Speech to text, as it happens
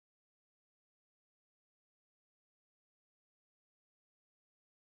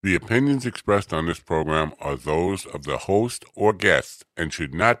The opinions expressed on this program are those of the host or guest and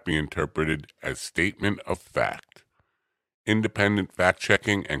should not be interpreted as statement of fact. Independent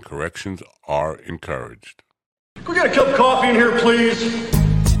fact-checking and corrections are encouraged. Can we get a cup of coffee in here, please?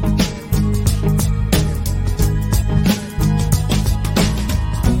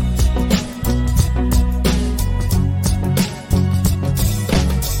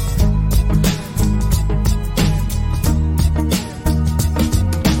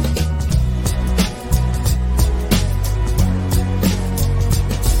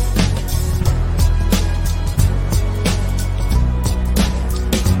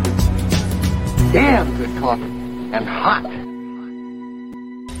 Damn good coffee and hot.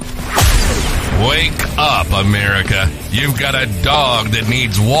 Wake up, America. You've got a dog that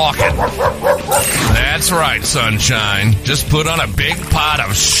needs walking. That's right, sunshine. Just put on a big pot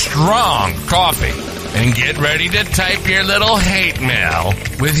of strong coffee and get ready to type your little hate mail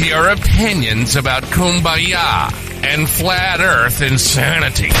with your opinions about kumbaya and flat earth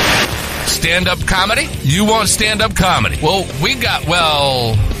insanity. Stand-up comedy? You want stand-up comedy? Well, we've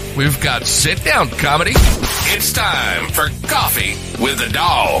got sit-down comedy. It's time for Coffee with the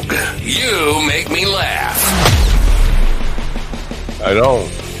Dog. You make me laugh. I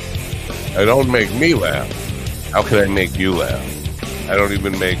don't make me laugh. How can I make you laugh? I don't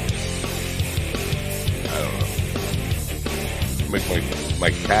even make, make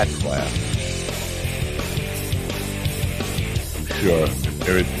my cats laugh. I'm sure if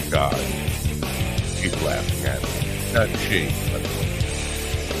there is a God, he's laughing at me. Not she, but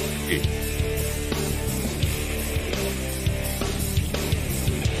he.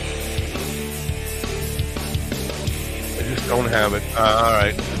 I just don't have it. All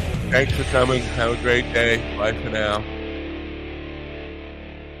right. Thanks for coming. Have a great day. Bye for now.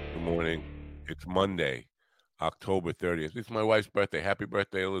 Good morning. It's Monday, October 30th. It's my wife's birthday. Happy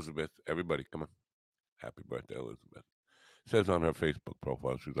birthday, Elizabeth. Everybody, come on. Happy birthday, Elizabeth. It says on her Facebook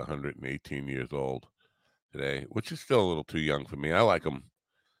profile she's 118 years old today, which is still a little too young for me. I like them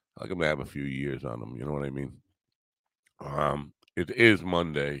to have a few years on them. You know what I mean? It is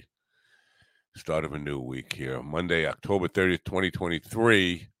Monday, start of a new week here. Monday, October 30th,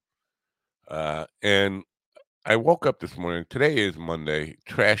 2023. And I woke up this morning. Today is Monday,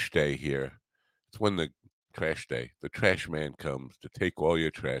 trash day here. It's when the trash man comes to take all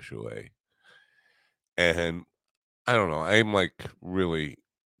your trash away. And I don't know, I'm like really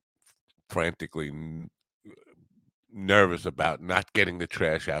frantically nervous about not getting the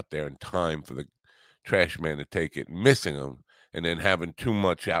trash out there in time for the trash man to take it, missing them, and then having too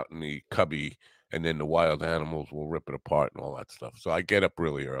much out in the cubby, and then the wild animals will rip it apart and all that stuff. So I get up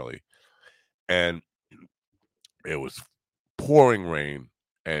really early, and it was pouring rain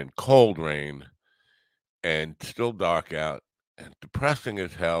and cold rain and still dark out and depressing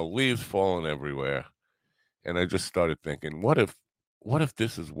as hell, leaves falling everywhere. And I just started thinking, what if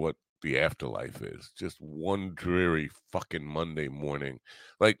this is what the afterlife is? Just one dreary fucking Monday morning.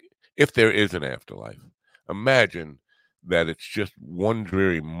 Like, if there is an afterlife, imagine that it's just one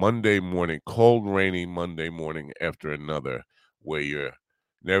dreary Monday morning, cold, rainy Monday morning after another, where you're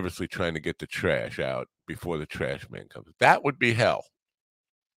nervously trying to get the trash out before the trash man comes. That would be hell.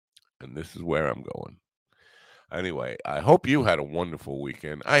 And this is where I'm going. Anyway, I hope you had a wonderful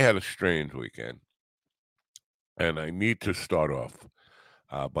weekend. I had a strange weekend. And I need to start off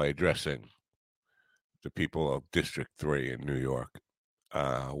by addressing the people of District 3 in New York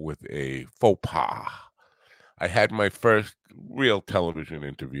with a faux pas. I had my first real television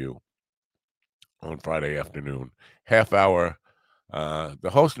interview on Friday afternoon, half hour.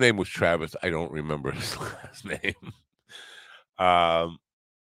 The host name was Travis. I don't remember his last name.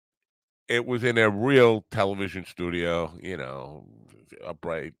 It was in a real television studio, you know,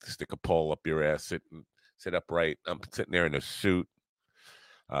 upright, stick a pole up your ass, sit upright. I'm sitting there in a suit,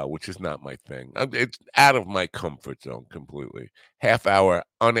 which is not my thing. It's out of my comfort zone completely. Half hour,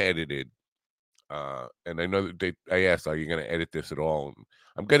 unedited. And I know that I asked, are you going to edit this at all? And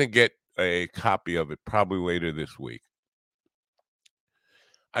I'm going to get a copy of it probably later this week.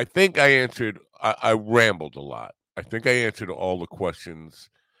 I think I answered, I rambled a lot. I think I answered all the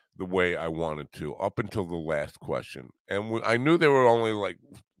questions the way I wanted to up until the last question. And I knew there were only like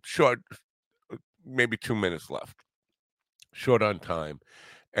short, maybe 2 minutes left, short on time.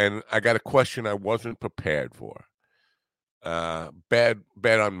 And I got a question I wasn't prepared for. Bad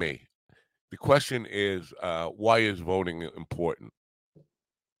on me. The question is, why is voting important?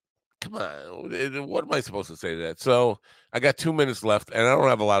 Come on, what am I supposed to say to that? So I got 2 minutes left, and I don't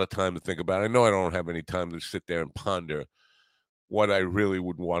have a lot of time to think about it. I know I don't have any time to sit there and ponder what I really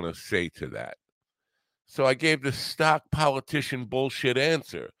would want to say to that. So I gave the stock politician bullshit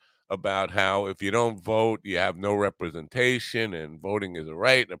answer about how if you don't vote, you have no representation, and voting is a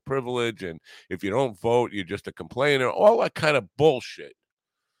right and a privilege, and if you don't vote, you're just a complainer, all that kind of bullshit,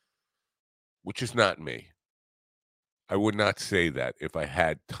 which is not me. I would not say that if I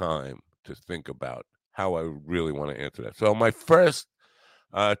had time to think about how I really want to answer that. So my first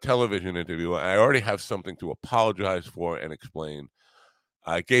television interview, I already have something to apologize for and explain.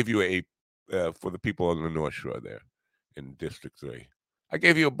 I gave you for the people on the North Shore there in District 3, I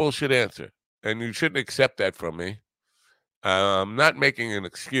gave you a bullshit answer, and you shouldn't accept that from me. I'm not making an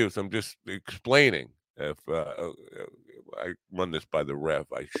excuse. I'm just explaining. If I run this by the ref,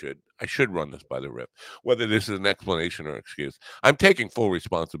 I should run this by the ref. Whether this is an explanation or excuse, I'm taking full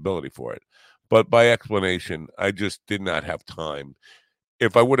responsibility for it. But by explanation, I just did not have time.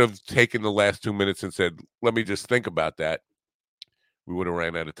 If I would have taken the last 2 minutes and said, "Let me just think about that," we would have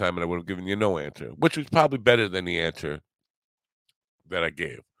ran out of time, and I would have given you no answer, which was probably better than the answer that I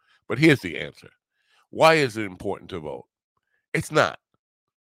gave. But here's the answer. Why is it important to vote? It's not.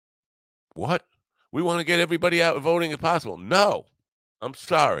 What? We want to get everybody out voting if possible. No, I'm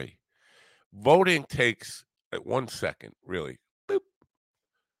sorry. Voting takes 1 second, really. Boop.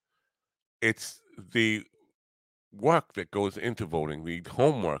 It's the work that goes into voting, the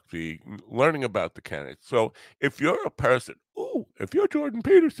homework, the learning about the candidates. So if you're a person, if you're Jordan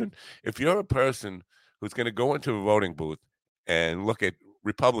Peterson, if you're a person who's going to go into a voting booth and look at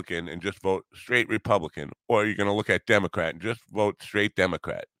Republican and just vote straight Republican, or you're going to look at Democrat and just vote straight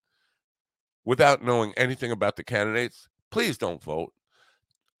Democrat without knowing anything about the candidates, please don't vote.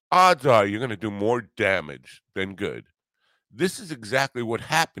 Odds are you're going to do more damage than good. This is exactly what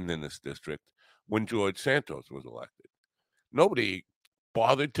happened in this district when George Santos was elected. Nobody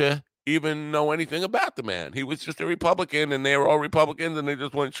bothered to even know anything about the man. He was just a Republican, and they were all Republicans, and they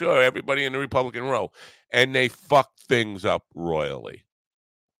just weren't sure, everybody in the Republican row. And they fucked things up royally.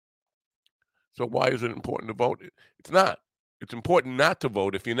 So why is it important to vote? It's not. It's important not to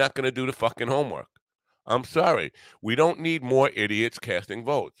vote if you're not going to do the fucking homework. I'm sorry. We don't need more idiots casting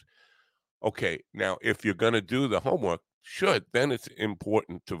votes. Okay, now, if you're going to do the homework, sure, then it's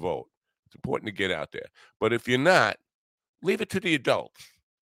important to vote. It's important to get out there. But if you're not, leave it to the adults.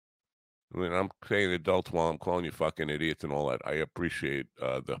 I mean, I'm saying adults while I'm calling you fucking idiots and all that. I appreciate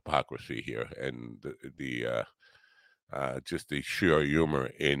the hypocrisy here and the just the sheer humor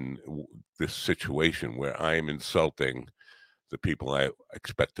in this situation where I am insulting the people I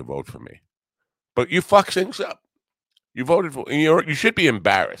expect to vote for me. But you fuck things up. You voted for, and you should be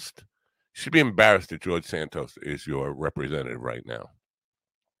embarrassed. You should be embarrassed that George Santos is your representative right now.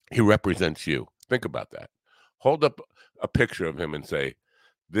 He represents you. Think about that. Hold up a picture of him and say,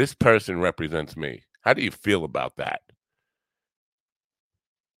 this person represents me. How do you feel about that?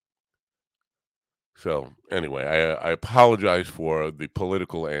 So anyway, I apologize for the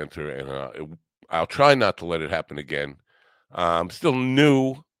political answer, and I'll try not to let it happen again. I'm still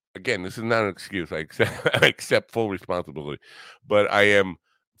new. Again, this is not an excuse. I accept full responsibility, but I am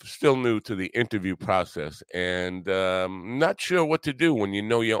still new to the interview process, and not sure what to do when you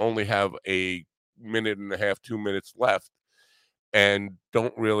know you only have a minute and a half, 2 minutes left, and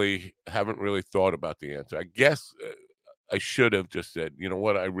haven't really thought about the answer. I guess I should have just said, you know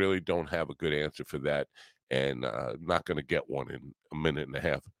what, I really don't have a good answer for that, and not going to get one in a minute and a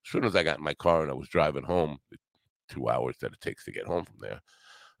half. As soon as I got in my car and I was driving home, the 2 hours that it takes to get home from there,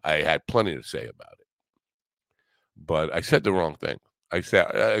 I had plenty to say about it. But I said the wrong thing. I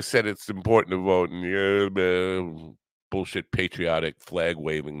said it's important to vote, and bullshit, patriotic,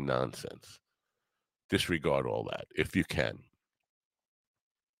 flag-waving nonsense. Disregard all that if you can.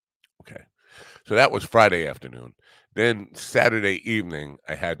 Okay. So that was Friday afternoon. Then Saturday evening,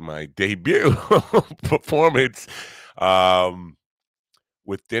 I had my debut performance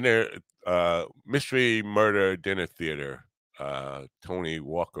with Mystery Murder Dinner Theater. Tony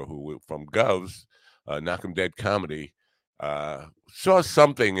Walker, who from Gov's Knock 'em Dead Comedy, saw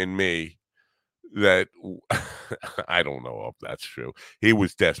something in me that I don't know if that's true. He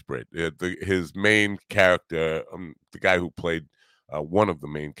was desperate. His main character, the guy who played one of the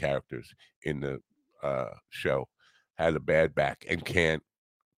main characters in the show, had a bad back and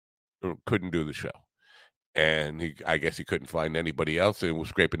couldn't do the show. And I guess he couldn't find anybody else, and was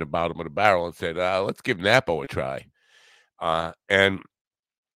scraping the bottom of the barrel and said, let's give Napo a try. And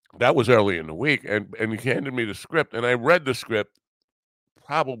that was early in the week, and he handed me the script, and I read the script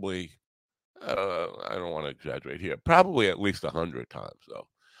probably, I don't want to exaggerate here, probably at least 100 times, though.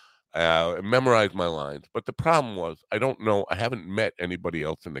 I memorized my lines, but the problem was, I haven't met anybody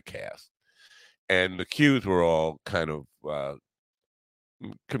else in the cast, and the cues were all kind of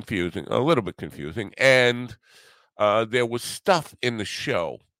confusing, a little bit confusing, and there was stuff in the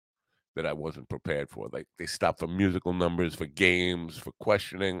show that I wasn't prepared for. Like they stopped for musical numbers, for games, for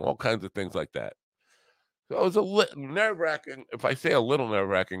questioning, all kinds of things like that. So it was a little nerve-wracking. If I say a little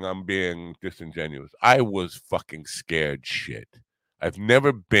nerve-wracking, I'm being disingenuous. I was fucking scared shit. I've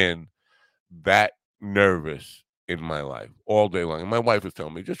never been that nervous in my life all day long. And my wife was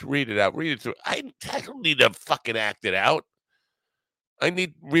telling me, just read it out, read it through. I don't need to fucking act it out. I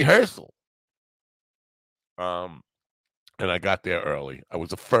need rehearsal. And I got there early. I was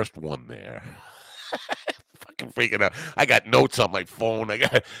the first one there. Fucking freaking out. I got notes on my phone.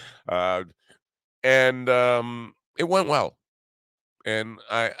 And it went well. And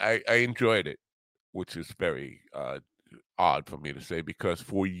I enjoyed it, which is very odd for me to say because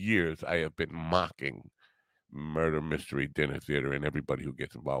for years I have been mocking murder mystery dinner theater and everybody who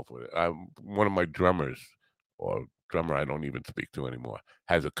gets involved with it. One of my drummers, or drummer I don't even speak to anymore,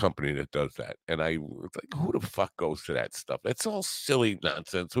 has a company that does that. And it's like, who the fuck goes to that stuff? That's all silly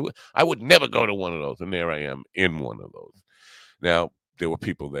nonsense. I would never go to one of those. And there I am in one of those. Now, there were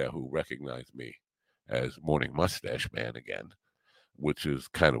people there who recognized me as Morning Mustache Man again, which is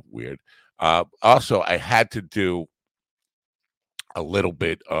kind of weird. Also, I had to do a little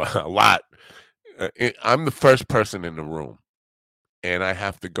bit, a lot. I'm the first person in the room, and I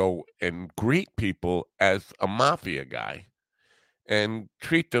have to go and greet people as a mafia guy and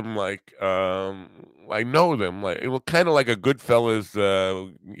treat them like I know them, like it was kind of like a Goodfellas,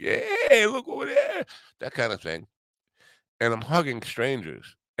 yeah, look over there, that kind of thing. And I'm hugging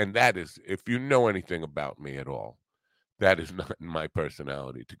strangers, and that is, if you know anything about me at all, that is not in my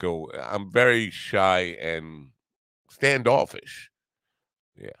personality to go. I'm very shy and standoffish.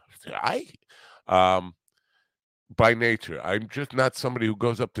 Yeah, by nature, I'm just not somebody who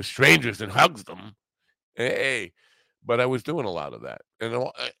goes up to strangers and hugs them. Hey, but I was doing a lot of that, and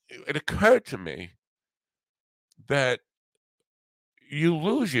it occurred to me that you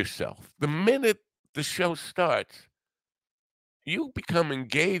lose yourself the minute the show starts. You become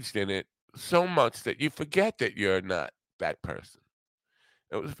engaged in it so much that you forget that you're not that person.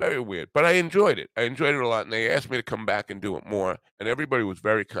 It was very weird, but I enjoyed it. I enjoyed it a lot, and they asked me to come back and do it more, and everybody was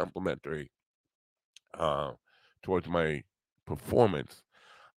very complimentary towards my performance.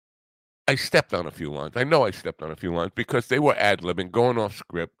 I stepped on a few lines. I know I stepped on a few lines because they were ad-libbing, going off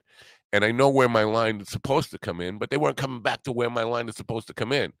script, and I know where my line is supposed to come in, but they weren't coming back to where my line is supposed to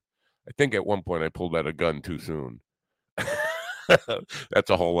come in. I think at one point I pulled out a gun too soon. That's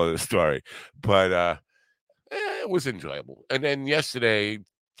a whole other story, but it was enjoyable. And then yesterday,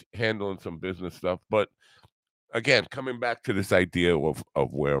 handling some business stuff. But again, coming back to this idea of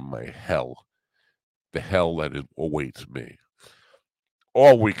where the hell that awaits me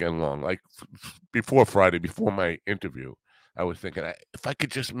all weekend long. Like before Friday, before my interview, I was thinking, if I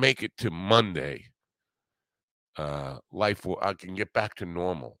could just make it to Monday, I can get back to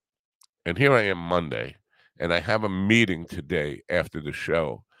normal. And here I am Monday, and I have a meeting today after the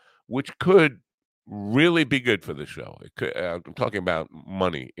show, which could really be good for the show. It could. I'm talking about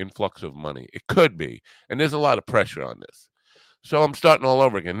money, influx of money. It could be, and there's a lot of pressure on this. So I'm starting all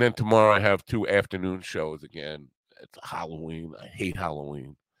over again. Then tomorrow I have 2 afternoon shows again. It's Halloween. I hate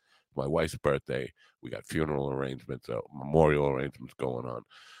Halloween. My wife's birthday. We got funeral arrangements, memorial arrangements going on.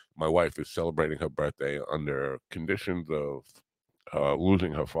 My wife is celebrating her birthday under conditions of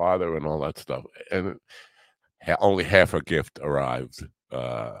losing her father and all that stuff. And only half her gift arrived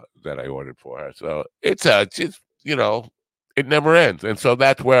that I ordered for her. So it's it never ends. And so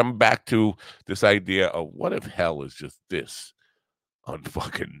that's where I'm back to this idea of what if hell is just this on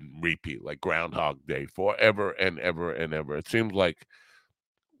fucking repeat, like Groundhog Day, forever and ever and ever. It seems like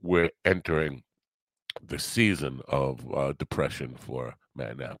we're entering the season of depression for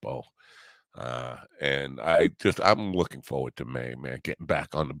Matt Napo. And I'm looking forward to May, man, getting back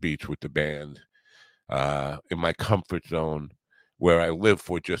on the beach with the band, in my comfort zone where I live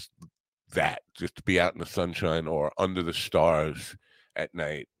for just that, just to be out in the sunshine or under the stars at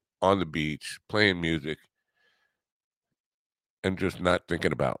night on the beach, playing music, and just not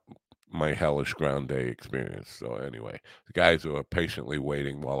thinking about my hellish ground day experience. So anyway, the guys who are patiently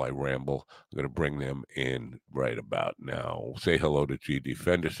waiting while I ramble, I'm going to bring them in right about now. Say hello to G.D.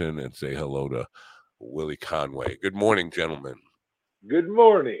 Fenderson and say hello to Willie Conway. Good morning, gentlemen. Good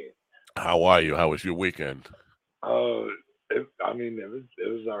morning. How are you? How was your weekend? It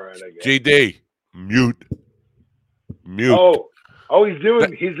was all right, I guess. GD, mute. Oh, he's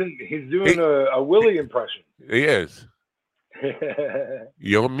doing a Willie impression. He is.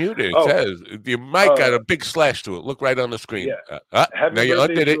 You're muted. It says your mic got a big slash to it. Look right on the screen. Yeah. Now you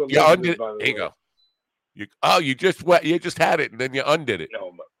undid it. You undid it. There you go. You just had it and then you undid it.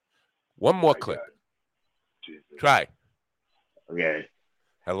 No, One more my click. God. Jesus. Try. Okay.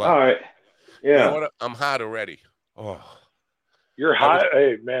 Hello. All right. You Yeah. know what? I'm hot already. Oh. You're hot.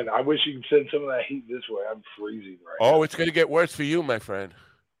 Hey, man, I wish you could send some of that heat this way. I'm freezing right now. Oh, it's going to get worse for you, my friend.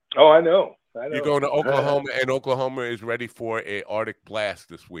 Oh, I know. You're going to Oklahoma, and Oklahoma is ready for a Arctic blast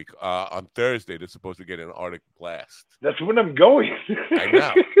this week. On Thursday, they're supposed to get an Arctic blast. That's when I'm going. I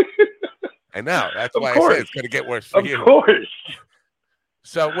know. I know. That's why I said it's going to get worse for you. Of course.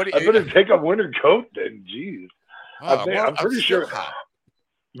 So what do you? I better take a winter coat then. Jeez. I'm pretty sure. Hot.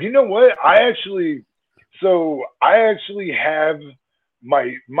 You know what? I actually have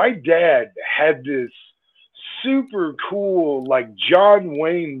my dad had this super cool, like John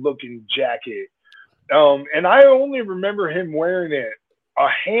Wayne looking jacket. And I only remember him wearing it a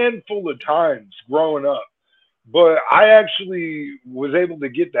handful of times growing up. But I actually was able to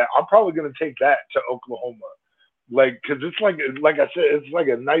get that. I'm probably going to take that to Oklahoma. Like, because it's like I said, it's like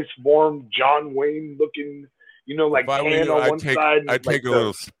a nice, warm John Wayne looking, like tan on one side. I'd take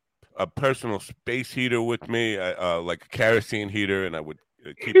a personal space heater with me, like a kerosene heater, and I would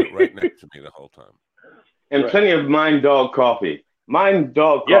keep it right next to me the whole time. And plenty of Mind Dog coffee. Mind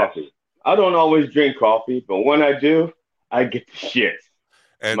Dog coffee. I don't always drink coffee, but when I do, I get the shits.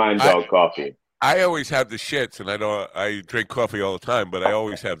 And Mind Dog coffee. I always have the shits, and I drink coffee all the time, but I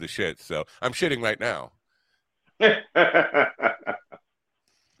always have the shits. So I'm shitting right now. I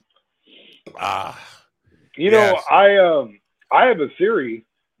have a theory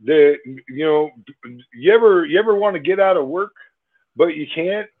that you ever want to get out of work, but you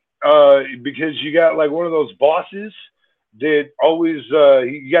can't because you got like one of those bosses that always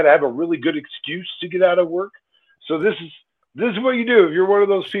you got to have a really good excuse to get out of work. So this is what you do if you're one of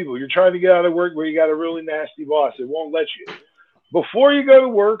those people. You're trying to get out of work where you got a really nasty boss that won't let you. Before you go to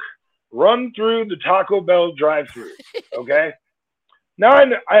work, run through the Taco Bell drive-thru, okay? Now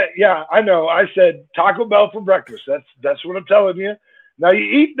I know. I said Taco Bell for breakfast. That's what I'm telling you. Now you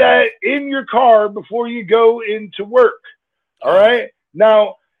eat that in your car before you go into work. All right?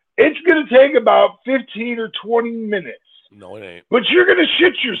 Now it's gonna take about 15 or 20 minutes. No, it ain't. But you're gonna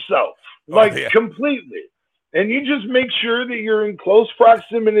shit yourself completely. And you just make sure that you're in close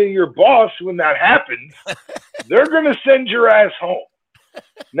proximity to your boss when that happens. They're gonna send your ass home.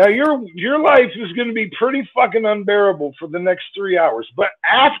 Now your life is going to be pretty fucking unbearable for the next 3 hours, but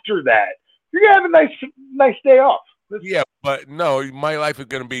after that, you're gonna have a nice day off. Yeah, but no, my life is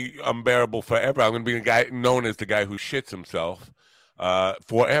going to be unbearable forever. I'm going to be a guy known as the guy who shits himself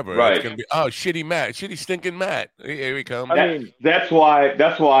forever. Right. It's going to be shitty Matt, shitty stinking Matt. Here he comes. That's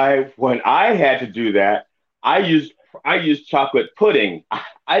why when I had to do that, I used chocolate pudding.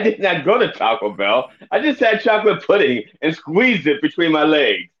 I did not go to Taco Bell. I just had chocolate pudding and squeezed it between my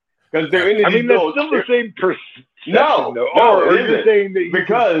legs because they're in the. I mean, that's still the same perception. No, it isn't.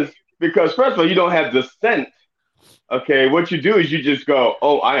 Because first of all, you don't have the scent. Okay, what you do is you just go,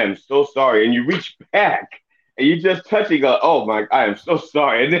 "Oh, I am so sorry," and you reach back and you just touch it. Go, "Oh my, I am so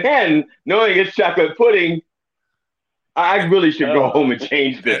sorry," and then knowing it's chocolate pudding. I really should go home and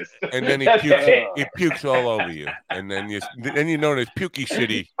change this. And then he pukes all over you, and then you know it's pukey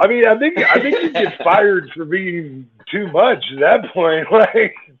shitty. I mean, I think you get fired for being too much at that point.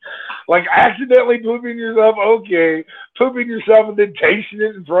 Like accidentally pooping yourself, okay, pooping yourself and then tasting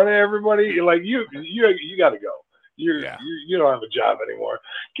it in front of everybody. Like you got to go. You don't have a job anymore.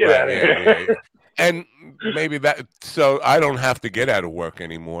 Get out of here. Yeah. And maybe so I don't have to get out of work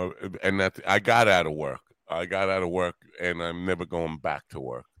anymore, and I got out of work. I got out of work, and I'm never going back to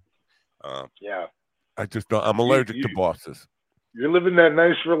work. I just don't. I'm allergic to bosses. You're living that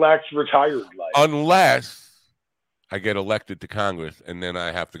nice, relaxed, retired life. Unless I get elected to Congress, and then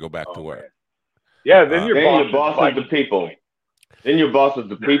I have to go back to work. Man. Yeah, then your boss is the people. Then your boss is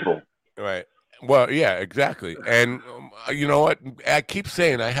the people. Right. Well, yeah, exactly. And you know what? I keep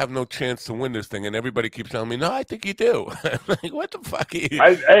saying I have no chance to win this thing, and everybody keeps telling me, no, I think you do. Like, what the fuck?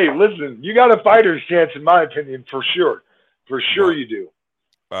 Hey, listen, you got a fighter's chance, in my opinion, for sure. For sure you do.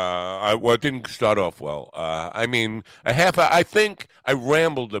 It didn't start off well. I mean, I think I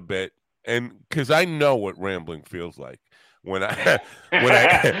rambled a bit, and because I know what rambling feels like. When I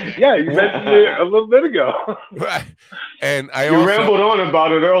yeah, you mentioned it a little bit ago. Right. And I rambled on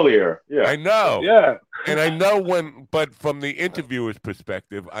about it earlier. Yeah. I know. Yeah. And I know but from the interviewer's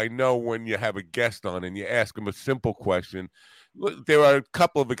perspective, I know when you have a guest on and you ask them a simple question, there are a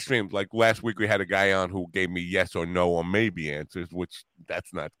couple of extremes. Like last week we had a guy on who gave me yes or no or maybe answers, which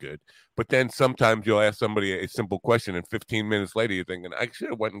that's not good. But then sometimes you'll ask somebody a simple question and 15 minutes later you're thinking, I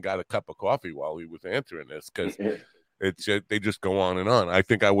should have went and got a cup of coffee while he was answering this because they just go on and on. I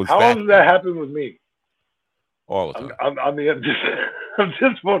think I was. How long did that happen with me? All the time. I'm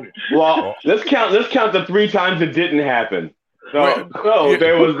just wondering. Well, let's count the 3 times it didn't happen. So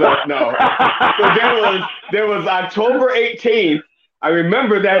there was no. So there was October 18th. I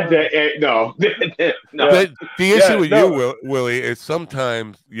remember that day. No. The issue with you, Willie, is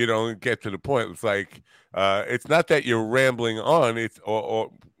sometimes you don't get to the point. It's like it's not that you're rambling on. It's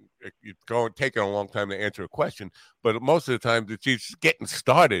or it's taking a long time to answer a question, but most of the time it's just getting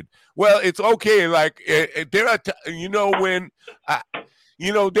started. Well, it's okay. Like there are, when,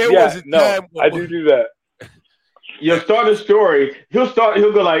 there was a time. I do that. You'll start a story. He'll start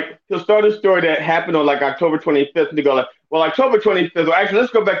a story that happened on like October 25th, and you go like, well, October 25th. Well, actually,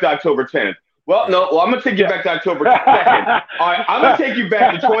 let's go back to October 10th. Well, no. Well, I'm gonna take you back to October 2nd. All right, I'm gonna take you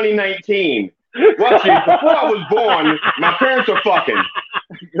back to 2019. Well, see, before I was born, my parents were fucking.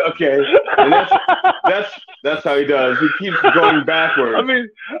 Okay, and that's how he does. He keeps going backwards. I mean,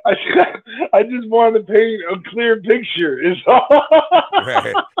 I just wanted to paint a clear picture. Is all.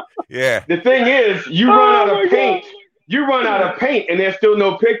 Right. Yeah. The thing is, you run out of paint. God. You run out of paint, and there's still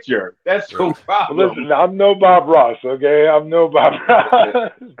no picture. That's the problem. Listen, I'm no Bob Ross. Okay, I'm no Bob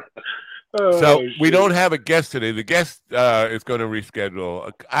Ross. So we don't have a guest today. The guest is going to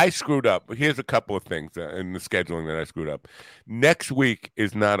reschedule. I screwed up. Here's a couple of things in the scheduling that I screwed up. Next week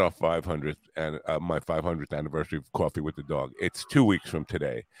is not our 500th and my 500th anniversary of Coffee with the Dog. It's 2 weeks from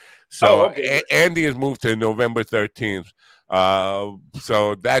today. So Andy has moved to November 13th.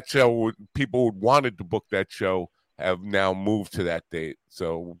 So that show, people who wanted to book that show have now moved to that date.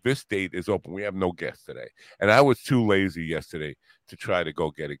 So this date is open. We have no guests today. And I was too lazy yesterday to try to go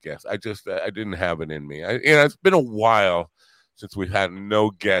get a guest. I didn't have it in me. It's been a while since we've had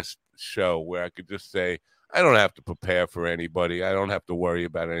no guest show where I could just say, I don't have to prepare for anybody. I don't have to worry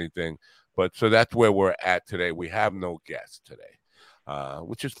about anything. But so that's where we're at today. We have no guests today,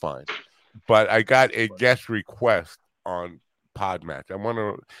 which is fine. But I got a guest request on Podmatch. I want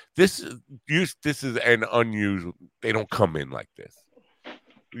to. This is an unusual. They don't come in like this.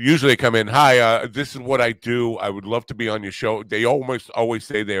 Usually they come in, hi, this is what I do. I would love to be on your show. They almost always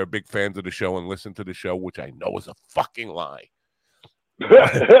say they are big fans of the show and listen to the show, which I know is a fucking lie.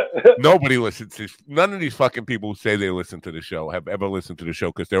 Nobody listens to. None of these fucking people who say they listen to the show have ever listened to the show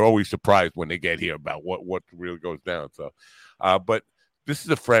because they're always surprised when they get here about what really goes down. So, but this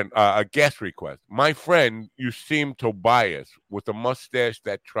is a guest request. My friend, you seem Tobias with a mustache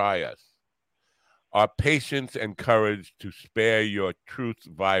that try us. Our patience and courage to spare your truth's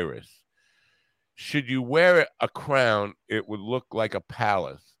virus. Should you wear a crown, it would look like a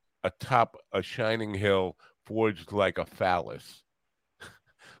palace, atop a shining hill forged like a phallus.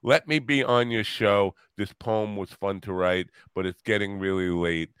 Let me be on your show. This poem was fun to write, but it's getting really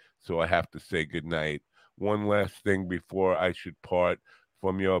late, so I have to say goodnight. One last thing before I should part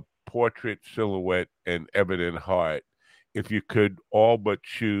from your portrait silhouette and evident heart. If you could all but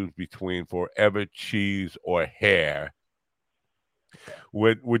choose between forever cheese or hair,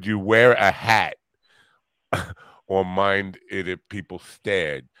 would you wear a hat or mind it if people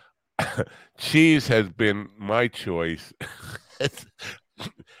stared? Cheese has been my choice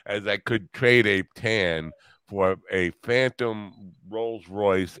as I could trade a tan for a phantom Rolls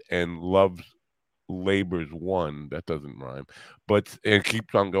Royce and love's labors one. That doesn't rhyme, but it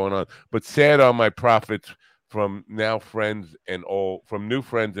keeps on going on. But sad are my profits from new friends and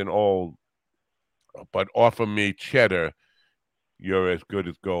old, but offer me cheddar, you're as good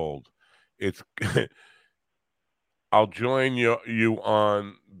as gold. It's I'll join you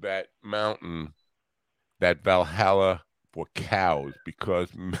on that mountain, that Valhalla for cows, because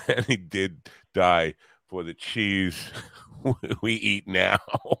many did die for the cheese we eat now.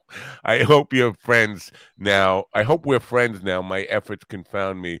 I hope you're friends now. I hope we're friends now. My efforts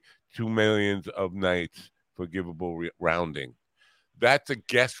confound me. 2 million of nights. Forgivable rounding. That's a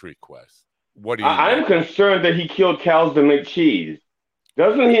guest request. What do you? I'm concerned that he killed cows to make cheese.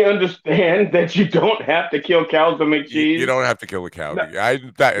 Doesn't he understand that you don't have to kill cows to make cheese? You don't have to kill a cow. No.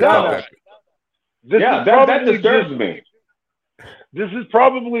 That disturbs me. This is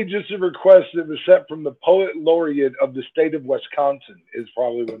probably just a request that was sent from the poet laureate of the state of Wisconsin. Is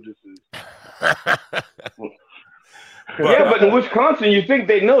probably what this is. But in Wisconsin, you think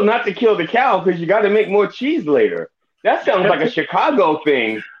they know not to kill the cow because you got to make more cheese later. That sounds like a Chicago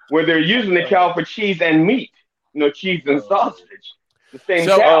thing where they're using the cow for cheese and meat. Cheese and sausage. The same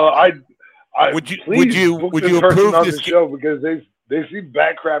cow. Would you approve this show because they seem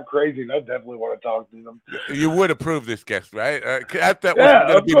bat crap crazy, and I definitely want to talk to them. You would approve this guest, right? That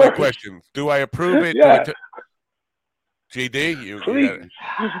was going to be my question. Do I approve it? Yeah. GD, please.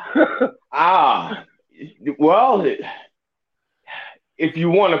 Well, if you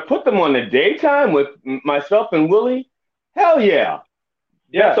want to put them on the daytime with myself and Willie, hell yeah.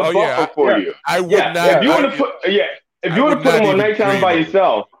 That's a buffer for you. I would not. If you want to put, if you want to put them on nighttime by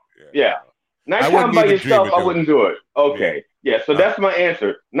yourself, nighttime by yourself, I wouldn't do it. Okay, so that's my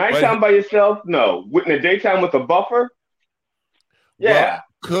answer. Nighttime by yourself, no. In the daytime with a buffer, Well,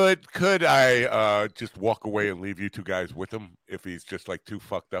 could I just walk away and leave you two guys with him if he's just like too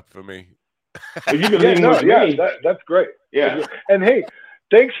fucked up for me? You can leave him with me. That's great. Yeah. And hey,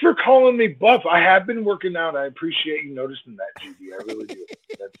 thanks for calling me buff. I have been working out. I appreciate you noticing that, GB. I really do.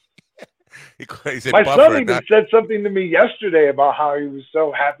 My son even said something to me yesterday about how he was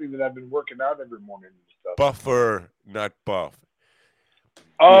so happy that I've been working out every morning and stuff. Buffer, not buff.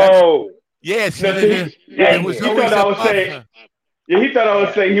 Oh. Yes. He thought I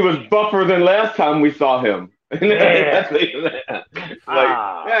was saying he was buffer than last time we saw him.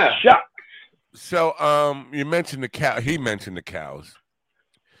 So, you mentioned the cow. He mentioned the cows.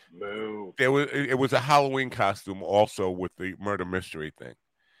 No. It was a Halloween costume also with the murder mystery thing.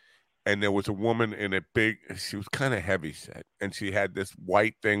 And there was a woman in a she was kind of heavy set, and she had this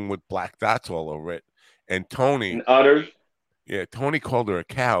white thing with black dots all over it. And Tony. And udders. Yeah, Tony called her a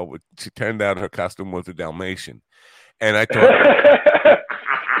cow, but she turned out her costume was a Dalmatian. And I thought,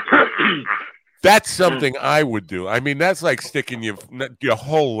 that's something I would do. I mean, that's like sticking your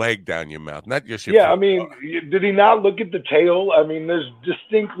whole leg down your mouth, not just your I mean, did he not look at the tail? I mean, there's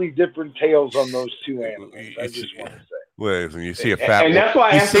distinctly different tails on those two animals. I just want to say. Listen, you see a fat and that's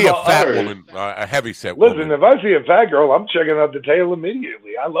why I asked about udders. Woman, a heavy set woman. Listen, if I see a fat girl, I'm checking out the tail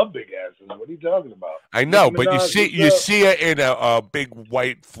immediately. I love big asses. What are you talking about? I know, but you see her in a big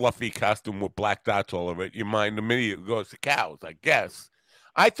white fluffy costume with black dots all over it. Your mind immediately goes to cows, I guess.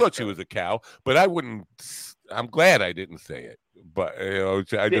 I thought she was a cow, but I wouldn't. I'm glad I didn't say it. But I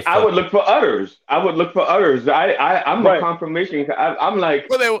would look for udders. I'm a confirmation. I'm like,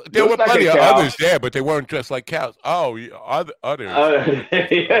 well, there were plenty of others there, but they weren't dressed like cows. Oh, udders.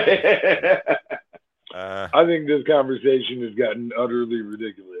 I think this conversation has gotten utterly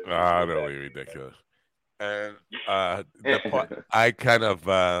ridiculous. Utterly ridiculous. And I kind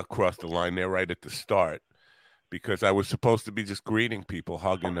of crossed the line there right at the start. Because I was supposed to be just greeting people,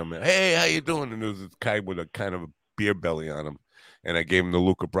 hugging them. And, hey, how you doing? And there was this guy with a kind of a beer belly on him. And I gave him the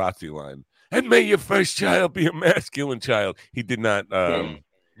Luca Brasi line. And may your first child be a masculine child. He did not appreciate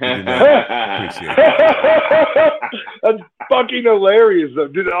it. That's fucking hilarious,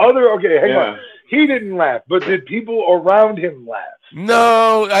 though. Hang on. He didn't laugh, but did people around him laugh?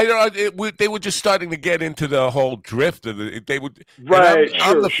 No, they were just starting to get into the whole drift of it. They would. Right.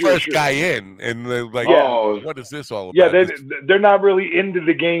 I'm the first guy in, and they're like, "Oh, what is this all about?" Yeah, they're not really into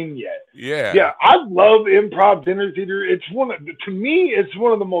the game yet. Yeah. Yeah, I love improv dinner theater. It's to me, it's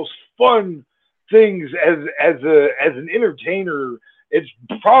one of the most fun things as an entertainer. It's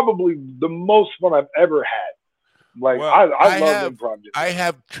probably the most fun I've ever had. Like, I love improv. I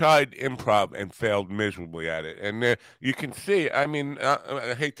have tried improv and failed miserably at it. And you can see, I mean,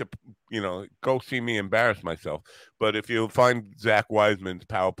 I hate to, go see me embarrass myself. But if you find Zach Wiseman's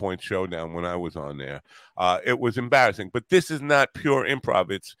PowerPoint Showdown when I was on there, it was embarrassing. But this is not pure improv.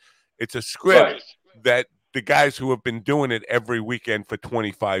 It's a script that the guys who have been doing it every weekend for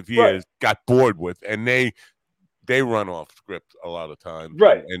 25 years got bored with. And they run off script a lot of times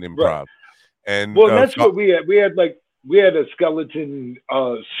in improv. Right. And that's what we had. We had a skeleton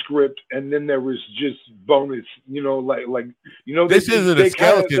script, and then there was just bonus. This isn't a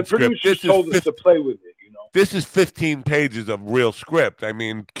skeleton the script. Producers told us to play with it. This is 15 pages of real script. I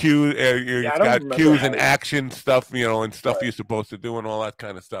mean, cues and action stuff, and stuff you're supposed to do, and all that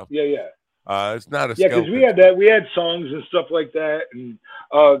kind of stuff. Yeah. It's not a because we had that. We had songs and stuff like that, and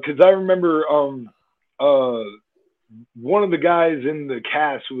because I remember one of the guys in the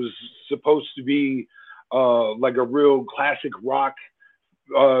cast was supposed to be like a real classic rock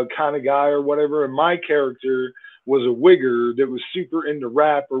kind of guy or whatever. And my character was a wigger that was super into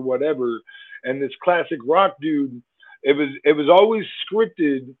rap or whatever. And this classic rock dude, it was always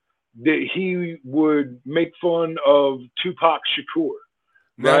scripted that he would make fun of Tupac Shakur.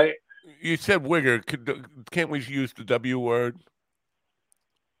 Now, right? You said wigger. Can't we use the W word?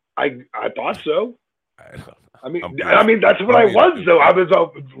 I thought so. I mean, that's what I was, though. I was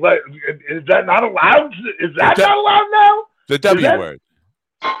like, is that not allowed? Is that not allowed now? The W word.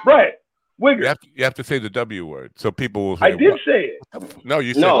 Right. Wigger. You have to say the W word, so people will say, I did say it. No,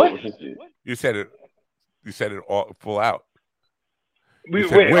 you said you said it. You said it all full out.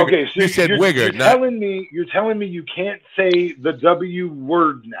 Okay, so you said wigger. You're telling me you can't say the W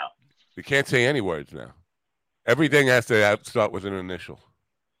word now. You can't say any words now. Everything has to start with an initial.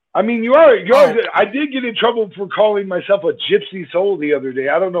 I mean, you are. I did get in trouble for calling myself a gypsy soul the other day.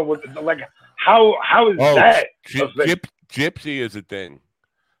 I don't know what, like, how is that? Gypsy is a thing.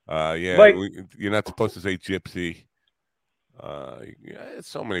 Yeah, like, you're not supposed to say gypsy. It's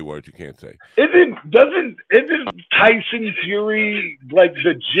so many words you can't say. Isn't Tyson Fury like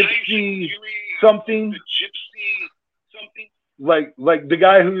the gypsy something? Like the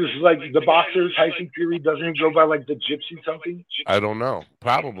guy who's like the boxer Tyson Fury, doesn't he go by like the gypsy something? I don't know.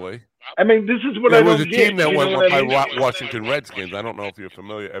 Probably. I mean, this is what I don't get. There was a team that went by mean? Washington Redskins. I don't know if you're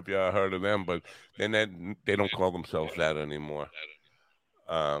familiar, if you heard of them, but then they don't call themselves that anymore.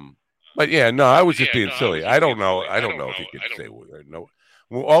 But yeah, no, I was just being silly. I don't know if you could say no.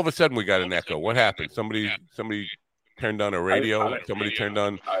 Well, all of a sudden we got an echo. What happened? Somebody turned on a radio. Somebody turned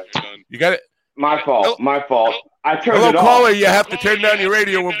on. You got it. My fault. I turned it off. Caller, you have to turn down your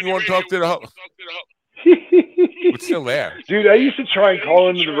radio if you want to talk to the host. It's still there. Dude, I used to try and call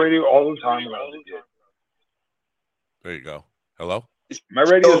into the radio all the time when I was a kid. There you go. Hello? My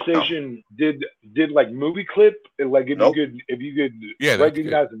radio station did like movie clip, like if you could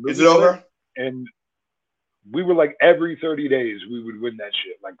recognize a movie. Is it over? Clip, and we were like every 30 days we would win that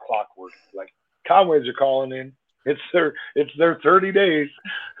shit like clockwork. Like Conways are calling in. It's their 30 days.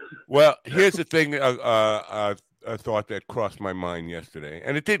 Well, here's the thing. A thought that crossed my mind yesterday,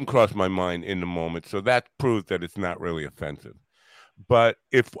 and it didn't cross my mind in the moment, so that proves that it's not really offensive. But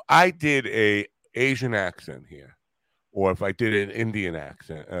if I did a Asian accent here, or if I did an Indian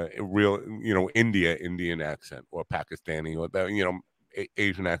accent, a real, Indian accent, or Pakistani, or that,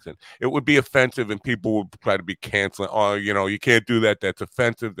 Asian accent, it would be offensive, and people would try to be canceling. Oh, you can't do that. That's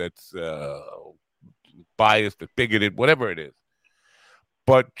offensive. That's biased, that's bigoted, whatever it is.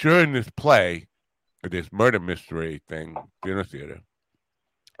 But during this play, this murder mystery thing, dinner theater,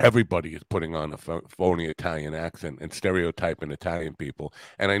 everybody is putting on a phony Italian accent and stereotyping Italian people.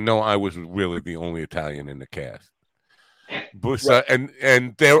 And I know I was really the only Italian in the cast. Right.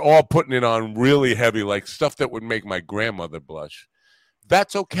 And they're all putting it on really heavy, like stuff that would make my grandmother blush.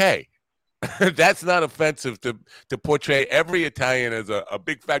 That's okay. That's not offensive to portray every Italian as a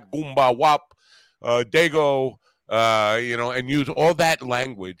big fat goomba wop, dago, and use all that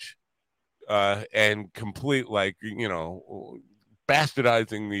language and complete,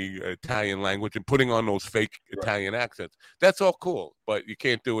 bastardizing the Italian language and putting on those fake Italian accents. That's all cool, but you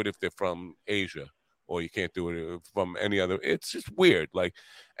can't do it if they're from Asia, or you can't do it from any other. It's just weird.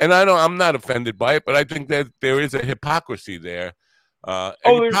 And I'm not offended by it, but I think that there is a hypocrisy there.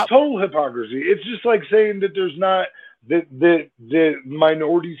 There's total hypocrisy. It's just like saying that there's not that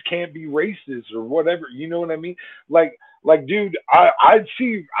minorities can't be racist or whatever. You know what I mean? Like, dude, I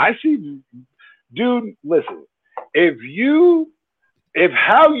see. Dude, listen. If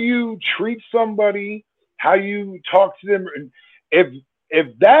how you treat somebody, how you talk to them, if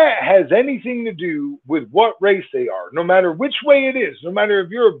that has anything to do with what race they are, no matter which way it is, no matter if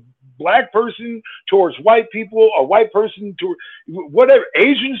you're a black person towards white people, a white person to whatever,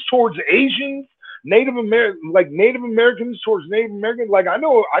 Asians towards Asians, Native Americans towards Native Americans. Like, I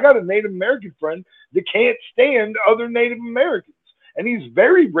know I got a Native American friend that can't stand other Native Americans, and he's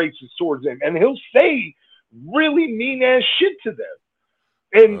very racist towards them, and he'll say really mean ass shit to them.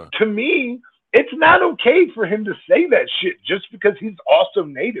 And to me, it's not okay for him to say that shit just because he's also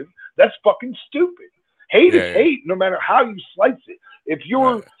Native. That's fucking stupid. Hate is hate, no matter how you slice it. If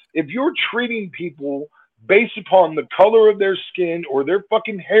you're treating people based upon the color of their skin or their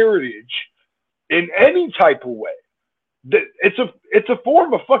fucking heritage in any type of way, it's a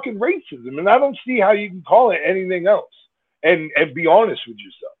form of fucking racism, and I don't see how you can call it anything else. And be honest with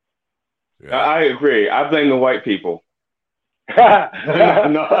yourself. Yeah. I agree. I blame the white people. No.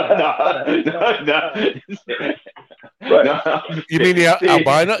 You mean the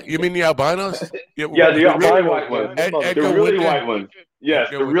albino? You mean the albinos? Yeah, the albino white ones. The really white ones. Yes,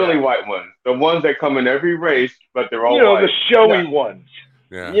 the really white ones. The ones that come in every race, but they're all white. The showy ones.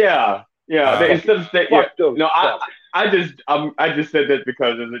 Yeah. Instead of saying, I just said that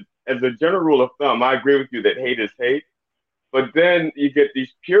because as a general rule of thumb, I agree with you that hate is hate. But then you get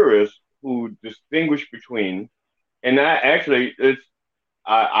these purists who distinguish between. And I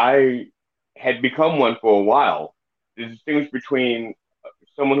had become one for a while. To distinguish between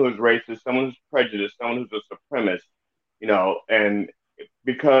someone who is racist, someone who's prejudiced, someone who's a supremacist, and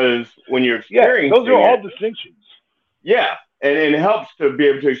because when you're experiencing those are all distinctions. Yeah, and it helps to be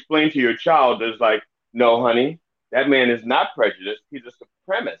able to explain to your child, there's like, no, honey, that man is not prejudiced. He's a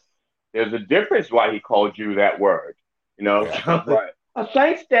supremacist. There's a difference why he called you that word, Right. Oh,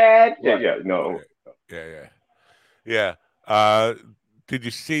 thanks, Dad. Yeah. Did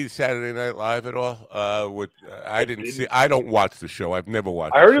you see Saturday Night Live at all? I didn't see. I don't watch the show. I've never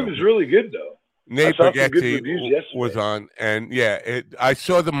watched. I heard it was really good though. Nate Bargatze was on, and I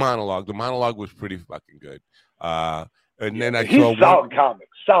saw the monologue. The monologue was pretty fucking good. Then I saw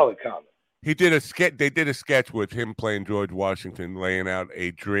solid comic. He did a sketch. They did a sketch with him playing George Washington, laying out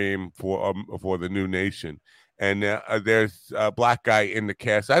a dream for the new nation. And there's a black guy in the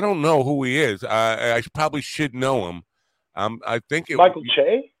cast. I don't know who he is. I probably should know him. I think Michael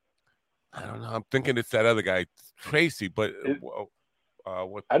Che. I don't know. I'm thinking it's that other guy, Tracy. But what?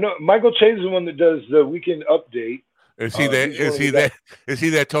 I know Michael Che is the one that does the Weekend Update. Is he that? Is he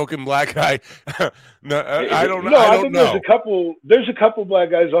that token black guy? No, I don't know. No, I think there's a couple. There's a couple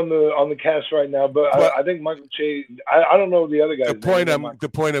black guys on the cast right now, but I think Michael Che. I don't know the other guys. The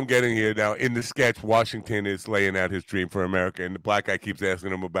point I'm getting here now, in the sketch, Washington is laying out his dream for America, and the black guy keeps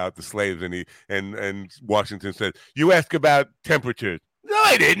asking him about the slaves, and Washington says, "You ask about temperatures." No,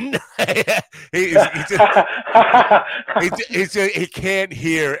 I didn't. He can't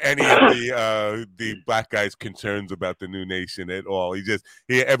hear any of the black guy's concerns about the new nation at all.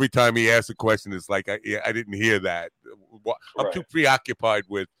 Every time he asks a question, it's like I didn't hear that. I'm too preoccupied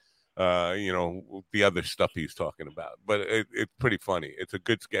with the other stuff he's talking about. But it's pretty funny. It's a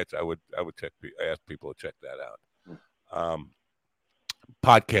good sketch. I would ask people to check that out.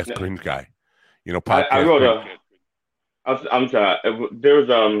 Podcast cringe guy. Podcast. I wrote I'm sorry. There was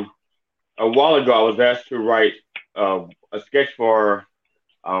a while ago I was asked to write a sketch for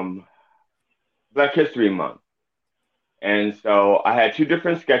Black History Month, and so I had two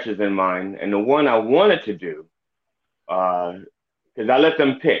different sketches in mind. And the one I wanted to do, because I let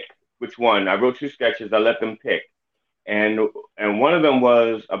them pick which one. I wrote two sketches. I let them pick, and one of them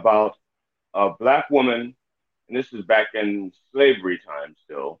was about a black woman, and this is back in slavery time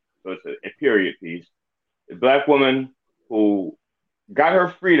still, so it's a period piece. A black woman who got her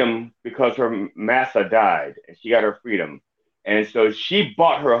freedom because her massa died, and she got her freedom. And so she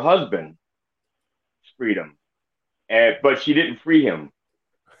bought her husband's freedom, but she didn't free him.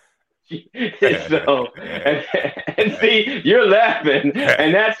 And see, you're laughing,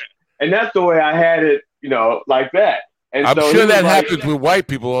 and that's the way I had it, like that. And I'm sure that happens with white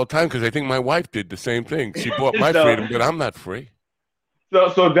people all the time, because I think my wife did the same thing. She bought my freedom, but I'm not free. So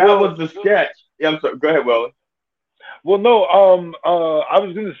that was the sketch. Yeah, I'm sorry. Go ahead, Will. Well, no, I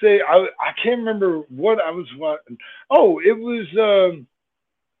was going to say, I can't remember what I was watching. Oh, it was,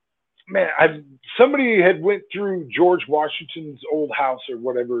 somebody had went through George Washington's old house or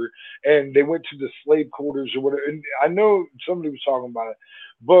whatever, and they went to the slave quarters or whatever. And I know somebody was talking about it,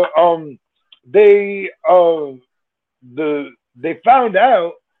 but they found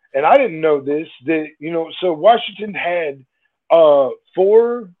out, and I didn't know this, that, so Washington had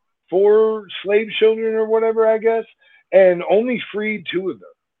four slave children or whatever, I guess, and only freed two of them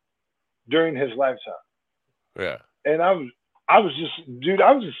during his lifetime. Yeah. And I was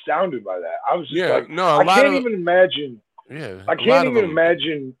astounded by that. I was just I can't even imagine. Yeah. I can't even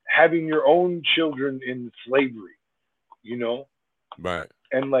imagine having your own children in slavery, Right.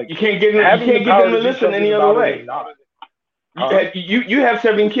 And like you can't get them to listen any other way. You have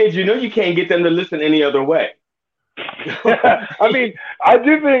 7 kids, you can't get them to listen any other way. I mean, I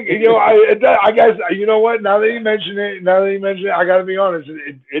do think, I guess, you know what, now that you mention it, I got to be honest,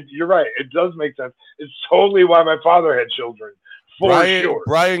 you're right. It does make sense. It's totally why my father had children. Sure.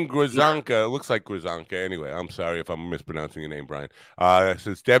 Brian Grzanka, it looks like Grzanka anyway. I'm sorry if I'm mispronouncing your name, Brian.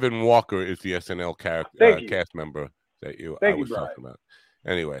 Says Devin Walker is the SNL cast member that I was talking about.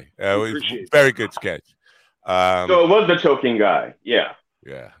 Anyway, it was a very good sketch. So it was the choking guy. Yeah.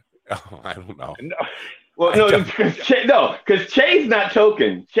 Yeah. Oh, I don't know. No. Well, no, because Che's not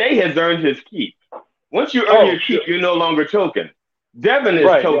choking. Che has earned his keep. Once you earn your keep, you're no longer choking. Devin is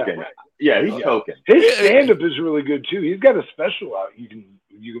choking. Yeah, he's choking. His stand-up is really good too. He's got a special out.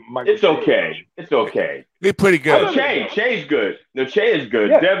 It's okay. It's okay. They're pretty good. Che's good. No, Che is good.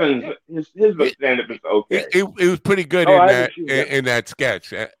 Yeah. Devin's his stand-up is okay. It was pretty good in that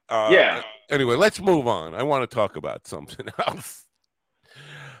sketch. Yeah. Anyway, let's move on. I want to talk about something else.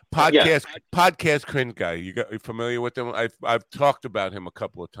 Podcast cringe guy. You familiar with him? I've talked about him a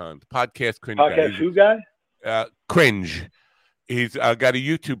couple of times. Podcast cringe guy. Podcast who guy? Cringe. He's got a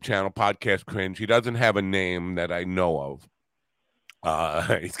YouTube channel, Podcast Cringe. He doesn't have a name that I know of.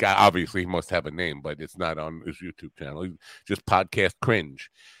 He must have a name, but it's not on his YouTube channel. He's just Podcast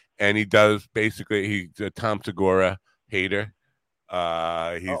Cringe, and he does he's a Tom Segura hater.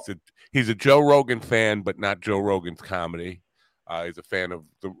 He's a Joe Rogan fan, but not Joe Rogan's comedy. He's a fan of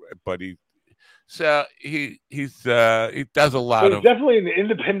he does a lot of. He's definitely an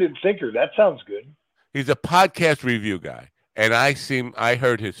independent thinker. That sounds good. He's a podcast review guy, And I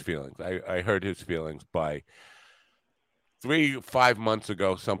hurt his feelings. I hurt his feelings by 5 months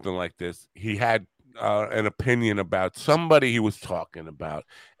ago, something like this. He had an opinion about somebody he was talking about,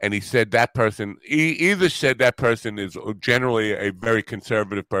 and he said that person. He either said that person is generally a very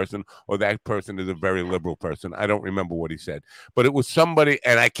conservative person, or that person is a very liberal person. I don't remember what he said, but it was somebody,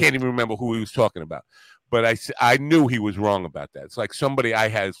 and I can't even remember who he was talking about. But I knew he was wrong about that. It's like somebody I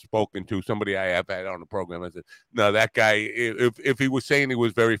had spoken to, somebody I have had on the program. I said, no, that guy, if he was saying he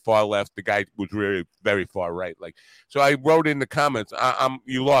was very far left, the guy was really very far right. Like, so I wrote in the comments,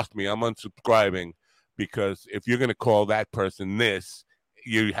 you lost me. I'm unsubscribing, because if you're going to call that person this,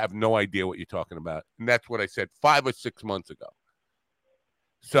 you have no idea what you're talking about. And that's what I said 5 or 6 months ago.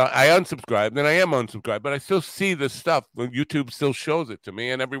 So I unsubscribed, and I am unsubscribed, but I still see the stuff. YouTube still shows it to me,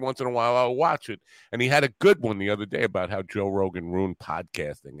 and every once in a while I'll watch it. And he had a good one the other day about how Joe Rogan ruined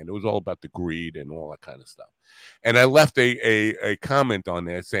podcasting, and it was all about the greed and all that kind of stuff. And I left a comment on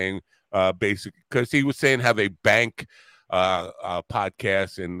there saying, basically, because he was saying how they bank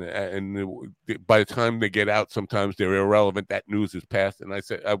podcasts, and by the time they get out, sometimes they're irrelevant. That news is past. And I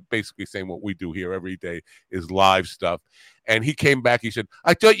said, I'm basically saying what we do here every day is live stuff. And he came back. He said,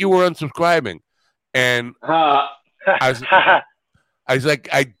 I thought you were unsubscribing. And I was like,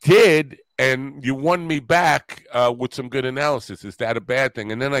 I did. And you won me back with some good analysis. Is that a bad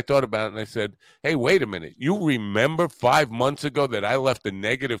thing? And then I thought about it, and I said, hey, wait a minute. You remember 5 months ago that I left a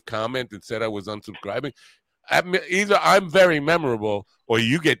negative comment and said I was unsubscribing? Either I'm very memorable, or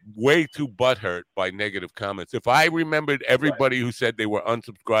you get way too butthurt by negative comments. If I remembered everybody who said they were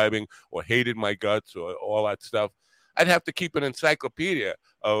unsubscribing or hated my guts or all that stuff, I'd have to keep an encyclopedia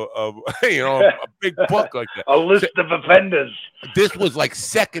of a big book like that. A list of offenders. This was like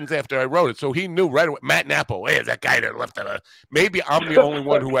seconds after I wrote it, so he knew right away. Matt Napple, hey, that guy that left it. Maybe I'm the only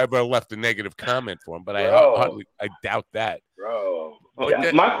one who ever left a negative comment for him, but I doubt that. Bro.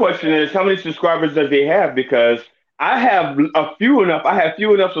 My question is, how many subscribers does he have? Because I have few enough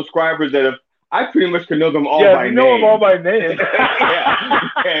subscribers that I pretty much can know them all by name. Yeah, you know them all by name. Yeah.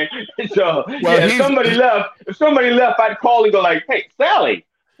 Okay. So if somebody left, I'd call and go like, "Hey, Sally,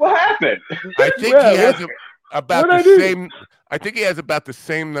 what happened?" I think he has about the same. I think he has about the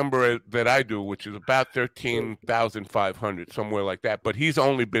same number that I do, which is about 13,500, somewhere like that. But he's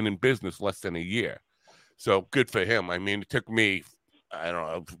only been in business less than a year, so good for him. I mean, it took me,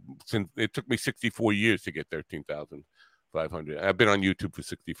 it took me 64 years to get 13,500. I've been on YouTube for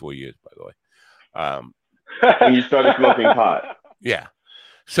 64 years, by the way. When you started smoking pot. Yeah.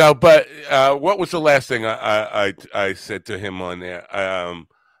 So, but what was the last thing I said to him on there?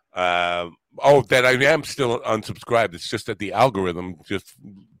 That I am still unsubscribed. It's just that the algorithm just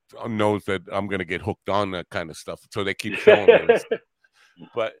knows that I'm going to get hooked on that kind of stuff, so they keep showing me.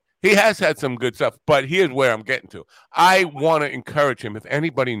 But he has had some good stuff. But here's where I'm getting to. I want to encourage him, if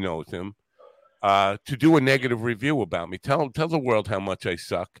anybody knows him, to do a negative review about me. Tell the world how much I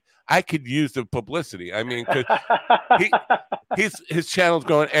suck. I could use the publicity. I mean, because his channel's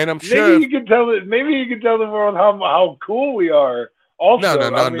going, and I'm sure maybe you can tell the world how cool we are. Also,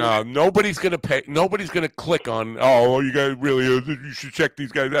 no. Nobody's gonna pay. Nobody's gonna click on. Oh, you guys really? You should check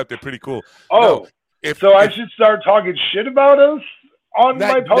these guys out. They're pretty cool. Oh, no, I should start talking shit about us on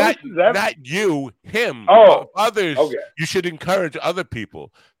my post. Not you, him. Others. Okay. You should encourage other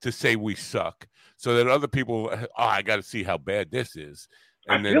people to say we suck, so that other people. Oh, I got to see how bad this is.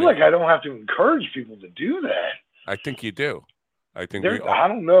 And I feel like I don't have to encourage people to do that. I think you do. I think I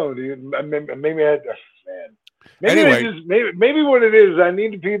don't know, dude. Maybe maybe what it is, I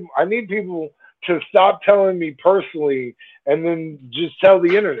need people to stop telling me personally, and then just tell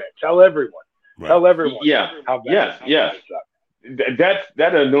the internet, tell everyone, tell everyone. Yeah. How bad, yes.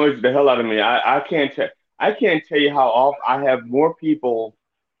 That annoys the hell out of me. I can't tell you how often I have more people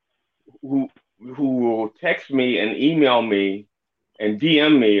who will text me and email me and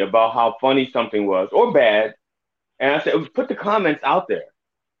DM me about how funny something was or bad. And I said, put the comments out there.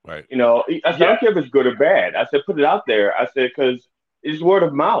 Right. I said, I don't care if it's good or bad. I said, put it out there. I said, because it's word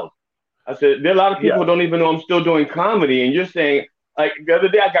of mouth. I said, there are a lot of people who don't even know I'm still doing comedy. And you're saying, like, the other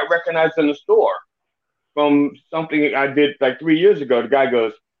day I got recognized in the store from something I did like 3 years ago. The guy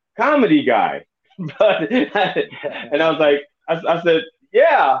goes, comedy guy. And I was like, I said,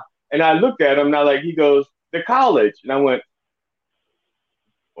 yeah. And I looked at him and he goes, the college. And I went,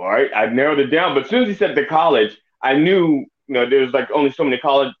 all right, I narrowed it down. But as soon as he said the college, I knew, there's like only so many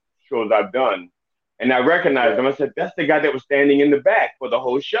college shows I've done. And I recognized him. I said, that's the guy that was standing in the back for the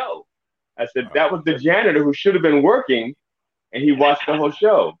whole show. I said, that was the janitor who should have been working, and he watched the whole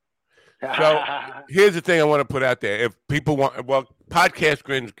show. So here's the thing I want to put out there. If people want, well, podcast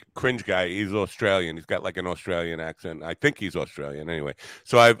cringe guy, he's Australian. He's got like an Australian accent. I think he's Australian anyway.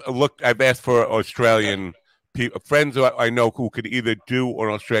 So I've asked for Australian friends who I know who could either do an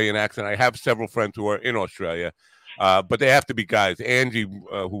Australian accent. I have several friends who are in Australia, but they have to be guys. Angie,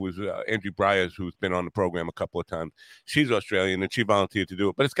 Angie Bryers, who's been on the program a couple of times, she's Australian and she volunteered to do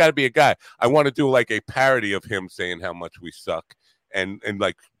it. But it's got to be a guy. I want to do like a parody of him saying how much we suck, and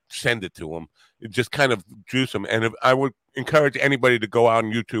like send it to him. Just kind of juice him. And I would encourage anybody to go out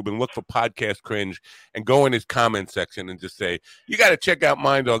on YouTube and look for Podcast Cringe and go in his comment section and just say, you got to check out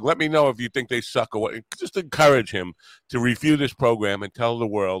Mind Dog. Let me know if you think they suck or what. Just encourage him to review this program and tell the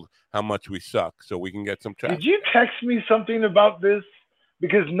world how much we suck so we can get some traffic. Did you text me something about this?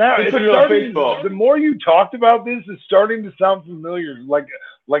 Because now it's starting, the more you talked about this, it's starting to sound familiar. Like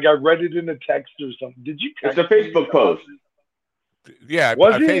I read it in a text or something. Did you text It's a Facebook post. Yeah,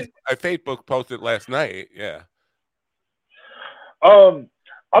 I Facebook posted last night. Yeah. I'm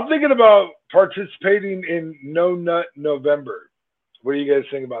thinking about participating in No Nut November. What do you guys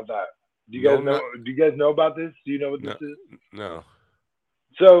think about that? Do you guys know? Do you guys know about this? Do you know what this is? No.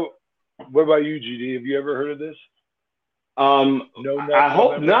 So, what about you, GD? Have you ever heard of this? No Nut I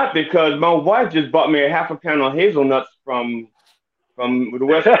hope November? Not, because my wife just bought me a half a pound of hazelnuts from the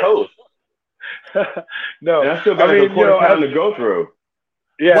West Coast. No, and I still got a quarter pound to go through.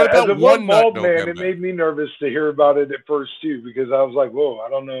 Yeah, as a one bald man, it made me nervous to hear about it at first too, because I was like, "Whoa, I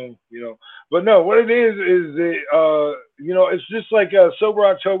don't know," But no, what it is it's just like sober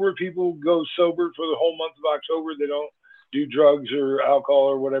October. People go sober for the whole month of October. They don't do drugs or alcohol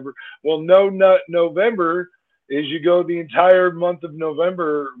or whatever. Well, No Nut November is you go the entire month of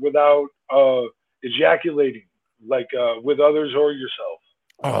November without ejaculating, like with others or yourself.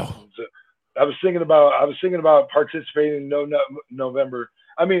 Oh. So, I was thinking about participating in No Nut November.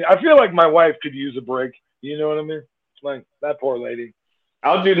 I mean, I feel like my wife could use a break. You know what I mean? Like that poor lady.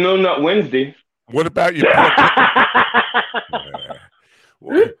 I'll do No Nut Wednesday. What about your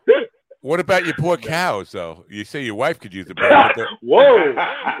What about your poor cows, though? You say your wife could use a break. Whoa.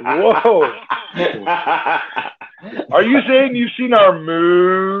 Are you saying you've seen our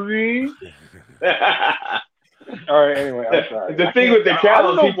movie? All right. Anyway, I'm sorry. The thing with the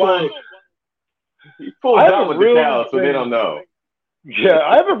cows, he pulls out with the cows, so they don't know. Yeah,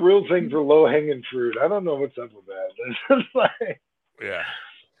 I have a real thing for low-hanging fruit. I don't know what's up with that. Yeah.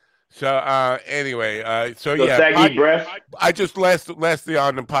 So anyway, so yeah, saggy breast. I just lastly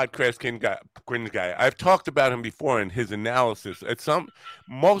on the podcast cringe guy. I've talked about him before in his analysis.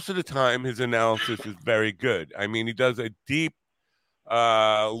 Most of the time, his analysis is very good. I mean, he does a deep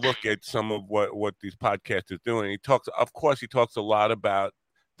look at some of what these podcasters doing. He talks a lot about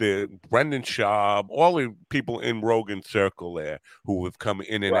the Brendan Schaub, all the people in Rogan's circle there who have come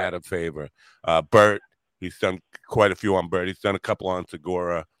in and out of favor. Bert, he's done quite a few on Bert. He's done a couple on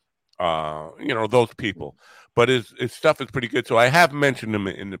Segura. Those people. But his stuff is pretty good. So I have mentioned him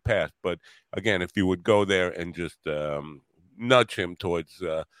in the past. But again, if you would go there and just nudge him towards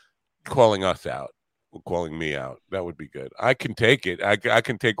calling us out, or calling me out, that would be good. I can take it. I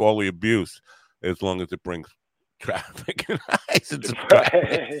can take all the abuse as long as it brings traffic and eyes and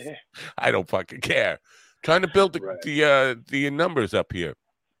subscribers. I don't fucking care. Trying to build the numbers up here.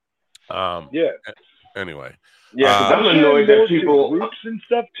 Yeah. Anyway. Yeah, because I'm annoyed that people groups and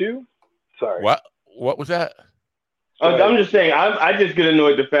stuff too. Sorry. What was that? I'm just saying. I just get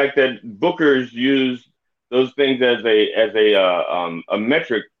annoyed the fact that bookers use those things as a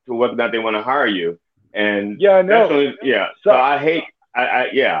metric to whether or not they want to hire you. And yeah, I know. So I hate.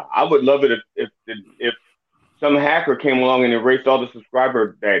 I would love it if some hacker came along and erased all the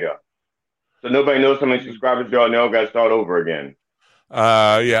subscriber data, so nobody knows how many subscribers there are. And they all got to start over again.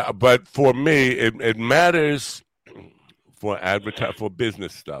 Yeah, but for me, it matters for for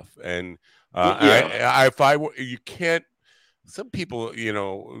business stuff, and you can't. Some people,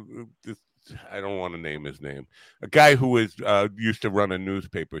 I don't want to name his name. A guy who is used to run a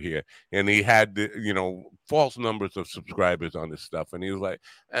newspaper here, and he had false numbers of subscribers on this stuff, and he was like,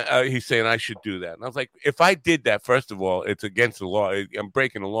 he's saying I should do that, and I was like, if I did that, first of all, it's against the law. I'm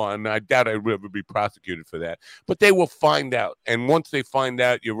breaking the law, and I doubt I would ever be prosecuted for that. But they will find out, and once they find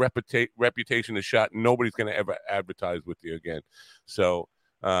out, your reputation is shot, and nobody's going to ever advertise with you again. So,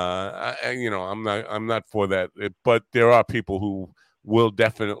 I'm not for that, but there are people who will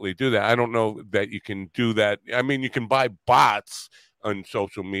definitely do that. I don't know that you can do that. I mean, you can buy bots on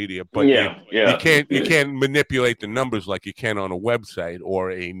social media, but you can't manipulate the numbers like you can on a website or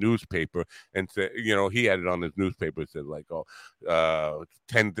a newspaper. And say, he had it on his newspaper. It said like,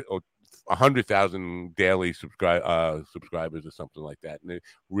 10 or 100,000 daily subscribers or something like that. And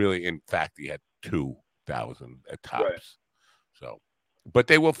really, in fact, he had 2,000 at tops. Right. So, but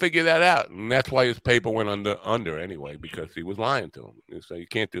they will figure that out, and that's why his paper went under anyway, because he was lying to him. So you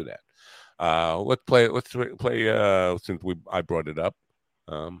can't do that. Let's play. Since I brought it up.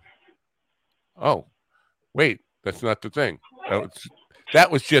 Oh, wait, that's not the thing.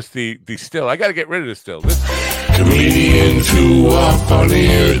 That was just the still. I got to get rid of the still. Comedians who are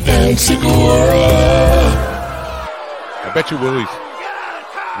funnier than Segura. I bet you Willie's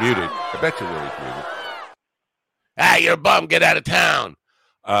muted. Ah, you're a bum. Get out of town.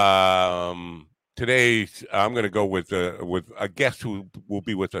 Today, I'm going to go with a guest who will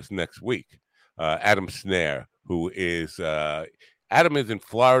be with us next week, Adam Snare, who is Adam is in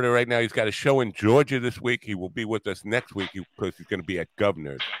Florida right now. He's got a show in Georgia this week. He will be with us next week because he's going to be at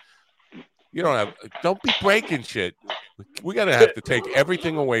Governor's. Don't be breaking shit. We're going to have to take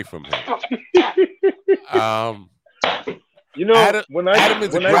everything away from him. Adam, when Adam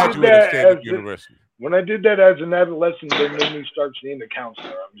is a graduate of Stanford University. When I did that as an adolescent, they made me start seeing the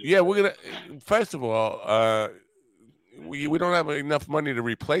counselor. First of all, we don't have enough money to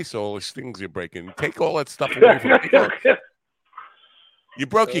replace all those things you're breaking. Take all that stuff away from you. You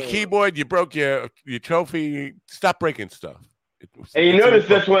broke your keyboard. You broke your trophy. Stop breaking stuff. And you notice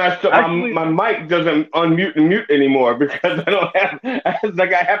that's when my mic doesn't unmute and mute anymore because I don't have. It's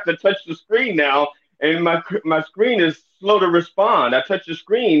like I have to touch the screen now, and my screen is slow to respond. I touch the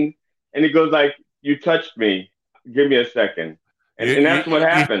screen, and it goes like, "You touched me. Give me a second," and that's what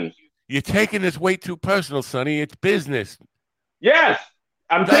happens. You're taking this way too personal, Sonny. It's business. Yes,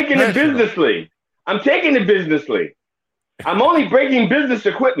 I'm taking it businessly. I'm only breaking business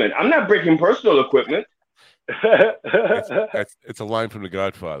equipment. I'm not breaking personal equipment. It's a line from The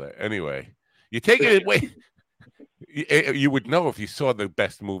Godfather. Anyway, you're taking it way. You would know if you saw the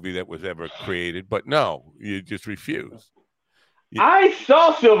best movie that was ever created, but no, you just refuse. I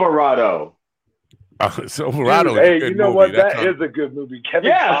saw Silverado. Silverado. Dude, is a good movie. What? That is a good movie.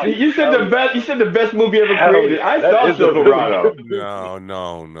 You said the best. You said the best movie ever created. I saw Silverado.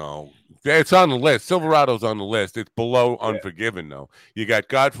 No. It's on the list. Silverado's on the list. It's below Unforgiven, though. You got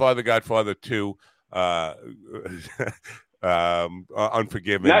Godfather, Godfather 2,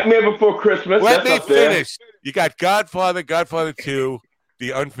 Unforgiven. Nightmare Before Christmas. Let me finish. You got Godfather, Godfather 2,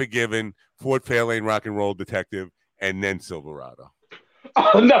 The Unforgiven, Fort Fairlane, Rock and Roll Detective, and then Silverado.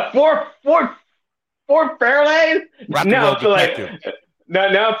 Oh no, Fort Fairlane. Now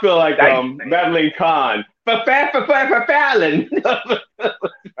I feel like Madeline Kahn. Fallon.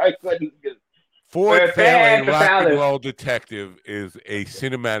 Fort Fairlane Rock and Roll Detective is a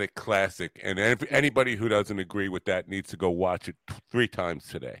cinematic classic, and anybody who doesn't agree with that needs to go watch it 3 times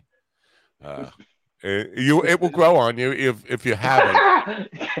today. It will grow on you if you haven't.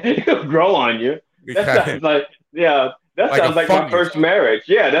 It'll grow on you. That sounds like sounds like my first marriage.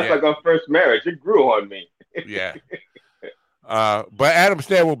 Yeah, that's like our first marriage. It grew on me. Yeah. But Adam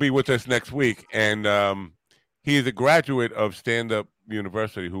Snare will be with us next week, and he is a graduate of Stand Up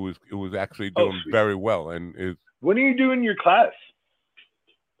University who was actually doing very well. And is when are you doing your class?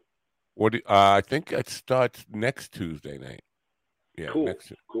 I think it starts next Tuesday night. Yeah, cool.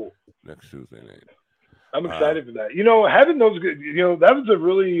 Next Tuesday night. I'm excited for that. Having those good, that was a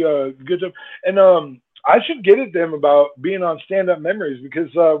really good job. And I should get at them about being on Stand Up Memories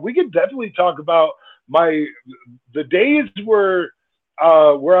because we could definitely talk about the days where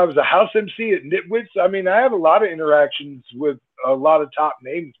I was a house MC at Nitwits. I mean, I have a lot of interactions with a lot of top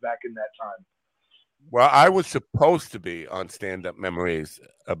names back in that time. Well, I was supposed to be on Stand Up Memories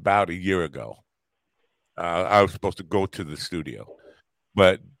about a year ago. I was supposed to go to the studio,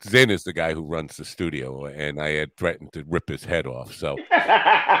 but Zinn is the guy who runs the studio, and I had threatened to rip his head off. So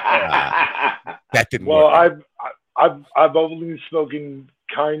that didn't work. Well, I've only spoken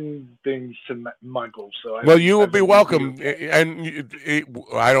kind things to Michael. So you will be welcome, and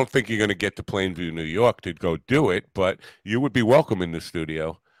I don't think you're going to get to Plainview, New York, to go do it, but you would be welcome in the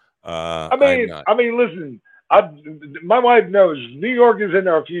studio. I mean, listen. My wife knows New York is in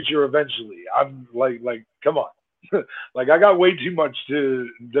our future eventually. I'm like, come on, like I got way too much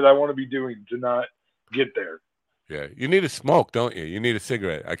that I want to be doing to not get there. Yeah, you need a smoke, don't you? You need a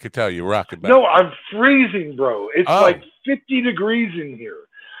cigarette. I could tell you're rocking back. No, I'm freezing, bro. It's like 50 degrees in here.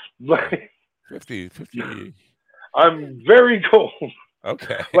 Like 50. I'm very cold.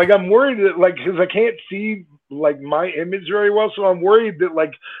 Okay. Like I'm worried that, because I can't see like my image very well, so I'm worried that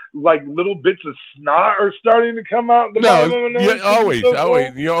like little bits of snot are starting to come out. You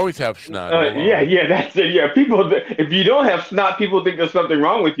always have snot. Yeah, that's it. Yeah, people. If you don't have snot, people think there's something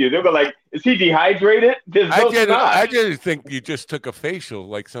wrong with you. They'll be like, "Is he dehydrated?" There's no snot. I just think you just took a facial,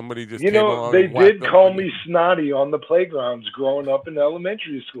 like somebody just. They did call me snotty on the playgrounds growing up in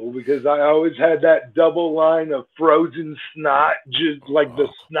elementary school because I always had that double line of frozen snot, just like the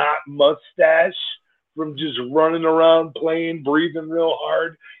snot mustache. From just running around, playing, breathing real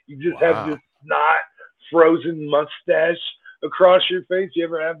hard. You just have this snot, frozen mustache across your face. You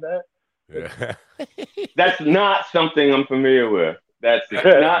ever have that? Yeah. That's not something I'm familiar with. That's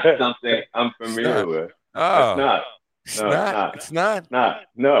not something I'm familiar with. Oh. It's not.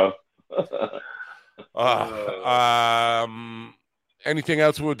 No. Anything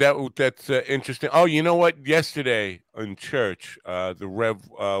else that's interesting? Oh, you know what? Yesterday in church, the Rev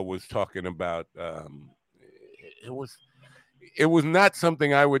was talking about. It was not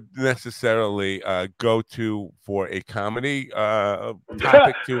something I would necessarily go to for a comedy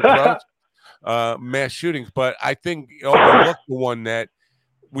topic to approach mass shootings, but I think overlooked the one that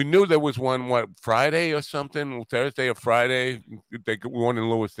we knew there was one. What, Friday or something? Thursday or Friday? One in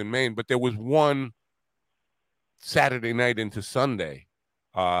Lewiston, Maine, but there was one Saturday night into Sunday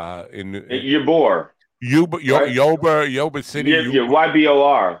in Ybor. Yoba City.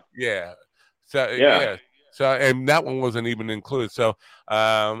 YBOR. Yeah. So so, and that one wasn't even included. So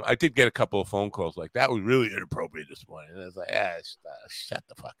I did get a couple of phone calls like that was really inappropriate this morning. And I was like, shut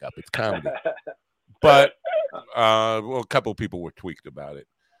the fuck up. It's comedy. But a couple of people were tweaked about it.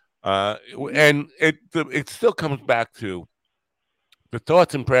 And it still comes back to the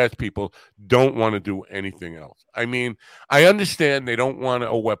thoughts and prayers people don't want to do anything else. I mean, I understand they don't want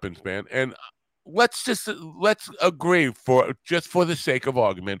a weapons ban, and let's agree for the sake of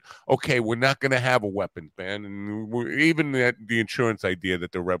argument. Okay, we're not going to have a weapons ban, and even the insurance idea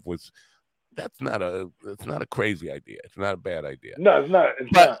that the Rev was. It's not a crazy idea. It's not a bad idea. No, it's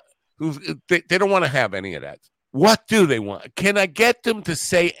not. They don't want to have any of that. What do they want? Can I get them to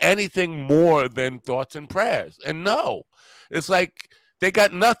say anything more than thoughts and prayers? And no, it's like they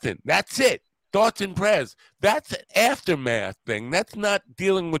got nothing. That's it. Thoughts and prayers. That's an aftermath thing. That's not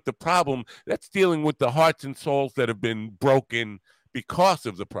dealing with the problem. That's dealing with the hearts and souls that have been broken because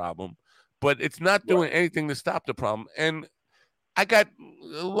of the problem. But it's not doing anything to stop the problem. And I got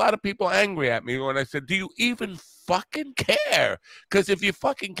a lot of people angry at me when I said, do you even fucking care? Because if you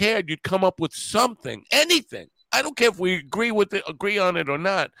fucking cared, you'd come up with something, anything. I don't care if we agree on it or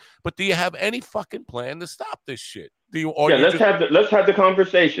not, but do you have any fucking plan to stop this shit? Let's have the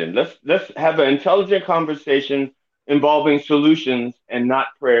conversation. Let's have an intelligent conversation involving solutions and not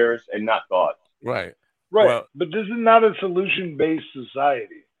prayers and not thoughts. Right. Well, but this is not a solution-based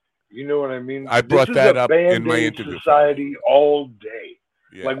society. You know what I mean? I brought that up in my interview. Society all day.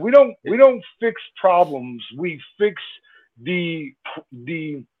 Yeah. Like we don't fix problems. We fix the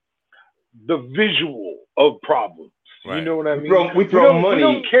visual of problems. Right. You know what I mean? We throw money. We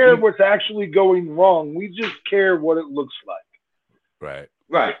don't care what's actually going wrong. We just care what it looks like.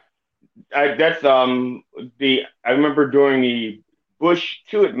 Right. I remember during the Bush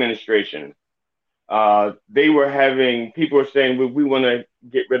 2 administration, people were saying we want to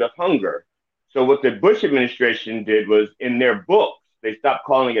get rid of hunger. So what the Bush administration did was in their books, they stopped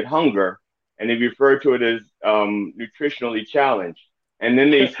calling it hunger and they referred to it as nutritionally challenged. And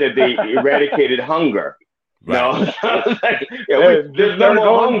then they said they eradicated hunger. Right. No, there's no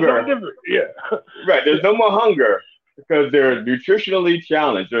more hunger. Right. There's no more hunger because they're nutritionally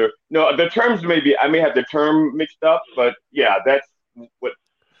challenged. The terms I may have the term mixed up, but yeah, that's what.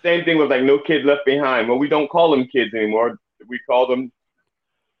 Same thing with like No Kid Left Behind. Well, we don't call them kids anymore. We call them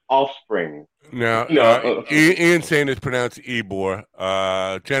offspring. No. Ian saying it's pronounced Ybor.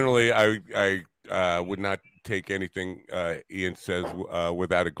 Generally, I would not take anything Ian says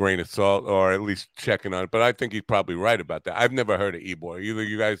without a grain of salt, or at least checking on it. But I think he's probably right about that. I've never heard of Ybor. Either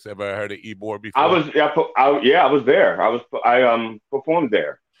you guys ever heard of Ybor before? I was there. I performed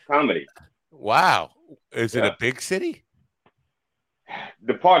there. Comedy. Wow. Is it a big city?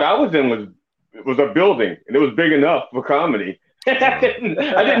 The part I was in was a building, and it was big enough for comedy. I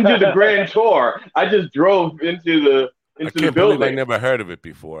didn't do the grand tour. I just drove into the building. I never heard of it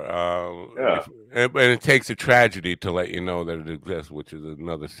before. And it takes a tragedy to let you know that it exists, which is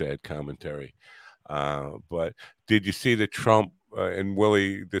another sad commentary. But did you see that Trump and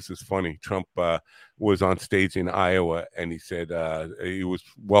Willie, this is funny. Trump was on stage in Iowa, and he said he was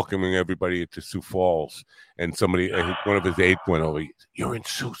welcoming everybody to Sioux Falls, and somebody, one of his aides went over. You're in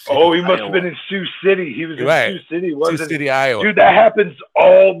Sioux City. Oh, he must Iowa. have been in Sioux City. He was in Sioux City, wasn't Sioux City, Iowa. Dude, that happens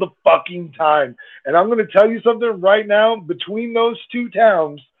all the fucking time. And I'm going to tell you something right now. Between those two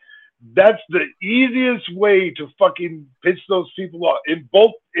towns, that's the easiest way to fucking piss those people off in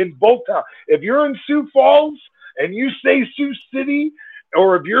both towns. If you're in Sioux Falls and you say Sioux City,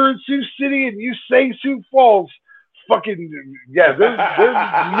 or if you're in Sioux City and you say Sioux Falls, fucking yeah, they're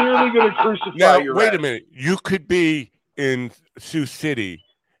nearly going to crucify now, your wait ass. a minute. You could be in Sioux City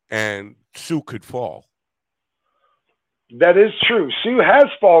and Sioux could fall. That is true. Sioux has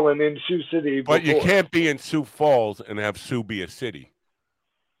fallen in Sioux City before. But you can't be in Sioux Falls and have Sioux be a city.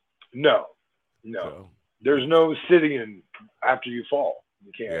 No. So, There's no sitting after you fall.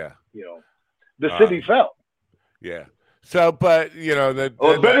 You can't. Yeah. You know, the city fell. Yeah. So, but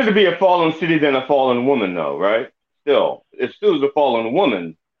it's better to be a fallen city than a fallen woman, though, right? Still, it's still a fallen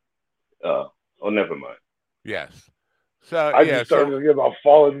woman. Never mind. Yes. So I just started thinking about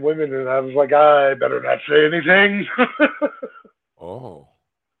fallen women, and I was like, I better not say anything. Oh.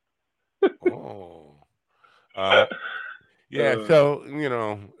 Yeah. So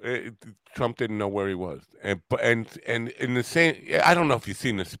Trump didn't know where he was, and in the same, I don't know if you've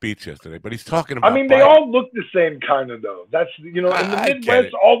seen the speech yesterday, but he's talking about. I mean, they all look the same kind of though. That's in the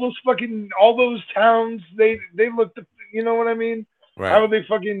Midwest, all those towns, they look you know what I mean? Right. How are they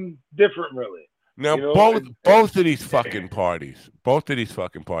fucking different, really? Now, both of these fucking parties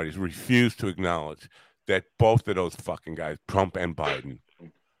refuse to acknowledge that both of those fucking guys, Trump and Biden,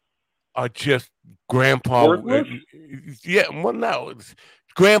 are just grandpa. Yeah, well, no, it's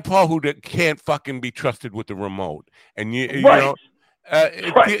grandpa who can't fucking be trusted with the remote, and they're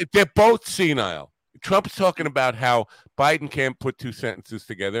both senile. Trump's talking about how Biden can't put two sentences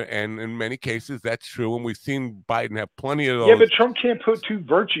together, and in many cases that's true. And we've seen Biden have plenty of those. Yeah, but Trump can't put two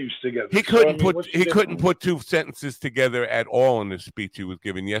virtues together. He couldn't put two sentences together at all in the speech he was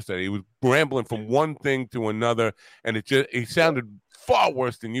giving yesterday. He was rambling from one thing to another, and he sounded far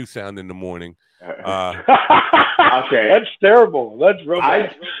worse than you sound in the morning. Okay, that's terrible. That's real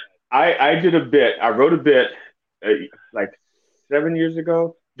bad. I did a bit. I wrote a bit like 7 years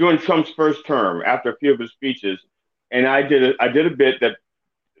ago during Trump's first term, after a few of his speeches, and I did a bit that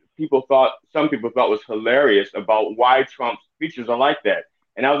some people thought was hilarious about why Trump's speeches are like that.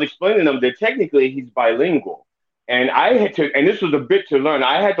 And I was explaining to them that technically he's bilingual, and and this was a bit to learn.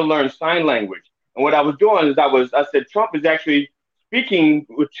 I had to learn sign language, and what I was doing is I said Trump is actually speaking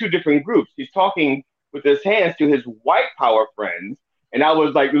with two different groups. He's talking with his hands to his white power friends, and I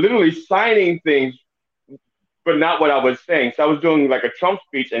was like literally signing things, but not what I was saying. So I was doing like a Trump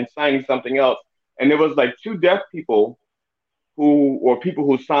speech and signing something else. And there was like two deaf people people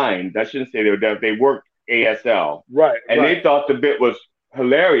who signed. I shouldn't say they were deaf. They worked ASL. Right. And they thought the bit was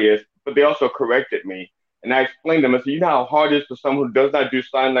hilarious, but they also corrected me. And I explained to them, I said, you know how hard it is for someone who does not do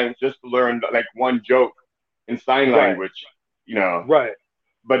sign language just to learn like one joke in sign language, Right.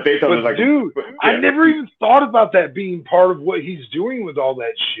 But they thought it was like, dude, I never even thought about that being part of what he's doing with all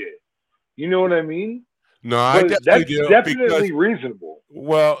that shit. You know what I mean? No, I definitely do. That's definitely reasonable.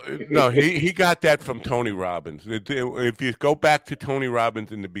 Well, no, he got that from Tony Robbins. If you go back to Tony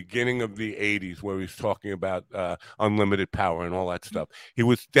Robbins in the beginning of the 80s, where he's talking about unlimited power and all that stuff, he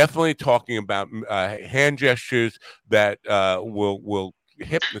was definitely talking about hand gestures that will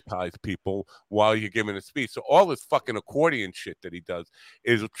hypnotize people while you're giving a speech. So all this fucking accordion shit that he does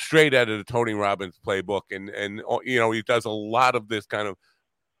is straight out of the Tony Robbins playbook, and he does a lot of this kind of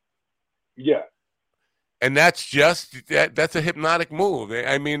and that's just that's a hypnotic move.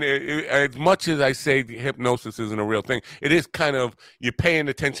 I mean, as much as I say hypnosis isn't a real thing, it is kind of, you're paying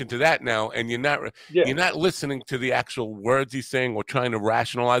attention to that now, and you're not listening to the actual words he's saying or trying to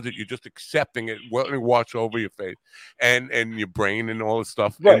rationalize it. You're just accepting it, wash over your face and your brain and all this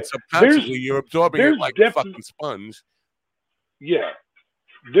stuff. Right. And subconsciously, you're absorbing it like a fucking sponge. Yeah,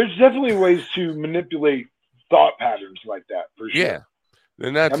 there's definitely ways to manipulate thought patterns like that for sure. Yeah.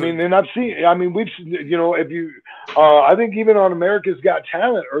 And that's we've seen, if you, I think even on America's Got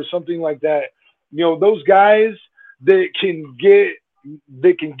Talent or something like that, those guys that can get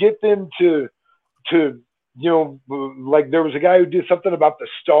them to, like there was a guy who did something about the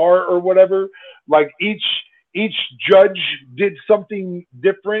star or whatever, like each judge did something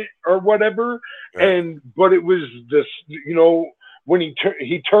different or whatever. Right. But it was this, when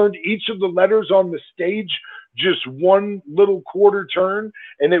he turned each of the letters on the stage just one little quarter turn,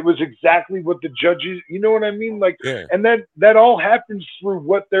 and it was exactly what the judges, you know what I mean? Like, and that all happens through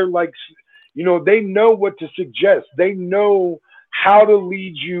what they're like, they know what to suggest. They know how to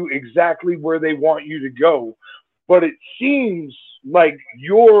lead you exactly where they want you to go. But it seems like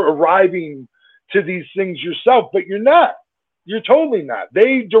you're arriving to these things yourself, but you're not. You're totally not.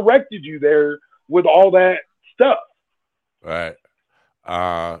 They directed you there with all that stuff. Right.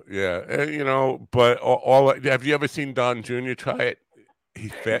 Yeah. You know, but all have you ever seen Don Jr. try it?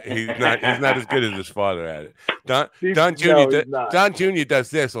 He's not as good as his father at it. Don Jr. does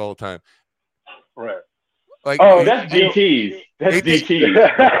this all the time. Right. Like, that's DT's. That's DT's.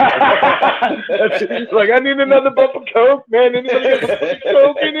 Like, I need another bump of Coke, man. Anybody get a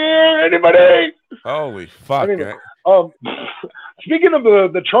Coke in here? Anybody? Holy fuck! Speaking of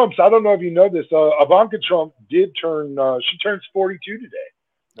the Trumps, I don't know if you know this. Ivanka Trump did turn. She turns 42 today.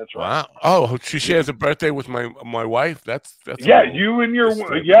 That's right. Wow. Oh, she shares a birthday with my wife. That's yeah. You and your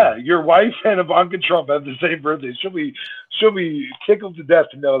wife and Ivanka Trump have the same birthday. She'll be tickled to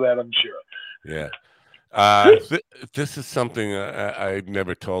death to know that. I'm sure. Yeah. This is something I've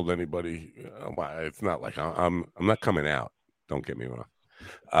never told anybody. It's not like I'm not coming out. Don't get me wrong.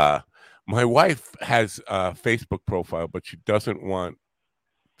 My wife has a Facebook profile, but she doesn't want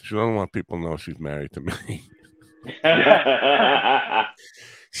people to know she's married to me.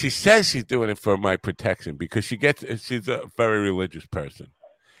 She says she's doing it for my protection because she's a very religious person,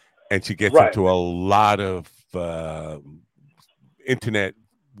 and she gets into a lot of internet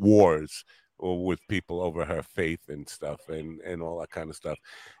wars with people over her faith and stuff and all that kind of stuff.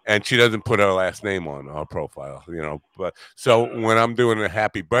 And she doesn't put her last name on her profile, you know. But so when I'm doing a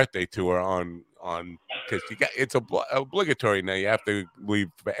happy birthday to her on because it's obligatory now, you have to leave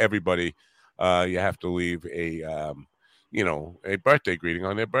for everybody. You have to leave a birthday greeting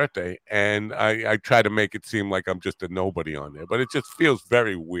on their birthday. And I try to make it seem like I'm just a nobody on there, but it just feels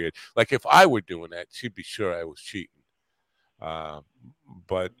very weird. Like if I were doing that, she'd be sure I was cheating.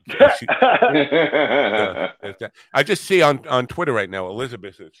 But I just see on Twitter right now,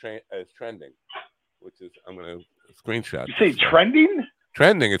 Elizabeth is trending, which is I'm going to screenshot. You say trending?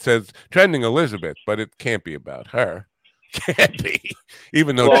 Trending. It says trending Elizabeth, but it can't be about her. Can't be.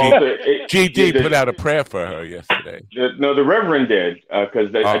 Even though GD put out a prayer for her yesterday. No, the Reverend did because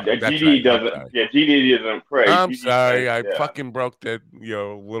GD doesn't. Right. Yeah, GD doesn't pray. I'm sorry, I fucking broke that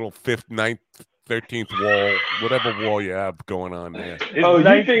little 5th, 9th, 13th wall, whatever wall you have going on there. You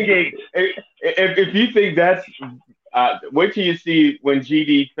think if you think that's wait till you see when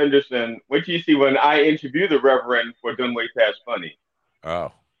GD Fenderson. Wait till you see when I interview the Reverend for Done Way Past Funny.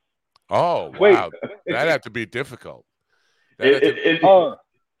 Oh, wow, that'd have to be difficult. It's all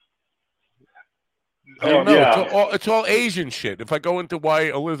Asian shit. If I go into why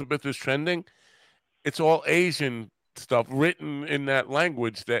Elizabeth is trending, it's all Asian stuff written in that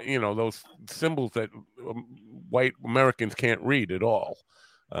language that those symbols that white Americans can't read at all.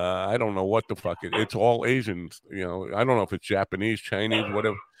 I don't know what the fuck it's all Asian. I don't know if it's Japanese, Chinese,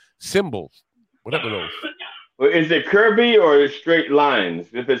 whatever symbols, whatever those. Well, is it curvy or straight lines?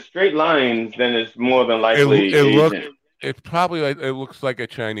 If it's straight lines, then it's more than likely Asian. It's probably it looks like a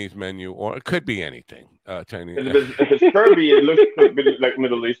Chinese menu, or it could be anything. Chinese. If it's curvy, it looks like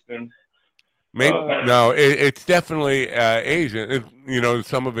Middle Eastern. Maybe no, it's definitely Asian.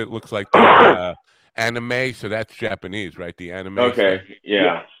 Some of it looks like anime, so that's Japanese, right? The anime. Okay,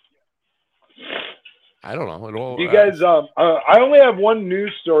 yeah. I don't know at all. You guys, I only have one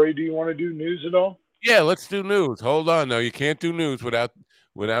news story. Do you want to do news at all? Yeah, let's do news. Hold on, no, you can't do news without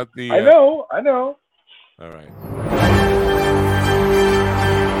the. I know. All right.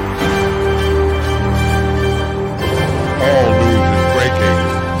 All news is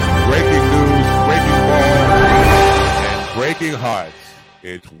breaking news, breaking ball, and breaking hearts.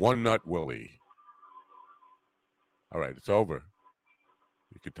 It's One Nut Willie. All right, it's over.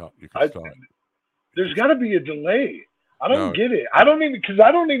 You can talk. You can start. There's got to be a delay. I don't get it. I don't even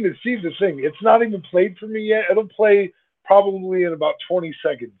see the thing. It's not even played for me yet. It'll play probably in about 20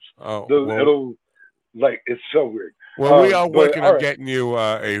 seconds. Oh, it's so weird. Well, we are working on getting you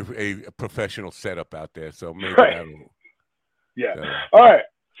a professional setup out there, so maybe that'll. Yeah. All right.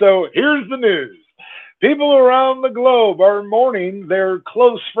 So here's the news. People around the globe are mourning their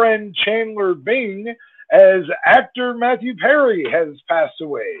close friend Chandler Bing as actor Matthew Perry has passed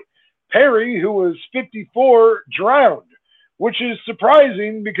away. Perry, who was 54, drowned, which is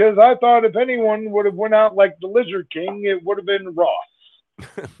surprising because I thought if anyone would have went out like the Lizard King, it would have been Ross.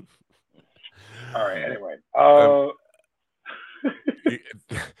 All right. Anyway.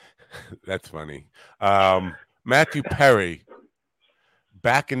 That's funny. Matthew Perry,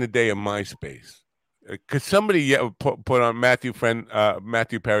 back in the day of MySpace, because somebody put on Matthew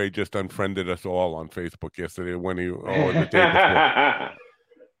Perry just unfriended us all on Facebook yesterday the day before.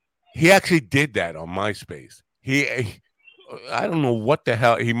 He actually did that on MySpace. I don't know what the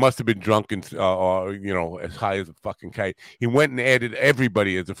hell. He must have been drunk and or as high as a fucking kite. He went and added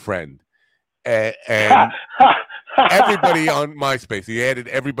everybody as a friend, and everybody on MySpace. He added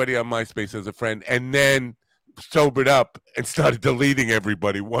everybody on MySpace as a friend, and then sobered up and started deleting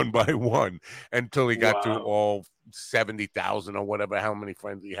everybody one by one until he got to all 70,000 or whatever, how many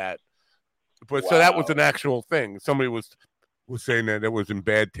friends he had. But so that was an actual thing. Somebody was saying that it was in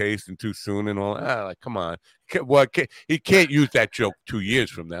bad taste and too soon and all. Like, come on. Well, he can't use that joke 2 years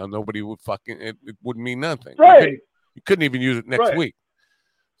from now. Nobody would fucking. It wouldn't mean nothing. Right. You couldn't even use it next week.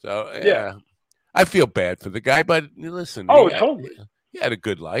 So yeah, I feel bad for the guy. But listen, totally. He had a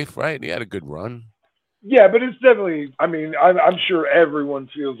good life, right? He had a good run. Yeah, but it's definitely. I mean, I'm sure everyone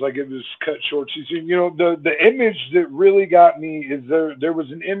feels like it was cut short too soon. The image that really got me is there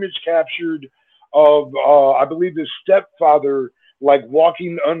was an image captured of I believe his stepfather like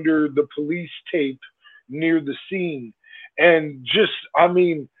walking under the police tape near the scene, and just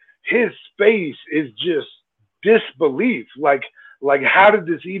his face is just disbelief. Like how did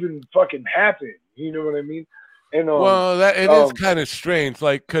this even fucking happen? You know what I mean? And well, that it is kind of strange,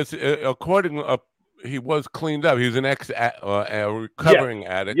 like because according he was cleaned up. He was an recovering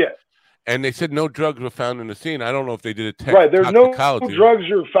addict. Yeah. And they said no drugs were found in the scene. I don't know if they did a there's no drugs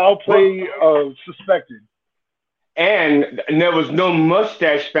or foul play suspected. And there was no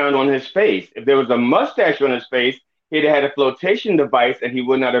mustache found on his face. If there was a mustache on his face, he'd have had a flotation device and he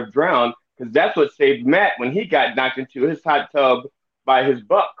would not have drowned, because that's what saved Matt when he got knocked into his hot tub by his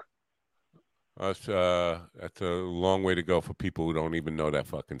buck. That's a long way to go for people who don't even know that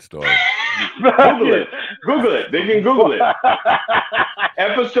fucking story. Google it. They can Google it.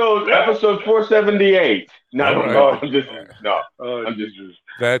 Episode 478. I'm just.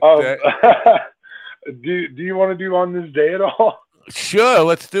 Do you want to do On This Day at all? Sure,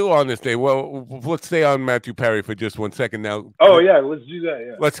 let's do On This Day. Well, let's stay on Matthew Perry for just 1 second now. Oh yeah, let's do that.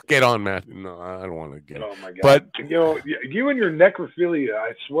 Yeah, let's get on Matthew. No, I don't want to get. Oh my god! But you and your necrophilia.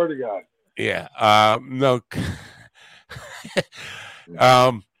 I swear to God. Yeah. No.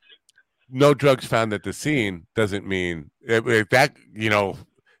 No drugs found at the scene doesn't mean that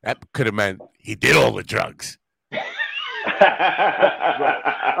that could have meant he did all the drugs.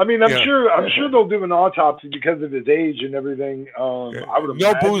 I mean, I'm sure they'll do an autopsy because of his age and everything. I would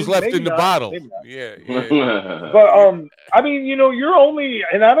no booze left in the bottle. Yeah. But I mean, you're only,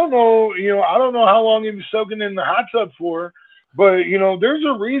 and I don't know how long he was soaking in the hot tub for, but there's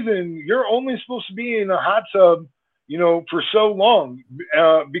a reason you're only supposed to be in a hot tub, for so long,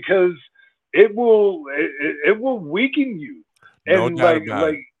 because it will weaken you. And no doubt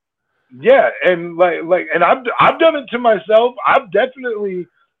about it. Yeah, and and I've done it to myself. I've definitely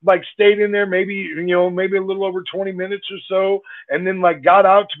stayed in there maybe a little over 20 minutes or so, and then got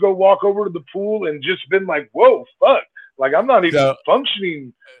out to go walk over to the pool and just been like, whoa, fuck, I'm not even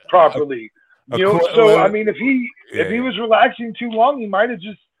functioning properly. So I mean, if he was relaxing too long, he might have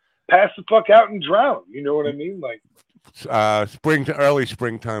just passed the fuck out and drowned. You know what I mean? Early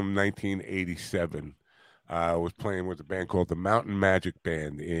springtime 1987. I was playing with a band called the Mountain Magic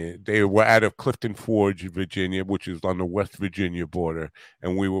Band. They were out of Clifton Forge, Virginia, which is on the West Virginia border.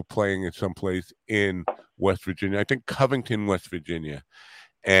 And we were playing in someplace in West Virginia, I think Covington, West Virginia.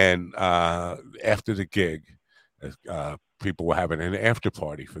 And after the gig, people were having an after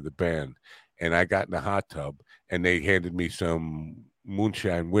party for the band. And I got in the hot tub, and they handed me some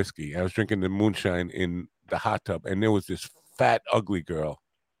moonshine whiskey. I was drinking the moonshine in the hot tub, and there was this fat, ugly girl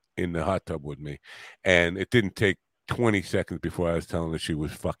in the hot tub with me, and it didn't take 20 seconds before I was telling her she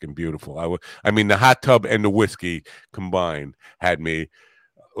was fucking beautiful. I mean, the hot tub and the whiskey combined had me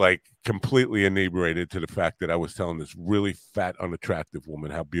completely inebriated to the fact that I was telling this really fat, unattractive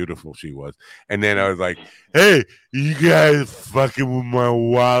woman how beautiful she was. And then I was like, hey, you guys fucking with my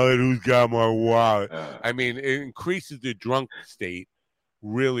wallet? Who's got my wallet? I mean, it increases the drunk state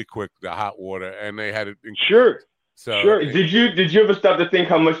really quick, the hot water, and they had it. Sure. So, sure. Did you ever stop to think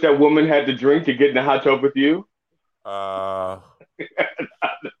how much that woman had to drink to get in the hot tub with you?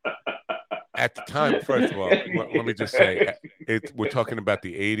 At the time, first of all, let me just say, we're talking about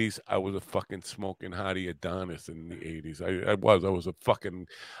the 80s. I was a fucking smoking hottie Adonis in the 80s.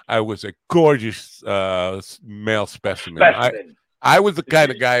 I was a gorgeous male specimen. I was the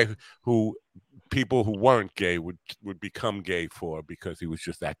kind of guy who people who weren't gay would become gay for, because he was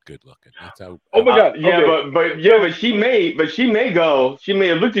just that good looking. That's how. Oh my God! Yeah, okay. but she may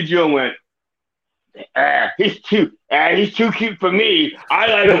have looked at you and went, he's cute. He's too cute for me. I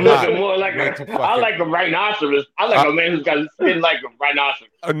like him looking more like I like a rhinoceros. I like a man who's got skin like a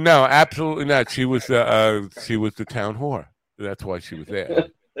rhinoceros. No, absolutely not. She was the town whore. That's why she was there.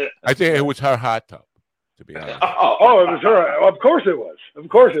 I think it was her hot tub. to be honest. Oh, it was her. Of course it was. Of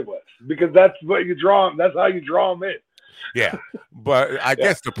course it was. Because that's what you draw. That's how you draw them in. Yeah, but I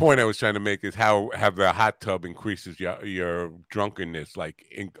guess the point I was trying to make is how the hot tub increases your drunkenness like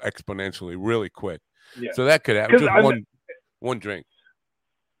exponentially, really quick. Yeah. So that could happen. Just one drink.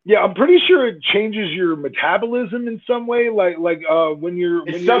 Yeah, I'm pretty sure it changes your metabolism in some way. Like when you're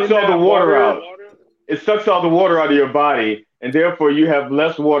it sucks all the water out. It sucks all the water out of your body, and therefore you have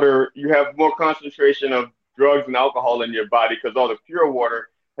less water. You have more concentration of drugs and alcohol in your body because all the pure water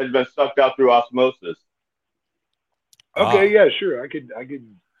has been sucked out through osmosis. Okay, yeah, sure. I could buy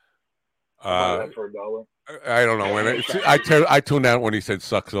that for $1. I don't know when I tuned out when he said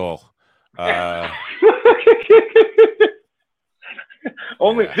 "sucks all."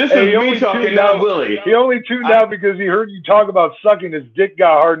 This is me talking, not Willie. He only tuned out because he heard you talk about sucking. His dick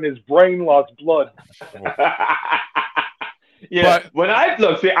got hard and his brain lost blood. Yeah, but when I'm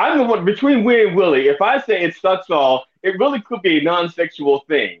the one between we and Willie. If I say it sucks all, it really could be a non-sexual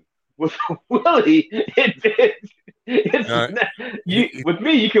thing. With Willie, with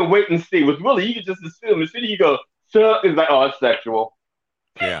me, you can wait and see. With Willie, you can just assume. As soon as you go, suck, it's like, oh, it's sexual.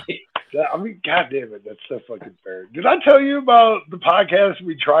 Yeah. I mean, God damn it, that's so fucking fair. Did I tell you about the podcast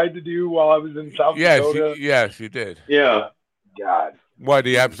we tried to do while I was in South Dakota? Yes, you did. Yeah. God. Why, do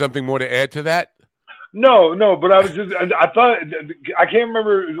you have something more to add to that? No, but I thought, I can't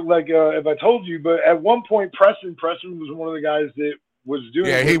remember, if I told you, but at one point, Preston was one of the guys that was doing.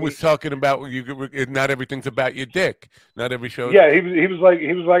 Yeah, he was talking about not everything's about your dick. Not every show. Yeah, he was like,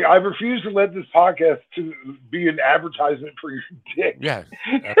 I refuse to let this podcast to be an advertisement for your dick. Yes,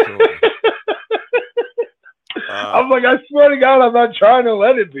 absolutely. I was like, I swear to God, I'm not trying to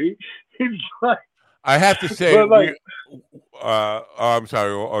let it be. He's like, I have to say, I'm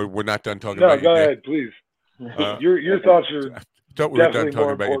sorry, or we're not done talking about your dick. Go ahead, please. Your thoughts are. Thought we were done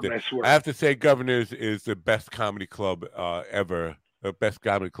talking about your dick. I have to say, Governors is the best comedy club ever. The best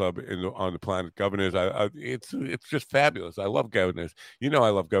comedy club on the planet. Governors, it's just fabulous. I love Governors. You know I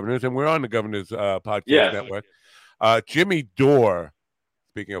love Governors, and we're on the Governors podcast network. Jimmy Dore,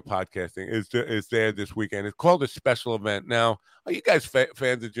 speaking of podcasting, is there this weekend. It's called a special event. Now, are you guys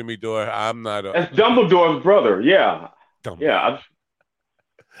fans of Jimmy Dore? I'm not. That's Dumbledore's brother. Yeah. Dumbledore.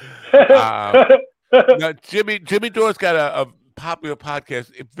 Yeah. Now, Jimmy Dore's got a popular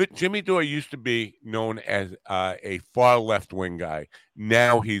podcast. Jimmy Dore used to be known as a far left wing guy.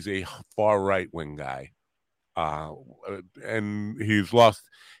 Now he's a far right wing guy, and he's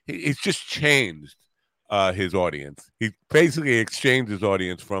just changed his audience. He basically exchanged his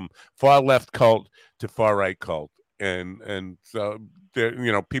audience from far left cult to far right cult, and so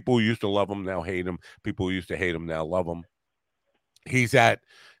people who used to love him now hate him. People who used to hate him now love him. He's at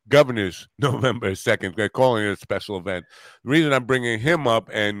Governors November 2nd. They're calling it a special event. The reason I'm bringing him up,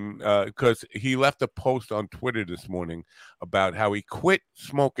 and because he left a post on Twitter this morning about how he quit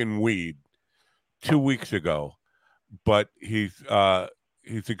smoking weed 2 weeks ago, but he's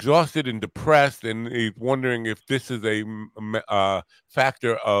exhausted and depressed, and he's wondering if this is a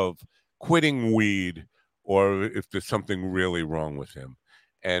factor of quitting weed or if there's something really wrong with him.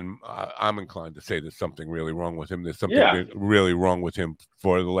 And I'm inclined to say there's something really wrong with him. There's something really wrong with him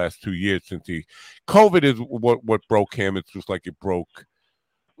for the last 2 years since COVID is what broke him. It's just like it broke.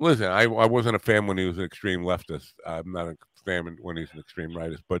 Listen, I wasn't a fan when he was an extreme leftist. I'm not a fan when he's an extreme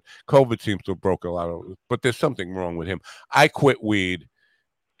rightist. But COVID seems to have broke a lot of. But there's something wrong with him. I quit weed,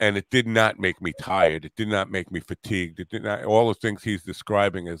 and it did not make me tired. It did not make me fatigued. It did not. All the things he's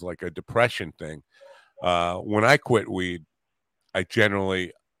describing as like a depression thing. When I quit weed, I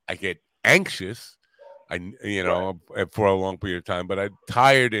get anxious, for a long period of time, but I'm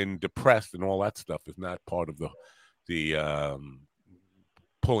tired and depressed, and all that stuff is not part of the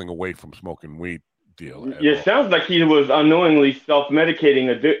pulling away from smoking weed deal. It sounds like he was unknowingly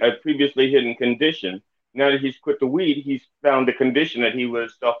self-medicating a previously hidden condition. Now that he's quit the weed, he's found the condition that he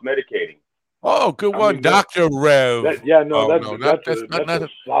was self-medicating. Oh, good one, Dr. Rev. That's a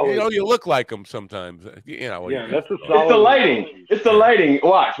solid. You look like him sometimes. That's a solid. It's the lighting. It's the lighting.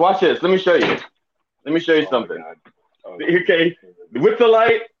 Watch this. Let me show you. Let me show you something. Okay, with the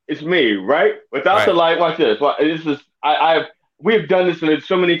light, it's me, right? Without the light, watch this. This is we have done this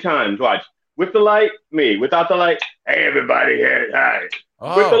so many times. Watch. With the light, me. Without the light, hey everybody, hey, hi.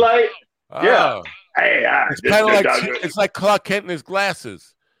 Oh. With the light, yeah. Hey, hi. It's kind of like it's like Clark Kent in his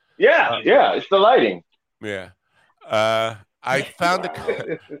glasses. Yeah, it's the lighting. Yeah. I found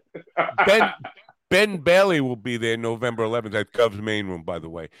Ben Bailey will be there November 11th at Gov's main room, by the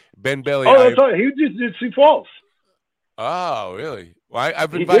way. Ben Bailey. Oh, that's right. He just did Sioux Falls. Oh, really? Well,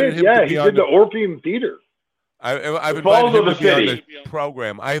 I've invited him to be on the Orpheum Theater. I've invited him to be on the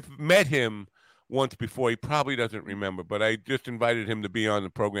program. I've met him once before. He probably doesn't remember, but I just invited him to be on the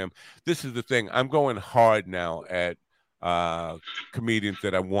program. This is the thing. I'm going hard now at comedians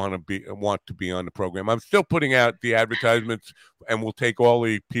that I want to be on the program. I'm still putting out the advertisements, and we'll take all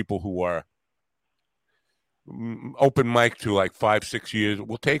the people who are open mic to like 5-6 years.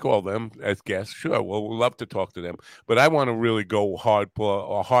 We'll take all them as guests. Sure, we'll love to talk to them, but I want to really go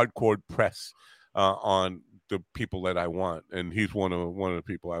hardcore press on the people that I want, and he's one of the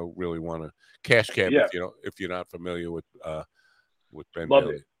people I really want to. Cash Cab, if you're not familiar with Ben Love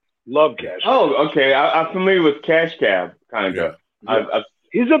Bailey. it. Love Cash Cab. Oh, okay. I'm familiar with Cash Cab, kind of. Yeah.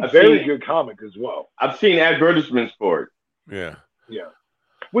 He's a very good comic as well. I've seen advertisements for it. Yeah. Yeah.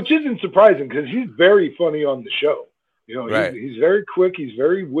 Which isn't surprising because he's very funny on the show. You know, right. he's very quick. He's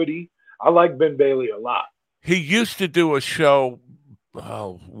very witty. I like Ben Bailey a lot. He used to do a show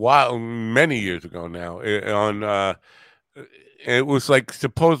many years ago now on it was like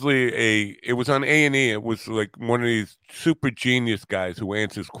supposedly it was on A&E. It was like one of these super genius guys who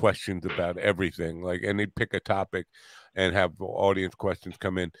answers questions about everything. Like, and they'd pick a topic and have audience questions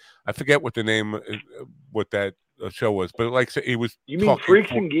come in. I forget what the name, what that show was, but like he was. You mean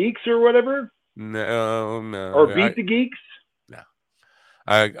Freaks and Geeks or whatever? No. Or Beat the Geeks? No,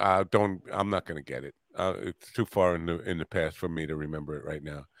 I don't. I'm not going to get it. It's too far in the past for me to remember it right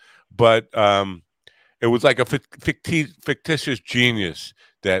now. But it was like a fictitious genius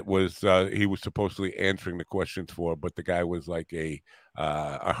that was he was supposedly answering the questions for, but the guy was like a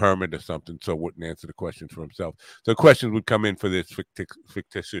hermit or something, so wouldn't answer the questions for himself. So questions would come in for this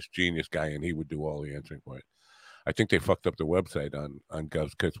fictitious genius guy, and he would do all the answering for it. I think they fucked up the website on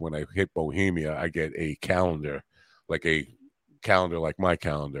Govs, because when I hit Bohemia, I get a calendar like my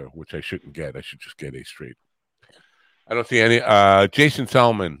calendar, which I shouldn't get. I should just get A Street. I don't see any. Jason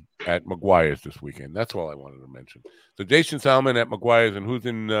Salmon at McGuire's this weekend. That's all I wanted to mention. So Jason Salmon at McGuire's, and who's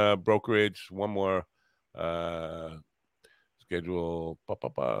in brokerage? One more schedule.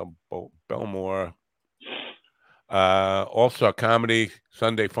 Belmore. All-Star Comedy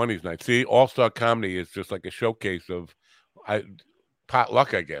Sunday Funnies Night. See, All-Star Comedy is just like a showcase of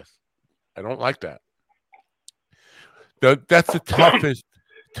potluck, I guess. I don't like that. That's the toughest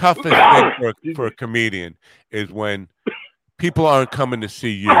thing for a comedian, is when people aren't coming to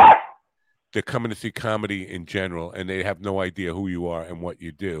see you. They're coming to see comedy in general, and they have no idea who you are and what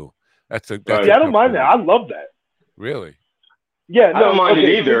you do. I don't mind that. I love that. Really? Yeah, I don't mind it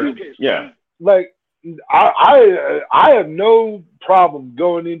either. Yeah. Like, I have no problem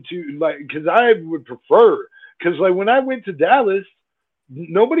going into, like, because I would prefer, because like when I went to Dallas,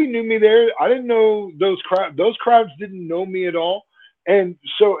 nobody knew me there. I didn't know those crowds didn't know me at all, and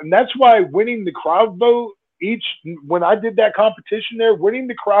that's why winning the crowd vote when I did that competition there, winning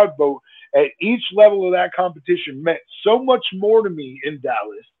the crowd vote at each level of that competition meant so much more to me in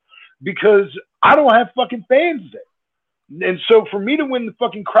Dallas, because I don't have fucking fans there. And so for me to win the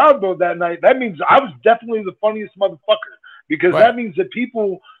fucking crowd vote that night, that means I was definitely the funniest motherfucker, because that means that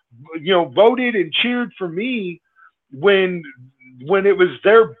people, voted and cheered for me when it was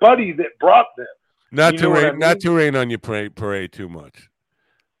their buddy that brought them. Not to rain on your parade too much.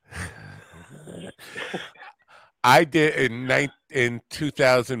 I did in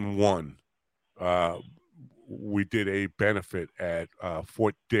 2001. We did a benefit at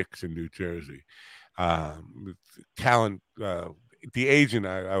Fort Dix in New Jersey. Talent, the agent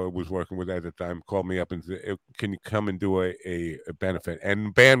I was working with at the time called me up and said, "Can you come and do a benefit?" And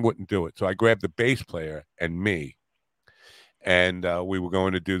the band wouldn't do it, so I grabbed the bass player and me, and we were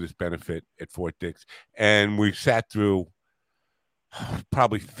going to do this benefit at Fort Dix, and we sat through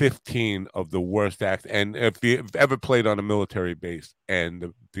probably 15 of the worst acts. And if you've ever played on a military base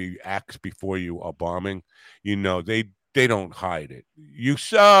and the acts before you are bombing, they don't hide it. You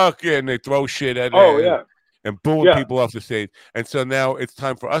suck, and they throw shit at it. And booing people off the stage. And so now it's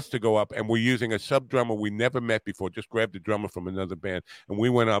time for us to go up, and we're using a sub drummer we never met before. Just grabbed the drummer from another band, and we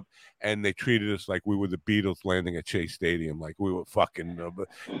went up, and they treated us like we were the Beatles landing at Chase Stadium, like we were fucking.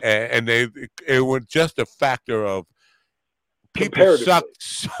 And it was just a factor of people sucked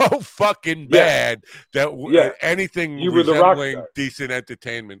so fucking bad that anything you were resembling decent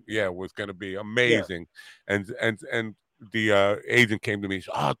entertainment, was going to be amazing. And the agent came to me and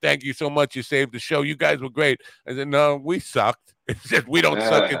said, "Oh, thank you so much. You saved the show. You guys were great." I said, "No, we sucked. It's just we don't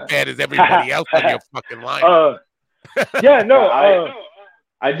suck as bad as everybody else on your fucking line."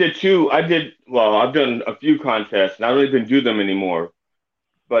 I did too. I've done a few contests, and I don't even do them anymore.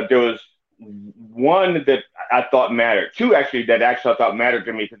 But there was one that I thought mattered. Two, actually, that I thought mattered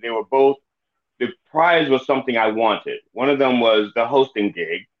to me, because they were both, the prize was something I wanted. One of them was the hosting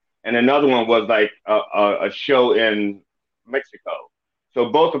gig, and another one was like a show in Mexico. So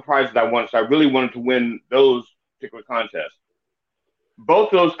both the prizes I won. So I really wanted to win those particular contests.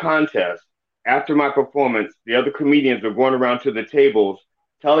 Both those contests, after my performance, the other comedians were going around to the tables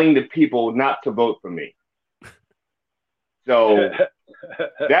telling the people not to vote for me. So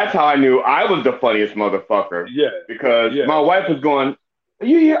that's how I knew I was the funniest motherfucker. Yeah. Because my wife was going, Are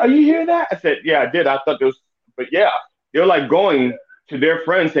you hearing that? I said, yeah, I did. I thought there was, but yeah, they're like going to their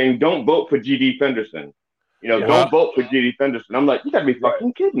friends saying, don't vote for G.D. Fenderson. Don't vote for G.D. Fenderson. I'm like, you gotta be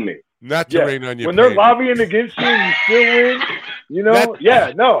fucking kidding me. Not to rain on your when parade. they're lobbying against you and you still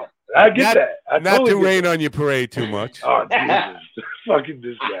win, I get that. Not to rain on your parade too much. Oh, Jesus. Fucking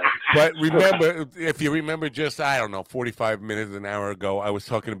this guy. But remember, if you remember just, 45 minutes, an hour ago, I was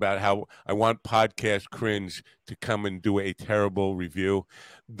talking about how I want Podcast Cringe to come and do a terrible review.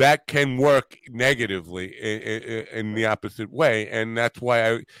 That can work negatively in the opposite way. And that's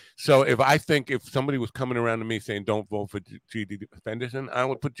why so if somebody was coming around to me saying, don't vote for G.D. Fenderson, I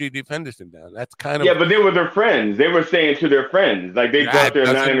would put G.D. Fenderson down. That's kind of. Yeah, but they were their friends. They were saying to their friends. Like they got their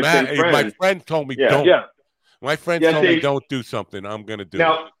 9 or 10 friends. My friend told me don't. Yeah. My friend told me don't do something. I'm going to do it.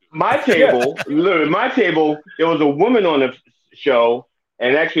 Now, my table, there was a woman on the show,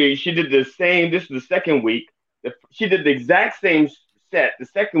 and actually she did the same. This is the second week. She did the exact same set the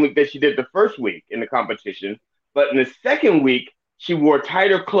second week that she did the first week in the competition. But in the second week, she wore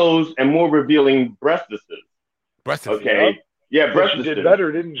tighter clothes and more revealing breastises. Breastises. Okay. Yeah, breastises. She did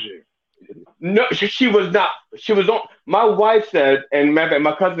better, didn't she? No, she was not. She was on. My wife said, and my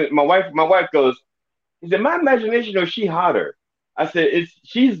wife goes, is it my imagination or is she hotter? I said,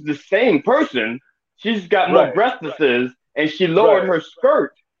 she's the same person. She's got more breastises, and she lowered her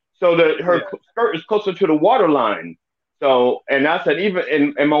skirt so that her skirt is closer to the waterline. So, and I said,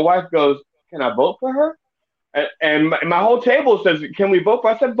 and my wife goes, can I vote for her? And my whole table says, can we vote for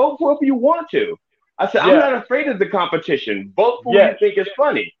her? I said, vote for whoever you want to. I said, I'm not afraid of the competition. Vote for who you think is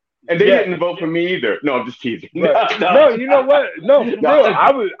funny. And they didn't vote for me either. No, I'm just teasing. Right. No, you know what? No, for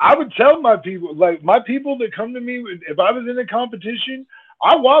real. I would tell my people, like my people that come to me, if I was in a competition,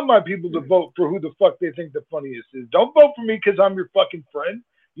 I want my people to vote for who the fuck they think the funniest is. Don't vote for me because I'm your fucking friend.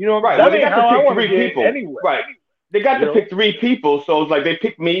 You know, right? That ain't how I want to get anyway. Right. They got to pick 3 people, so it's like they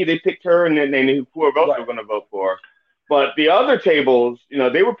picked me, they picked her, and then whoever else they're going to vote for. But the other tables,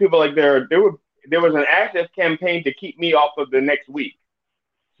 they were people like there was an active campaign to keep me off of the next week.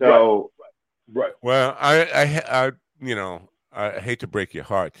 So, right. Well, I hate to break your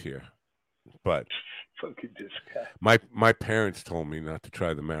heart here, but fucking this guy. My parents told me not to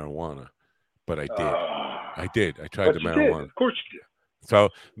try the marijuana, but I did. I tried the marijuana. Of course you did. So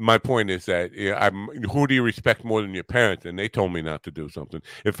my point is that who do you respect more than your parents? And they told me not to do something.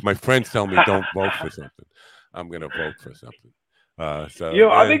 If my friends tell me don't vote for something, I'm going to vote for something. I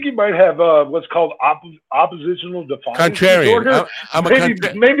think you might have what's called oppositional defiance. Contrarian.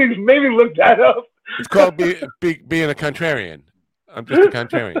 Maybe look that up. It's called being a contrarian. I'm just a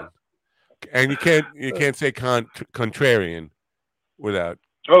contrarian, and you can't say contrarian without.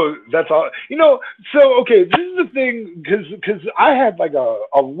 Oh, that's all. So okay, this is the thing because I had like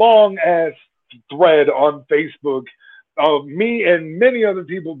a long ass thread on Facebook of me and many other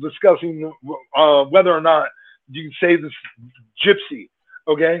people discussing whether or not you can say this gypsy,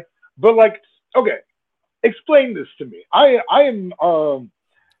 okay? But okay, explain this to me. I am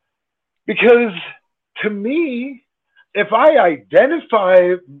because to me, if I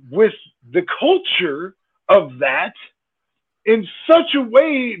identify with the culture of that in such a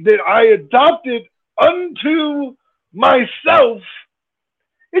way that I adopt it unto myself,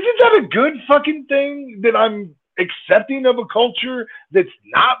 isn't that a good fucking thing that I'm accepting of a culture that's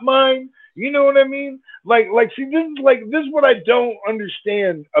not mine? You know what I mean? See, this is what I don't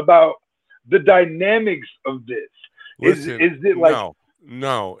understand about the dynamics of this. Listen, is it like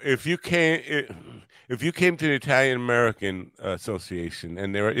no? If you came to the Italian American Association,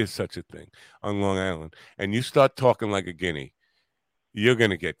 and there is such a thing on Long Island, and you start talking like a guinea, you're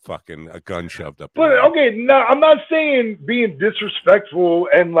gonna get fucking a gun shoved up. But okay, no, I'm not saying being disrespectful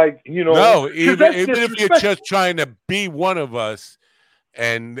and No, even if you're just trying to be one of us.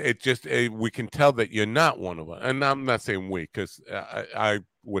 And it just we can tell that you're not one of us. And I'm not saying we, because I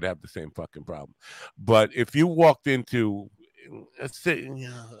would have the same fucking problem. But if you walked into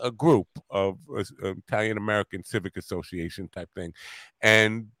a group of Italian American Civic Association type thing,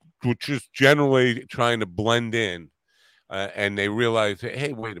 and which is generally trying to blend in, and they realize,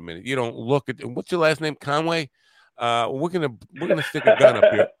 hey, wait a minute, you don't look at what's your last name, Conway? We're gonna stick a gun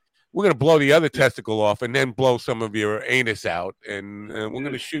up here. We're going to blow the other testicle off and then blow some of your anus out, and we're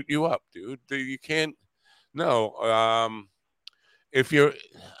going to shoot you up, dude. You can't. No. If you're,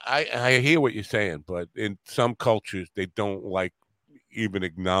 I hear what you're saying, but in some cultures they don't like even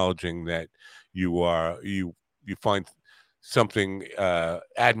acknowledging that you find something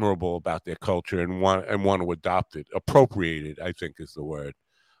admirable about their culture and want to adopt it, appropriate it, I think is the word.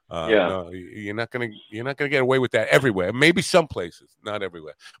 No, you're not gonna get away with that everywhere. Maybe some places, not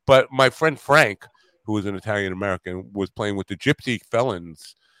everywhere. But my friend Frank, who is an Italian American, was playing with the Gypsy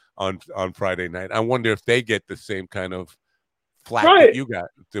Felons on Friday night. I wonder if they get the same kind of flack that you got.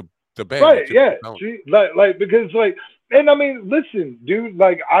 The band, right? Yeah, see, like because like, and I mean, listen, dude.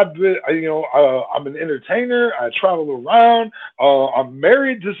 Like I've been, I'm an entertainer. I travel around. I'm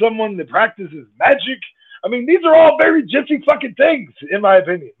married to someone that practices magic. I mean, these are all very gypsy fucking things, in my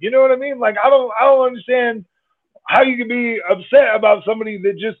opinion. You know what I mean? Like, I don't understand how you can be upset about somebody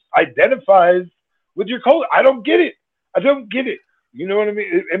that just identifies with your culture. I don't get it. You know what I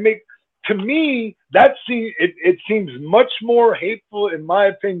mean? To me, it seems much more hateful, in my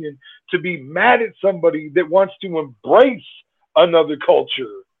opinion, to be mad at somebody that wants to embrace another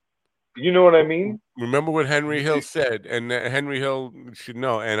culture. You know what I mean? Remember what Henry Hill said, and Henry Hill should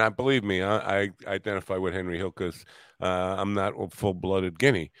know. And I believe me, I identify with Henry Hill because I'm not a full-blooded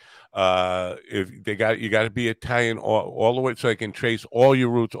Guinea. If you got to be Italian all the way, so I can trace all your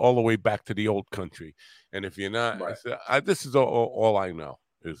roots all the way back to the old country. And if you're not, right. This is all I know.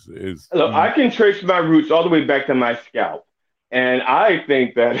 Look, I can trace my roots all the way back to my scalp. And I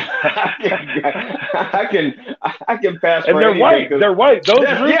think that I can pass. And they're white. They're white. Those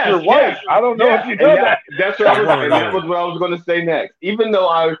roots are white. Yes. I don't know if you know that. That was what I was going to say next. Even though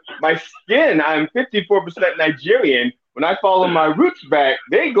I'm 54% Nigerian. When I follow my roots back,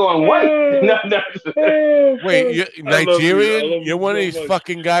 they going white. Wait, Nigerian? You're one of these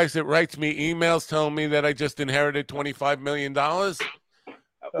fucking guys that writes me emails telling me that I just inherited $25 million?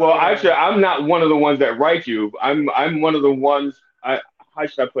 Well, actually, I'm not one of the ones that write you. I'm one of the ones. How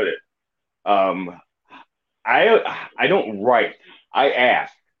should I put it? I don't write. I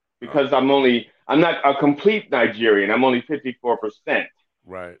ask because I'm not a complete Nigerian. I'm only 54%.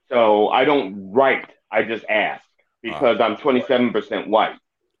 Right. So I don't write. I just ask because I'm 27% white.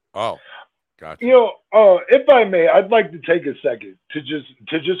 Oh, gotcha. If I may, I'd like to take a second to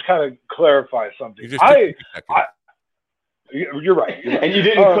just kind of clarify something. You're right. And you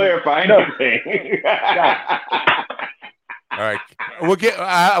didn't clarify anything. All right.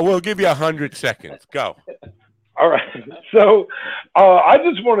 We'll give you 100 seconds. Go. All right. So I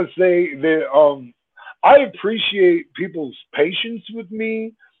just want to say that I appreciate people's patience with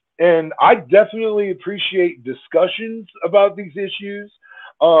me, and I definitely appreciate discussions about these issues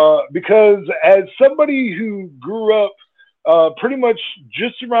because as somebody who grew up pretty much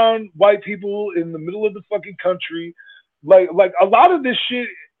just around white people in the middle of the fucking country, like a lot of this shit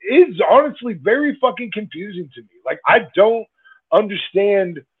is honestly very fucking confusing to me. Like, I don't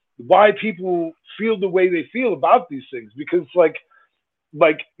understand why people feel the way they feel about these things because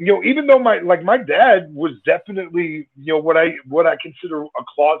even though my dad was definitely, what I consider a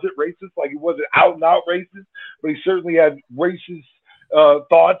closet racist, like he wasn't out and out racist, but he certainly had racist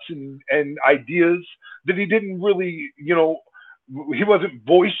thoughts and ideas that he didn't really, he wasn't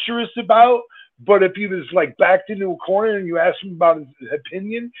boisterous about. But if he was backed into a corner and you asked him about his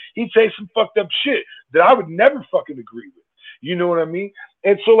opinion, he'd say some fucked up shit that I would never fucking agree with. You know what I mean?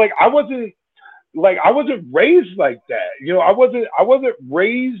 And so I wasn't raised like that. I wasn't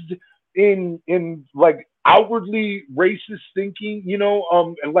raised in outwardly racist thinking,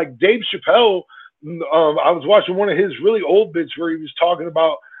 and like Dave Chappelle, I was watching one of his really old bits where he was talking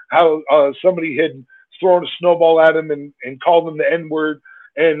about how somebody had thrown a snowball at him and called him the N-word.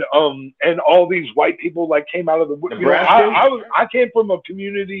 And all these white people came out of the I came from a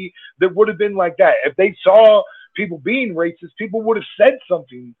community that would have been like that. If they saw people being racist, people would have said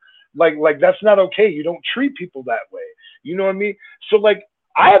something like that's not okay. You don't treat people that way. You know what I mean? So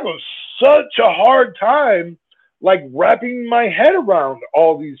I have such a hard time wrapping my head around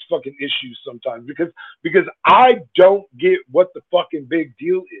all these fucking issues sometimes because I don't get what the fucking big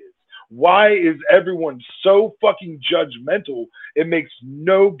deal is. Why is everyone so fucking judgmental? It makes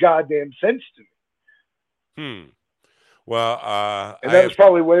no goddamn sense to me. Well, and that was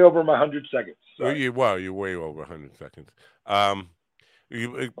probably way over my 100 seconds. You're way over 100 seconds.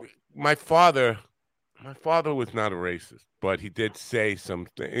 My father was not a racist, but he did say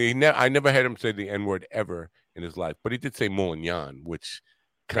something. I never heard him say the N-word ever in his life, but he did say Molignan, which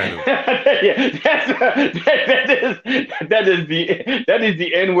kind of that is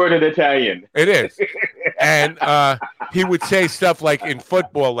the N-word of Italian. It is. And he would say stuff like in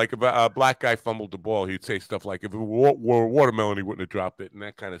football, like if a black guy fumbled the ball, he'd say stuff like if it were watermelon, he wouldn't have dropped it, and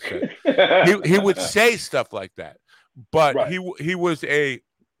that kind of shit. He would say stuff like that. But right. he was a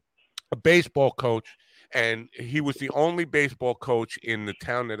baseball coach, And he was the only baseball coach in the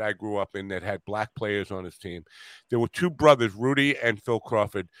town that I grew up in that had black players on his team. There were two brothers, Rudy and Phil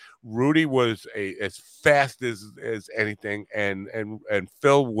Crawford. Rudy was as fast as anything, and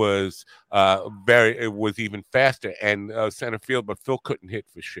Phil was was even faster and center field, but Phil couldn't hit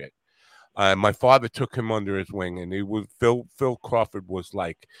for shit. My father took him under his wing, and Phil Crawford was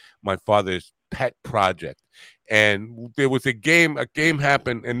like my father's pet project. And there was a game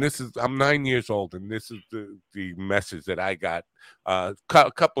happened, and I'm 9 years old, and this is the message that I got. A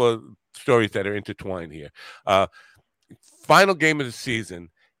couple of stories that are intertwined here. Final game of the season,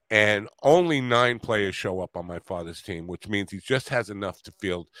 and only 9 players show up on my father's team, which means he just has enough to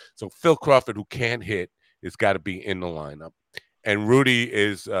field. So Phil Crawford, who can't hit, has got to be in the lineup. And Rudy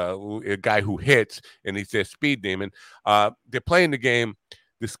is a guy who hits, and he's their speed demon. They're playing the game.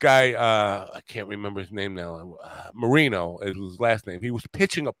 This guy, I can't remember his name now. Marino is his last name. He was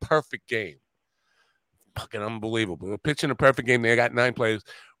pitching a perfect game. Fucking unbelievable. Pitching a perfect game. They got 9 players.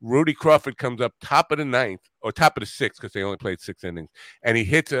 Rudy Crawford comes up top of the 9th, or top of the 6th, because they only played 6 innings. And he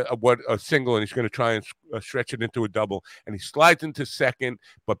hits a single, and he's going to try and stretch it into a double. And he slides into second,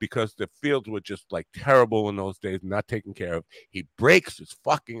 but because the fields were just like terrible in those days, not taken care of, he breaks his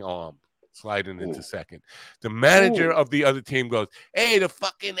fucking arm sliding into second. The manager of the other team goes, "Hey, the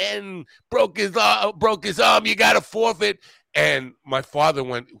fucking end broke his arm. You got to forfeit." And my father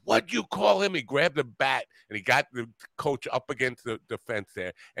went, "What'd you call him?" He grabbed the bat, and he got the coach up against the fence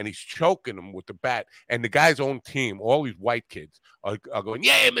there, and he's choking him with the bat. And the guy's own team, all these white kids, are going,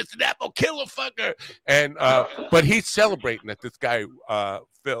 "Yeah, Mr. Nappo, kill a fucker." And but he's celebrating that this guy,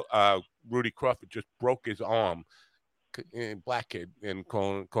 Rudy Crawford, just broke his arm. Black kid, and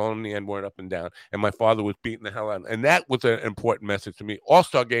calling the N-word up and down, and my father was beating the hell out of him. And that was an important message to me.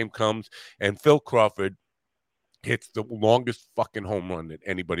 All-Star game comes, and Phil Crawford hits the longest fucking home run that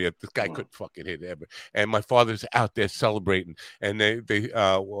anybody. This guy couldn't fucking hit ever. And my father's out there celebrating, and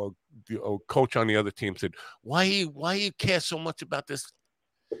the coach on the other team said, why you care so much about this?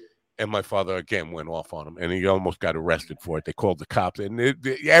 And my father again went off on him, and he almost got arrested for it. They called the cops, and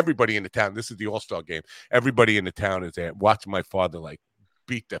everybody in the town. This is the All-Star game. Everybody in the town is there watching my father like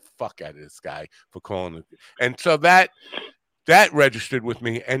beat the fuck out of this guy for calling it. And so that registered with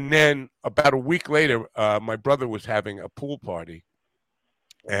me. And then about a week later, my brother was having a pool party,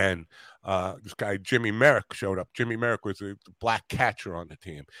 and this guy Jimmy Merrick showed up. Jimmy Merrick was a black catcher on the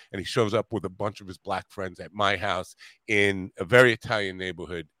team, and he shows up with a bunch of his black friends at my house in a very Italian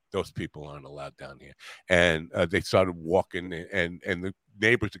neighborhood. Those people aren't allowed down here. And they started walking, and the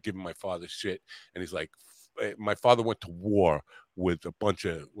neighbors are giving my father shit. And he's like, my father went to war with a bunch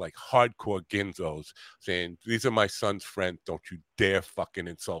of like hardcore ginzos saying, "These are my son's friends. Don't you dare fucking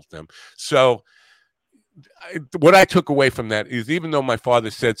insult them." So what I took away from that is, even though my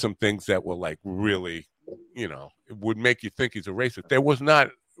father said some things that were like really, it would make you think he's a racist, there was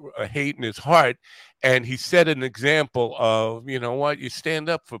not a hate in his heart. And he set an example of, you stand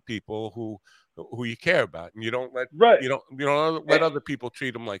up for people who you care about, and you don't let let other people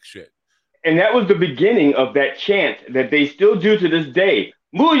treat them like shit. And that was the beginning of that chant that they still do to this day.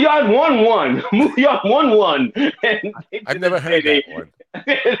 Muyan 1-1, Muyan 1-1. I've never heard that one.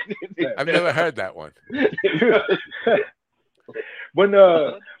 I've never heard that one. When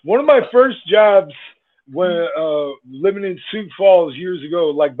one of my first jobs, when living in Sioux Falls years ago,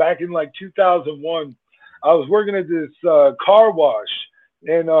 like back in like 2001, I was working at this car wash,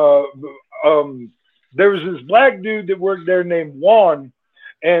 and there was this black dude that worked there named Juan,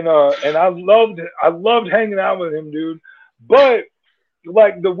 and I loved hanging out with him, dude. But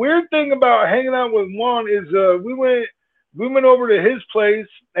like the weird thing about hanging out with Juan is we went over to his place,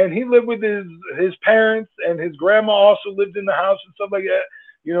 and he lived with his parents, and his grandma also lived in the house and stuff like that,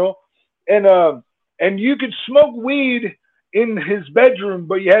 and you could smoke weed in his bedroom,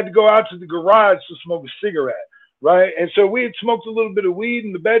 but you had to go out to the garage to smoke a cigarette, right? And so we had smoked a little bit of weed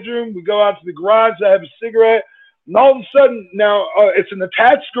in the bedroom. We go out to the garage to have a cigarette, and all of a sudden now it's an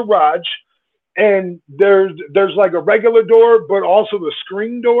attached garage, and there's like a regular door, but also a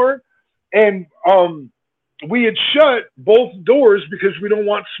screen door, and we had shut both doors because we don't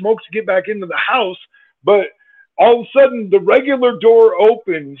want smoke to get back into the house. But all of a sudden the regular door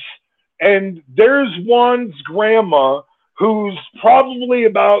opens, and there's Juan's grandma, who's probably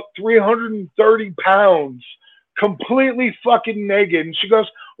about 330 pounds, completely fucking naked. And she goes,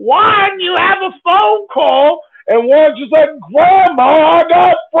 "Juan, you have a phone call." And Juan's just like, "Grandma, I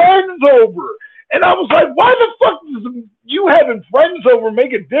got friends over." And I was like, why the fuck does you having friends over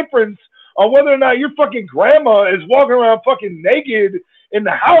make a difference on whether or not your fucking grandma is walking around fucking naked in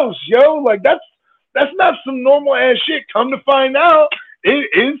the house, yo? Like, that's not some normal ass shit. Come to find out, it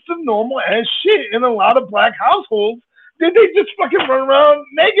is some normal as shit in a lot of black households. Did they just fucking run around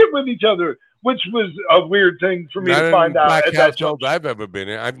naked with each other? Which was a weird thing for me to find out. Black at that household I've ever been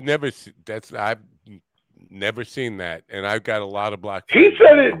in. I've never seen that, and I've got a lot of black. He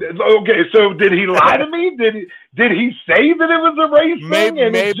said it. Okay, so did he lie to me? Did he say that it was a race thing?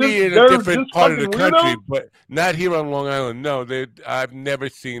 And maybe in a different part of the country, but not here on Long Island. No, I've never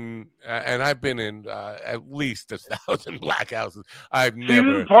seen, and I've been in at least 1,000 black houses. I've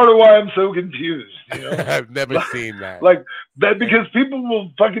never. This is part of why I'm so confused. You know? I've never seen that. Like that, because people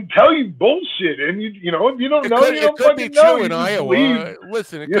will fucking tell you bullshit, and you know, if you don't know, you don't fucking know. It could be true in Iowa.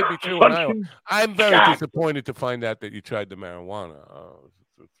 Listen, it could be true in Iowa. I'm very disappointed to find out that you tried the marijuana.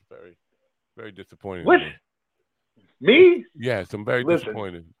 It's very, very disappointing. What? Me? Yes, I'm very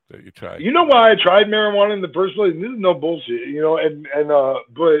disappointed that you tried. You know why I tried marijuana in the first place? This is no bullshit, you know, and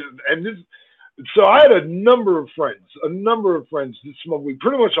this. So I had a number of friends that smoked weed.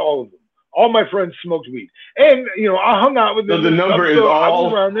 Pretty much all of them. All my friends smoked weed, and you know, I hung out with them. So the number is all. I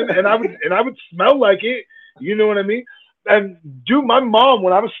was around them, and I would smell like it. You know what I mean? And dude, my mom,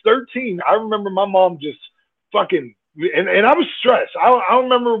 when I was 13, I remember my mom just fucking, and I was stressed. I don't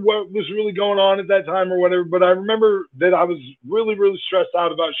remember what was really going on at that time or whatever, but I remember that I was really, really stressed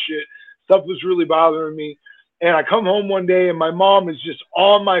out about shit. Stuff was really bothering me. And I come home one day and my mom is just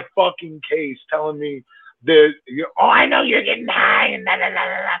on my fucking case telling me that, oh, I know you're getting high and da, da, da,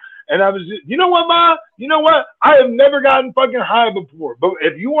 da. And I was just, you know what, Ma? You know what? I have never gotten fucking high before. But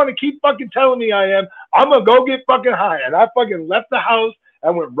if you want to keep fucking telling me I am, I'm going to go get fucking high. And I fucking left the house. I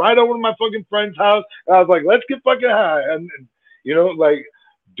went right over to my fucking friend's house. And I was like, let's get fucking high. And you know, like,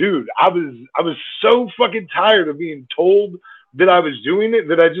 dude, I was so fucking tired of being told that I was doing it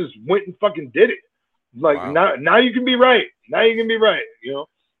that I just went and fucking did it. Like, wow. Now you can be right. Now you can be right, you know?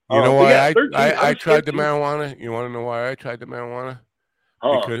 You know why I tried the marijuana? You want to know why I tried the marijuana?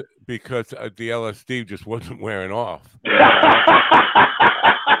 Because the LSD just wasn't wearing off.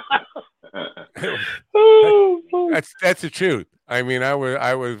 That's the truth. I mean, I would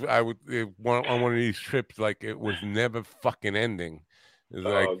on one of these trips, like it was never fucking ending.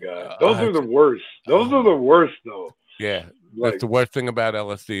 Like, oh God, those are the worst. Those are the worst, though. Yeah, like, that's the worst thing about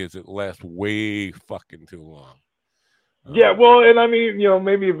LSD is it lasts way fucking too long. Yeah, well, and I mean, you know,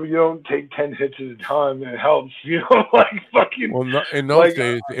 maybe if you don't take 10 hits at a time, it helps. You know, like fucking. Well, no, in those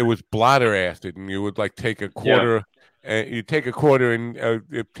days, it was bladder acid, and you would like take a quarter. And you take a quarter, and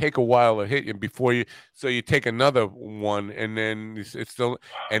it take a while to hit you before you. So you take another one, and then it's still.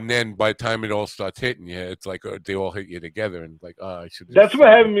 And then by the time it all starts hitting you, it's like they all hit you together, and like, oh, I should. That's what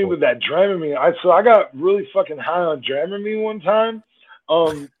happened to me with that Dramamine. I got really fucking high on Dramamine one time,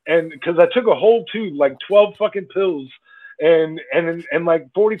 and because I took a whole tube, like 12 fucking pills, and like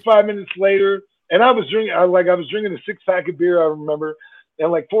 45 minutes later, and I was drinking a 6-pack of beer, I remember,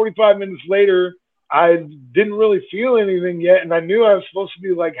 and like 45 minutes later. I didn't really feel anything yet, and I knew I was supposed to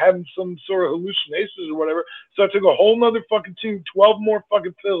be like having some sort of hallucinations or whatever. So I took a whole nother fucking tube, 12 more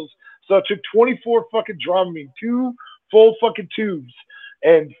fucking pills. So I took 24 fucking Dramamine, 2 full fucking tubes,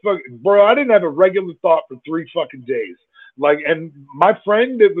 and bro, I didn't have a regular thought for 3 fucking days. Like, and my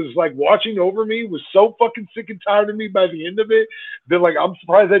friend that was like watching over me was so fucking sick and tired of me by the end of it that like I'm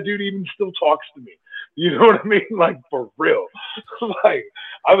surprised that dude even still talks to me. You know what I mean? Like, for real. Like,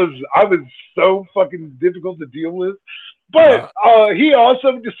 I was so fucking difficult to deal with. But he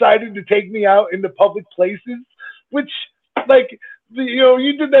also decided to take me out into public places, which, like, you know,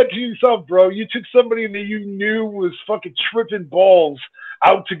 you did that to yourself, bro. You took somebody that you knew was fucking tripping balls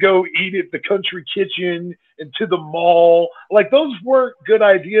out to go eat at the country kitchen and to the mall. Like, those weren't good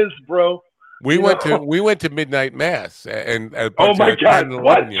ideas, bro. We went to midnight mass and oh my God,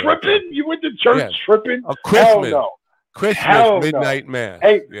 what, tripping? You went to church tripping? Christmas, no. Christmas midnight mass.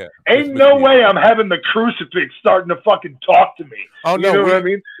 Hey, ain't no way I'm having the crucifix starting to fucking talk to me. Oh no, you know what I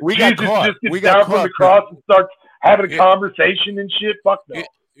mean? We Jesus got caught. Just gets down from the cross and starts having a conversation and shit. Fuck no.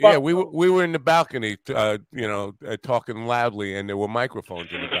 Yeah, we were in the balcony, talking loudly, and there were microphones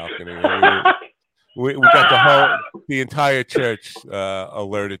in the balcony. We got the entire church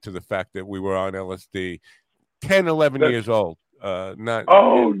alerted to the fact that we were on LSD. 10, 11 years old. Oh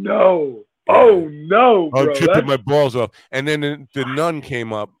no, bro. I'm tripping my balls off. And then the nun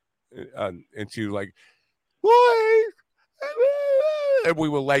came up, and she was like, "Boys," and we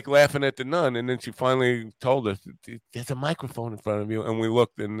were like laughing at the nun. And then she finally told us, "There's a microphone in front of you." And we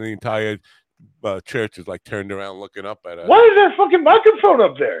looked, and the entire church is like turned around, looking up at us. Why is there a fucking microphone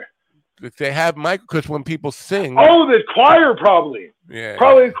up there? If they have because when people sing. Oh, the choir probably. Yeah.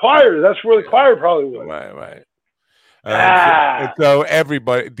 Probably the choir. That's where the choir probably was. Right. And so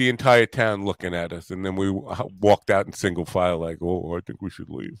everybody, the entire town looking at us. And then we walked out in single file like, oh, I think we should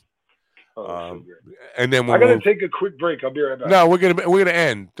leave. And then I gotta take a quick break. I'll be right back. No, we're gonna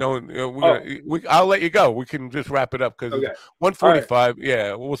end. Don't I'll let you go. We can just wrap it up because it's 1:45. Right.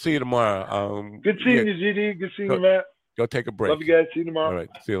 Yeah, we'll see you tomorrow. Good seeing you, GD. Good seeing you, Matt. Go take a break. Love you guys. See you tomorrow. All right.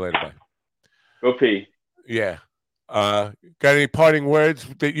 See you later. Bye. Go pee. Yeah. Got any parting words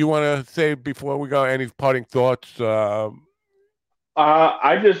that you want to say before we go? Any parting thoughts?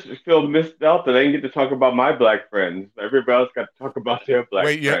 I just feel missed out that I didn't get to talk about my black friends. Everybody else got to talk about their black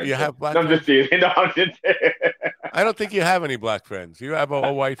friends. Wait, you have black friends? I'm just teasing. No, I'm just I don't think you have any black friends. You have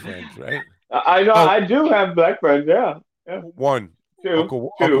all white friends, right? I know. I do have black friends, yeah. One. Two.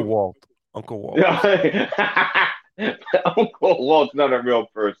 Uncle Walt. Uncle Walt. Uncle Walt's not a real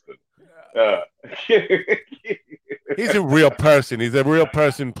person. He's a real person. He's a real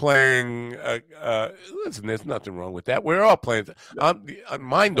person playing. Listen, there's nothing wrong with that. We're all playing.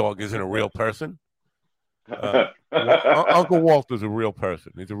 My dog isn't a real person. Uncle Walt is a real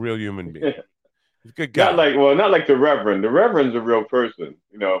person. He's a real human being. He's a good guy. Not like the Reverend. The Reverend's a real person,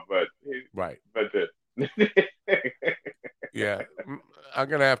 but right. But yeah, I'm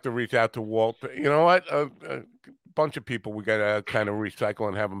gonna have to reach out to Walt. You know what? Bunch of people we got to kind of recycle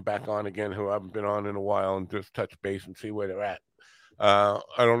and have them back on again who haven't been on in a while and just touch base and see where they're at. I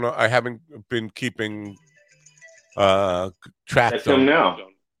don't know. I haven't been keeping tracks. That's him now.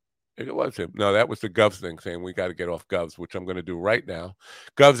 It was him. No, that was the Govs thing saying we got to get off Govs, which I'm going to do right now.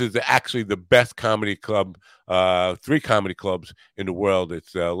 Govs is actually the best comedy club, 3 comedy clubs in the world.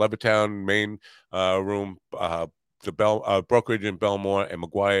 It's Levittown, main room, the Brokerage in Belmore, and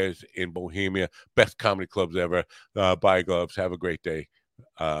McGuire's in Bohemia. Best comedy clubs ever. Buy gloves. Have a great day.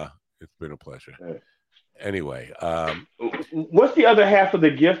 It's been a pleasure. Anyway, what's the other half of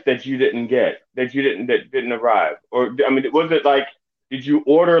the gift that you didn't get? That didn't arrive? Or was it like? Did you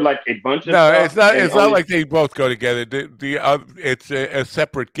order like a bunch of stuff? No, it's not like they both go together. It's a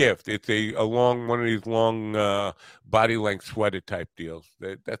separate gift. It's one of these long body length sweater type deals.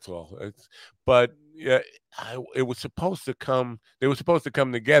 That's all. But yeah, it was supposed to come. They were supposed to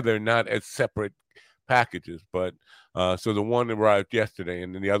come together, not as separate packages. But so the one arrived yesterday,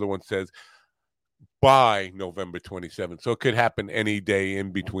 and then the other one says by November 27th. So it could happen any day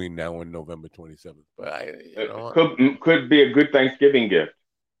in between now and November 27th. But could be a good Thanksgiving gift.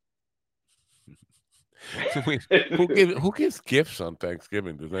 Who gives gifts on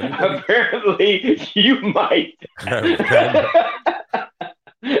Thanksgiving? Does anybody? Apparently, you might.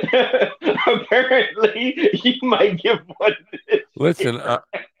 Apparently, you might give one. Listen,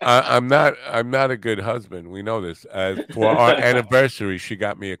 I'm not a good husband. We know this. For our anniversary, she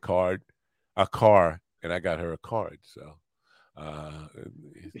got me a car, and I got her a card. So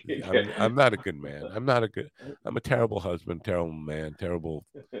I'm not a good man. I'm a terrible husband, terrible man, terrible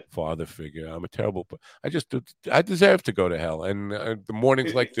father figure. I'm a terrible. I deserve to go to hell, and the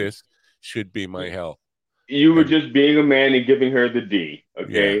mornings like this should be my hell. You were just being a man and giving her the D.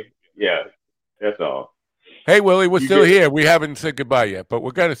 Okay, yeah, that's all. Hey, Willie, we're still here. We haven't said goodbye yet, but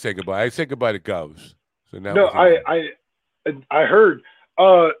we're gonna say goodbye. I said goodbye to Govs. So now I heard.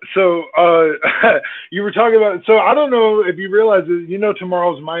 So you were talking about. So I don't know if you realize that.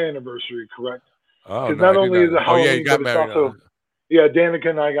 Tomorrow's my anniversary, correct? Oh, because not only is it Halloween, you got but married. It's also Danica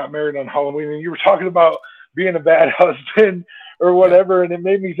and I got married on Halloween, and you were talking about being a bad husband or whatever, and it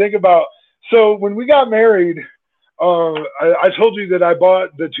made me think about. So when we got married, I told you that I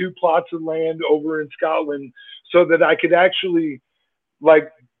bought the 2 plots of land over in Scotland so that I could actually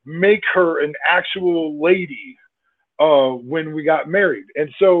make her an actual lady when we got married.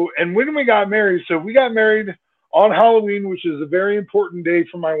 And when we got married, so we got married on Halloween, which is a very important day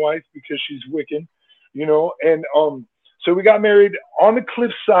for my wife because she's Wiccan, and so we got married on the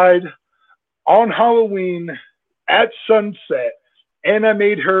cliffside on Halloween at sunset. And I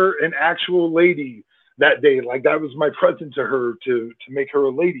made her an actual lady that day. Like that was my present to her to make her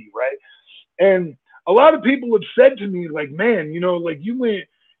a lady, right? And a lot of people have said to me, like, man, you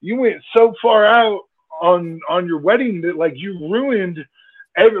went so far out on your wedding that you ruined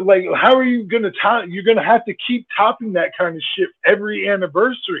how are you gonna top? You're gonna have to keep topping that kind of shit every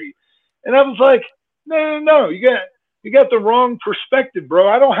anniversary. And I was like, no, you got the wrong perspective, bro.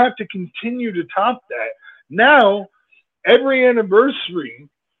 I don't have to continue to top that. Now every anniversary,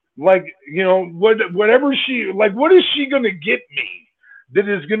 whatever she what is she gonna get me that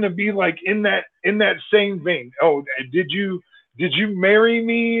is gonna be in that same vein? Oh, did you marry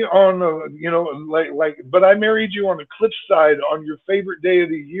me on but I married you on a cliffside on your favorite day of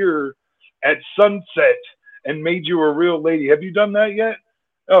the year at sunset and made you a real lady. Have you done that yet?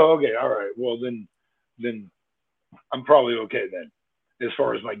 Oh, okay, all right. Well, then I'm probably okay then, as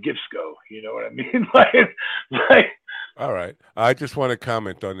far as my gifts go. You know what I mean? All right. I just want to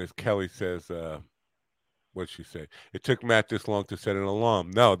comment on this. Kelly says, what'd she say? It took Matt this long to set an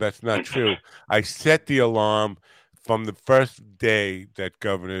alarm. No, that's not true. I set the alarm from the first day that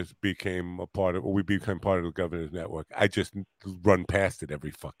Governors became a part of, or we became part of the Governors Network. I just run past it every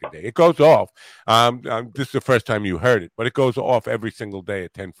fucking day. It goes off. This is the first time you heard it, but it goes off every single day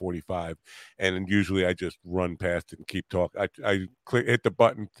at 10:45, and usually I just run past it and keep talking. I hit the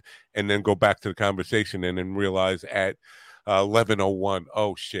button and then go back to the conversation, and then realize at 11:01,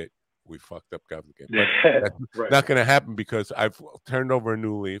 oh shit, we fucked up Governor again. But that's Right. not going to happen because I've turned over a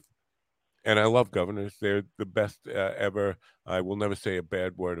new leaf. And I love Governors. They're the best ever. I will never say a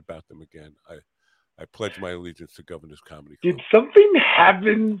bad word about them again. I pledge my allegiance to Governors Comedy Club. Did something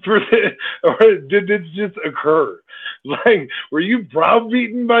happen for this, or did this just occur? Like, were you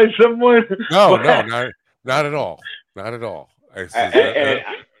browbeaten by someone? No, not at all. Not at all.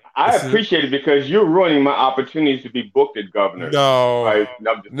 I appreciate it because you're ruining my opportunities to be booked at Governor. No, right?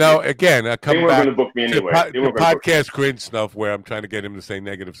 no. Again, I come they weren't back going to book me anyway. The podcast cringe stuff where I'm trying to get him to say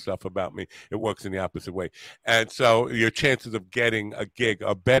negative stuff about me. It works in the opposite way, and so your chances of getting a gig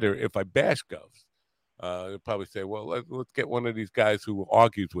are better if I bash Govs. They'll probably say, "Well, let's get one of these guys who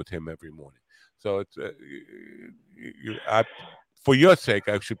argues with him every morning." So it's for your sake,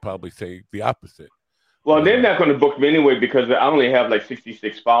 I should probably say the opposite. Well, they're not going to book me anyway because I only have like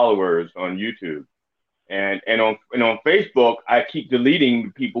 66 followers on YouTube, and on Facebook I keep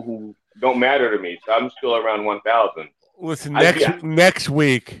deleting people who don't matter to me. So I'm still around 1,000. Listen, next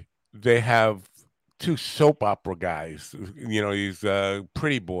week they have two soap opera guys. You know, these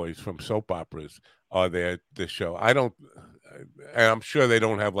pretty boys from soap operas are there at the show. And I'm sure they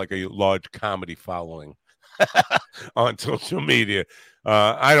don't have like a large comedy following on social media.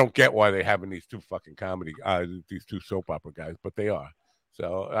 I don't get why they're having these two fucking these two soap opera guys, but they are.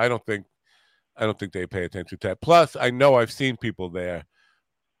 So I don't think they pay attention to that. Plus, I know I've seen people there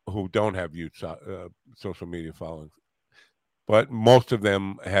who don't have huge social media followings, but most of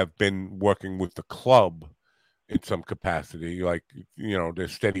them have been working with the club in some capacity. Like, you know, they're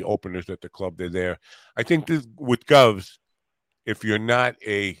steady openers at the club. They're there. I think with Govs, if you're not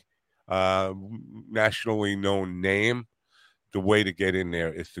a nationally known name, the way to get in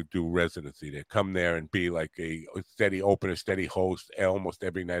there is to do residency there. Come there and be like a steady opener, steady host almost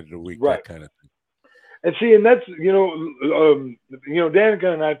every night of the week, right. That kind of thing. And see, and that's,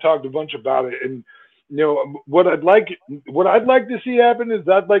 Danica and I talked a bunch about it, and what I'd like to see happen is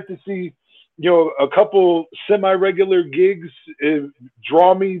I'd like to see, a couple semi-regular gigs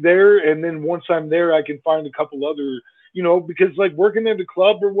draw me there, and then once I'm there, I can find a couple other. Because like working at a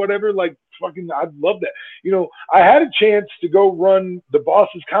club or whatever, like fucking, I'd love that. I had a chance to go run the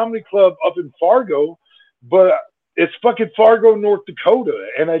Boss's Comedy Club up in Fargo, but it's fucking Fargo, North Dakota,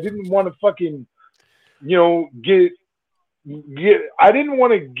 and I didn't want to fucking, get. I didn't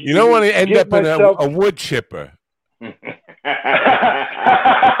want to. You don't want to end up in a wood chipper.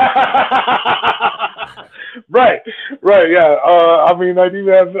 Right, yeah. I mean, I do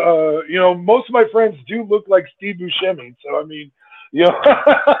have, most of my friends do look like Steve Buscemi. So, I mean,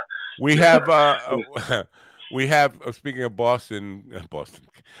 we have, speaking of Boston,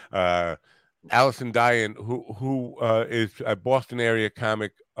 Allison Diane, who is a Boston area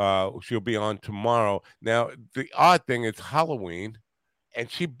comic. She'll be on tomorrow. Now, the odd thing is Halloween, and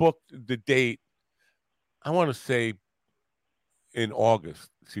she booked the date, I want to say, in August.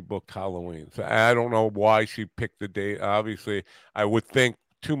 She booked Halloween. So I don't know why she picked the date. Obviously, I would think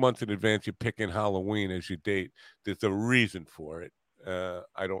 2 months in advance you're picking Halloween as your date. There's a reason for it.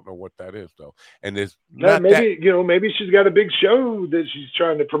 I don't know what that is, though. And there's maybe she's got a big show that she's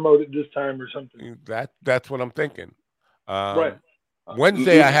trying to promote at this time or something. That's what I'm thinking. Right.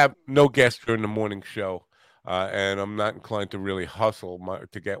 Wednesday, I have no guest during the morning show. And I'm not inclined to really hustle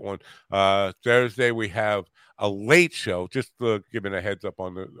to get one. Thursday we have a late show. Just giving a heads up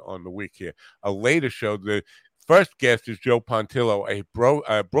on the week here. A later show. The first guest is Joe Pontillo, a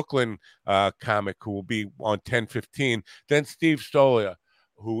Brooklyn comic who will be on 10:15. Then Steve Stolia,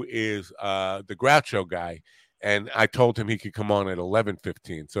 who is the Groucho guy. And I told him he could come on at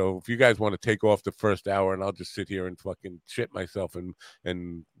 11:15. So if you guys want to take off the first hour, and I'll just sit here and fucking shit myself and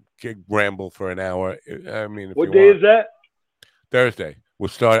ramble for an hour. I mean, what day is that? Thursday. We'll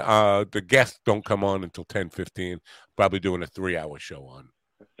start. The guests don't come on until 10:15. Probably doing a 3-hour show on.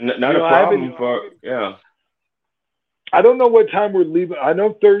 Not a problem I don't know what time we're leaving. I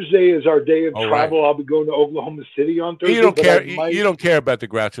know Thursday is our day of travel. Right. I'll be going to Oklahoma City on Thursday. You don't care. You don't care about the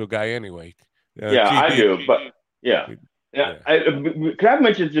Groucho guy anyway. I do, but yeah. Can I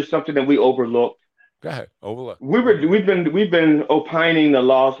mention just something that we overlooked? Go ahead. Overlook. We've been opining the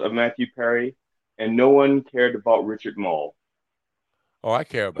loss of Matthew Perry and no one cared about Richard Mole. Oh, I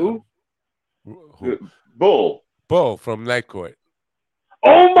care about him. Who? Bull from Night Court.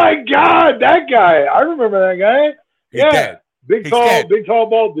 Oh my God, that guy! I remember that guy. He's dead. Big tall,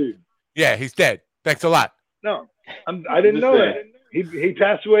 bald dude. Yeah, he's dead. Thanks a lot. No, I didn't know that. He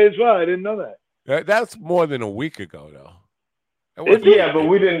passed away as well. I didn't know that. That's more than a week ago, though. Yeah, but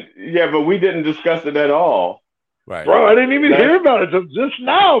we didn't discuss it at all. Right, bro. I didn't even hear about it until just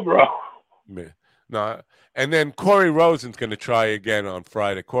now, bro. No, and then Corey Rosen's going to try again on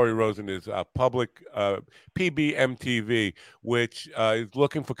Friday. Corey Rosen is a public PBMTV, which is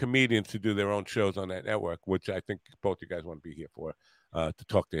looking for comedians to do their own shows on that network, which I think both you guys want to be here for to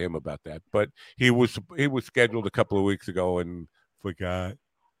talk to him about that. But he was scheduled a couple of weeks ago and forgot.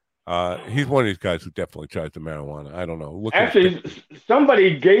 He's one of these guys who definitely tries the marijuana. I don't know. Actually,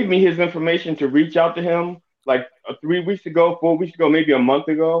 somebody gave me his information to reach out to him like 3 weeks ago, 4 weeks ago, maybe a month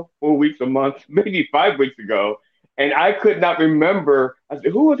ago, 4 weeks, a month, maybe 5 weeks ago. And I could not remember. I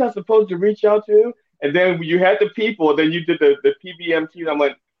said, who was I supposed to reach out to? And then you had the people, then you did the PBMT. And I'm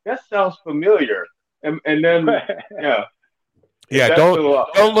like, that sounds familiar. And then, yeah. Yeah,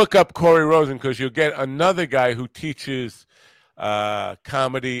 don't look up Corey Rosen because you'll get another guy who teaches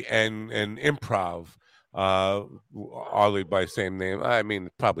comedy and improv, Arlie by the same name. I mean,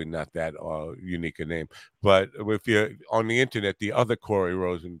 probably not that unique a name, but if you're on the internet, the other Corey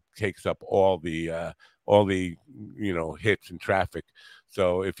Rosen takes up all the hits and traffic.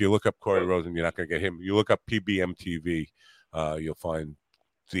 So if you look up Corey Rosen, you're not going to get him. You look up PBMTV, you'll find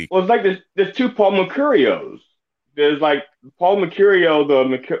Zeke. Well, it's like there's two Paul Mercurios. There's like Paul Mercurio,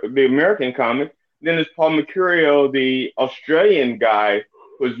 the American comic. Then there's Paul Mercurio, the Australian guy,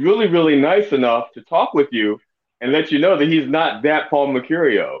 who's really, really nice enough to talk with you and let you know that he's not that Paul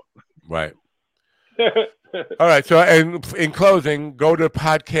Mercurio. Right. All right. So, and in closing, go to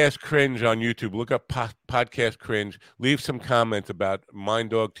Podcast Cringe on YouTube. Look up Podcast Cringe. Leave some comments about Mind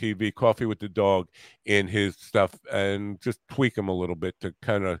Dog TV, Coffee with the Dog in his stuff, and just tweak him a little bit to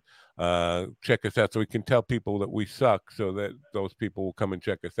kind of check us out so we can tell people that we suck so that those people will come and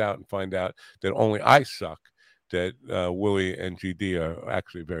check us out and find out that only I suck, that Willie and GD are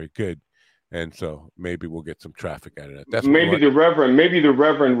actually very good. And so maybe we'll get some traffic out of that. That's maybe the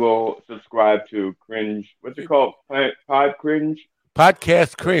Reverend will subscribe to Cringe. What's it called? Pod Cringe?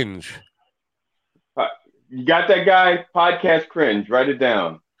 Podcast Cringe. You got that guy? Podcast Cringe. Write it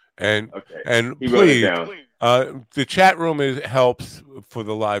down. And okay. And he please, wrote it down. The chat room helps for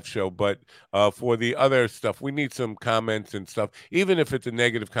the live show, but for the other stuff, we need some comments and stuff. Even if it's a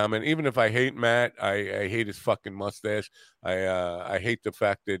negative comment, even if I hate Matt, I hate his fucking mustache. I hate the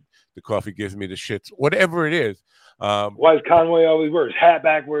fact that the coffee gives me the shits. Whatever it is. Why does Conway always wear his hat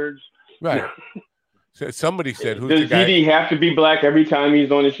backwards? Right. So somebody said, "Who's does the guy?" GD have to be black every time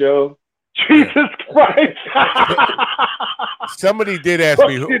he's on the show? Jesus Christ! Somebody did ask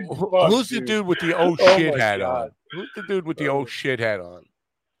me, who's the dude with the old shit hat on? Who's the dude with the old shit hat on?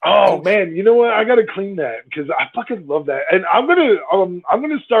 Oh man, you know what? I gotta clean that because I fucking love that, and I'm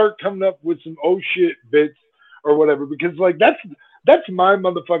gonna start coming up with some oh shit bits or whatever because like that's my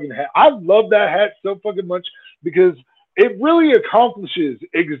motherfucking hat. I love that hat so fucking much because it really accomplishes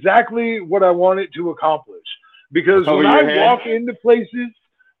exactly what I want it to accomplish. Because when I walk into places.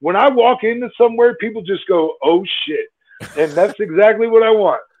 When I walk into somewhere, people just go, "Oh shit," and that's exactly what I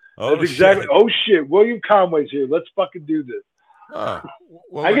want. That's exactly. Shit. Oh shit, William Conway's here. Let's fucking do this.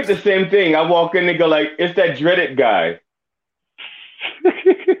 Well, I get the same thing. I walk in and go like, "It's that dreaded guy."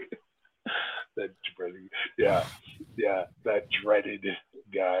 That dreaded, yeah, that dreaded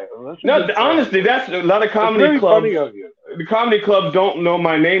guy. No, honestly, that's a lot of comedy clubs. The comedy clubs don't know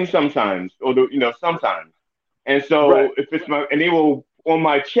my name sometimes, or sometimes, and so if it's they will. On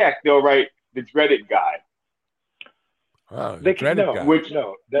my check, they'll write the dreaded guy. Oh, they can dreaded guy.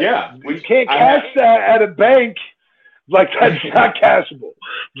 You can't cash that at a bank. Like that's not cashable.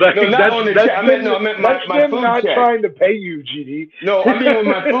 Like, no, not on the check. I meant my food not check. Trying to pay you, GD. No, I mean when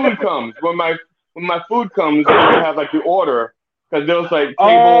my food comes. When my food comes, they'll have like the order because they'll say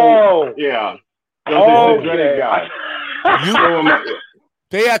table. Yeah. They'll say the dreaded guy.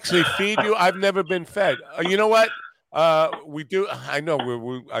 They actually feed you. I've never been fed. You know what? We do. I know.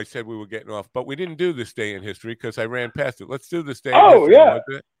 I said we were getting off, but we didn't do this day in history because I ran past it. Let's do this day. Oh in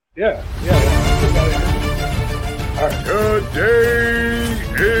history. Yeah. All right. Today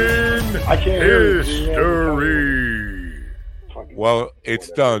in history. Well,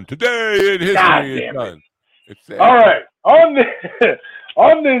 it's done. Today in history is done. It's there. All right.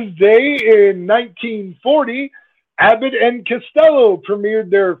 On this day in 1940. Abbott and Costello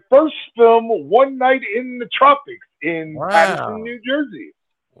premiered their first film, One Night in the Tropics, in Paterson, New Jersey.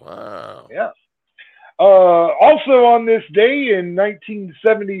 Wow. Yeah. Also on this day in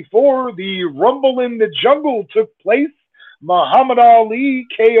 1974, the Rumble in the Jungle took place. Muhammad Ali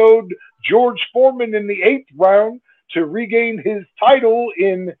KO'd George Foreman in the 8th round to regain his title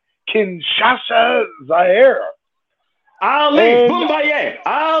in Kinshasa, Zaire. Ali, Boombaye,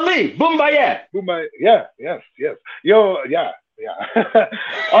 Ali, Boombaye. Boombaye, yeah, yes. Yo, yeah.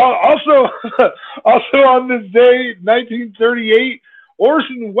 Also on this day, 1938,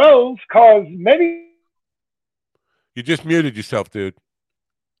 Orson Welles caused many. You just muted yourself, dude.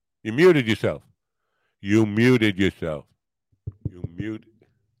 You muted yourself. You muted yourself.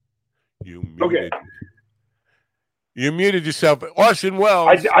 Okay. You muted yourself. Orson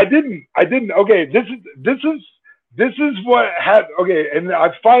Welles. I didn't. Okay, this is what happened. Okay, and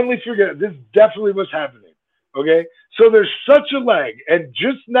I finally figured out this definitely was happening. Okay, so there's such a lag, and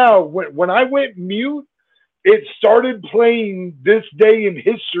just now when I went mute, it started playing This Day in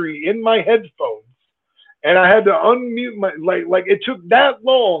History in my headphones, and I had to unmute my like it took that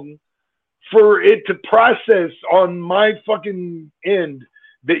long for it to process on my fucking end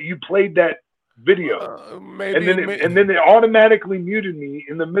that you played that video. Maybe, and then it automatically muted me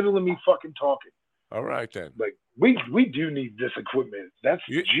in the middle of me fucking talking. All right then. Like we do need this equipment. That's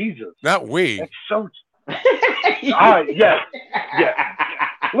Jesus. Not we. That's so. Yeah.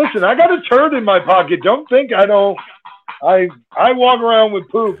 Listen, I got a turd in my pocket. Don't think I don't. I walk around with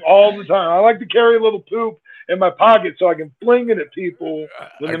poop all the time. I like to carry a little poop in my pocket so I can fling it at people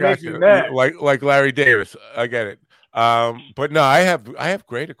when they make me mad. Like Larry Davis. I get it. But no, I have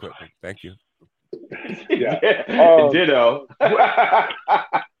great equipment. Thank you. Yeah. Ditto.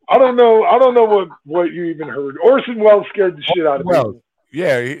 I don't know what you even heard. Orson Welles scared the shit out of people.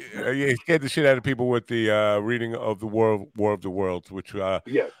 Yeah, he scared the shit out of people with the reading of the War of the Worlds, which I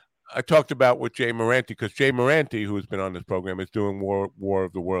talked about with Jay Moranti, because Jay Moranti, who has been on this program, is doing War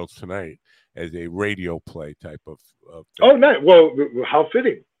of the Worlds tonight as a radio play type of thing. Oh, nice. Well, how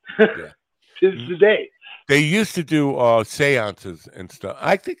fitting. Yeah. 'Tis the day. They used to do seances and stuff.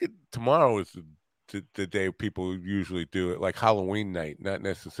 I think tomorrow is the day people usually do it, like Halloween night, not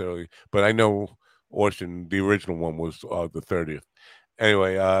necessarily. But I know Orson, the original one, was the 30th.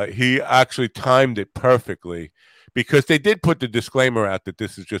 Anyway, he actually timed it perfectly, because they did put the disclaimer out that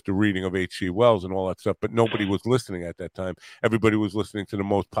this is just a reading of H.G. Wells and all that stuff, but nobody was listening at that time. Everybody was listening to the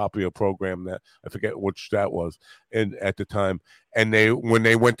most popular program that I forget which that was, and at the time. And when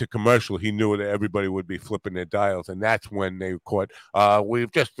they went to commercial, he knew that everybody would be flipping their dials, and that's when they caught.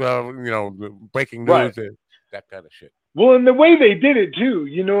 We've just breaking news, and that kind of shit. Well, and the way they did it too,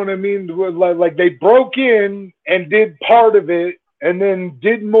 you know what I mean? Like they broke in and did part of it, and then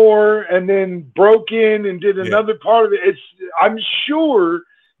did more, and then broke in and did another part of it. I'm sure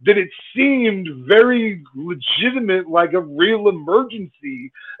that it seemed very legitimate, like a real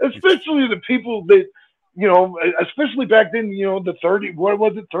emergency, especially the people that, especially back then, the 30, what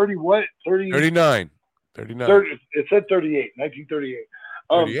was it? 30 what? 39. 30, it said 38, 1938.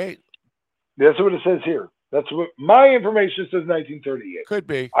 38. That's what it says here. That's what my information says, 1938. Could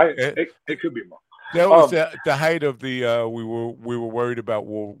be. It could be more. That was the height of the. We were worried about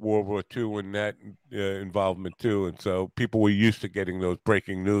World War II and that involvement too, and so people were used to getting those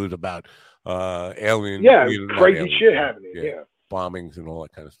breaking news about alien. Yeah, crazy shit happening. Yeah, bombings and all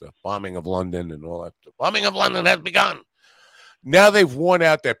that kind of stuff. Bombing of London and all that stuff. Bombing of London has begun. Now they've worn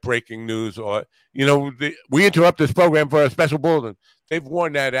out that breaking news, or we interrupt this program for a special bulletin. They've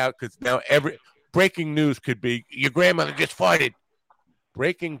worn that out, because now every breaking news could be your grandmother just farted.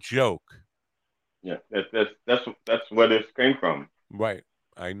 Breaking joke. Yeah, that's where this came from. Right.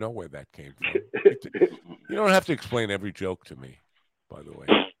 I know where that came from. You don't have to explain every joke to me, by the way.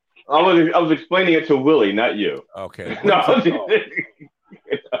 I was explaining it to Willie, not you. Okay. No.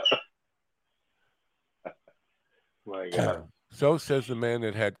 My God. So says the man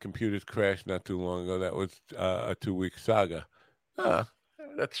that had computers crash not too long ago. That was a 2-week saga.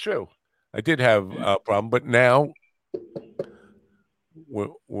 That's true. I did have a problem, but now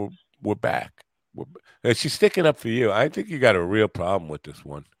we're back. She's sticking up for you. I think you got a real problem with this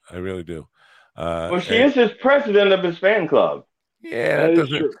one. I really do. Well, she is his president of his fan club. Yeah,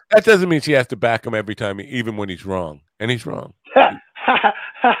 that doesn't mean she has to back him every time, even when he's wrong. And he's wrong.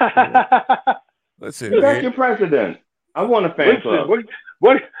 Listen, back your president. I want a fan club.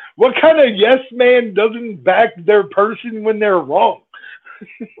 What kind of yes man doesn't back their person when they're wrong?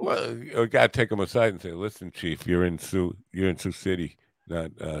 Well, you got to take them aside and say, "Listen, Chief, you're in Sioux City."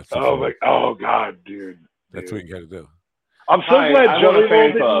 Not, oh God, dude. That's what you got to do. I'm so glad Jelly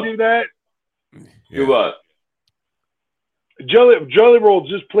Roll didn't do that. Do what? Jelly Roll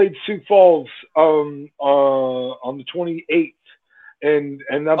just played Sioux Falls on the 28th, And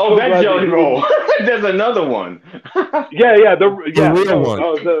I'm so that glad Jelly Roll. There's another one. the real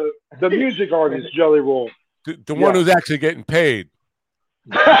one. The music artist Jelly Roll. The one who's actually getting paid.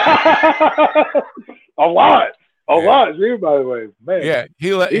 A lot, too, by the way, man. Yeah,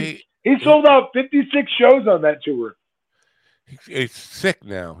 he sold out 56 shows on that tour. He's sick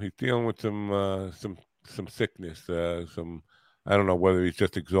now. He's dealing with some sickness. I don't know whether he's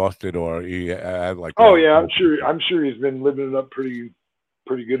just exhausted or he had like. Oh yeah, I'm sure he's been living it up pretty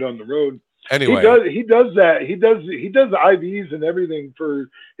good on the road. Anyway, he does that. He does IVs and everything for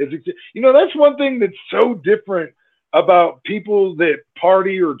his. That's one thing that's so different about people that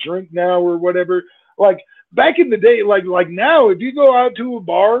party or drink now or whatever. Like back in the day, like now, if you go out to a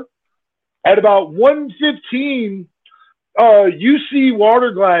bar at about 1:15, you see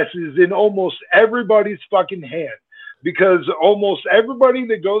water glasses in almost everybody's fucking hand, because almost everybody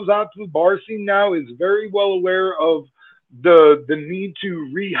that goes out to the bar scene now is very well aware of the need to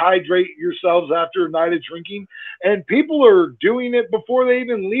rehydrate yourselves after a night of drinking, and people are doing it before they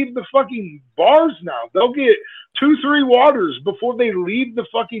even leave the fucking bars now. They'll get 2-3 waters before they leave the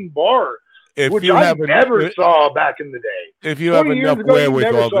fucking bar, which I never saw back in the day. If you have enough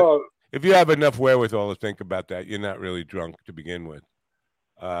wherewithal, if you have enough wherewithal to think about that, you're not really drunk to begin with.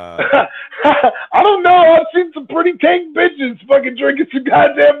 I don't know. I've seen some pretty tank bitches fucking drinking some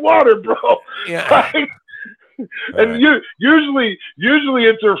goddamn water, bro. Yeah. And usually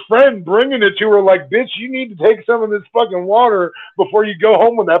it's her friend bringing it to her, like, bitch, you need to take some of this fucking water before you go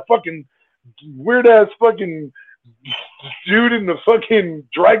home with that fucking weird ass fucking dude in the fucking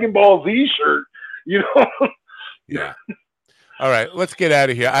Dragon Ball Z shirt, Yeah. All right, let's get out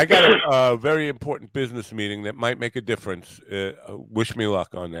of here. I got a very important business meeting that might make a difference. Wish me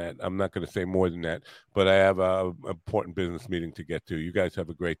luck on that. I'm not going to say more than that, but I have an important business meeting to get to. You guys have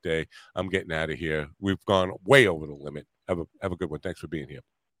a great day. I'm getting out of here. We've gone way over the limit. Have a good one. Thanks for being here.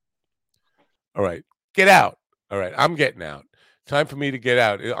 All right, get out. All right, I'm getting out. Time for me to get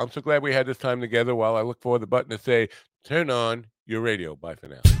out. I'm so glad we had this time together while I look for the button to say, turn on your radio. Bye for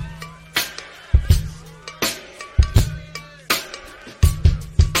now.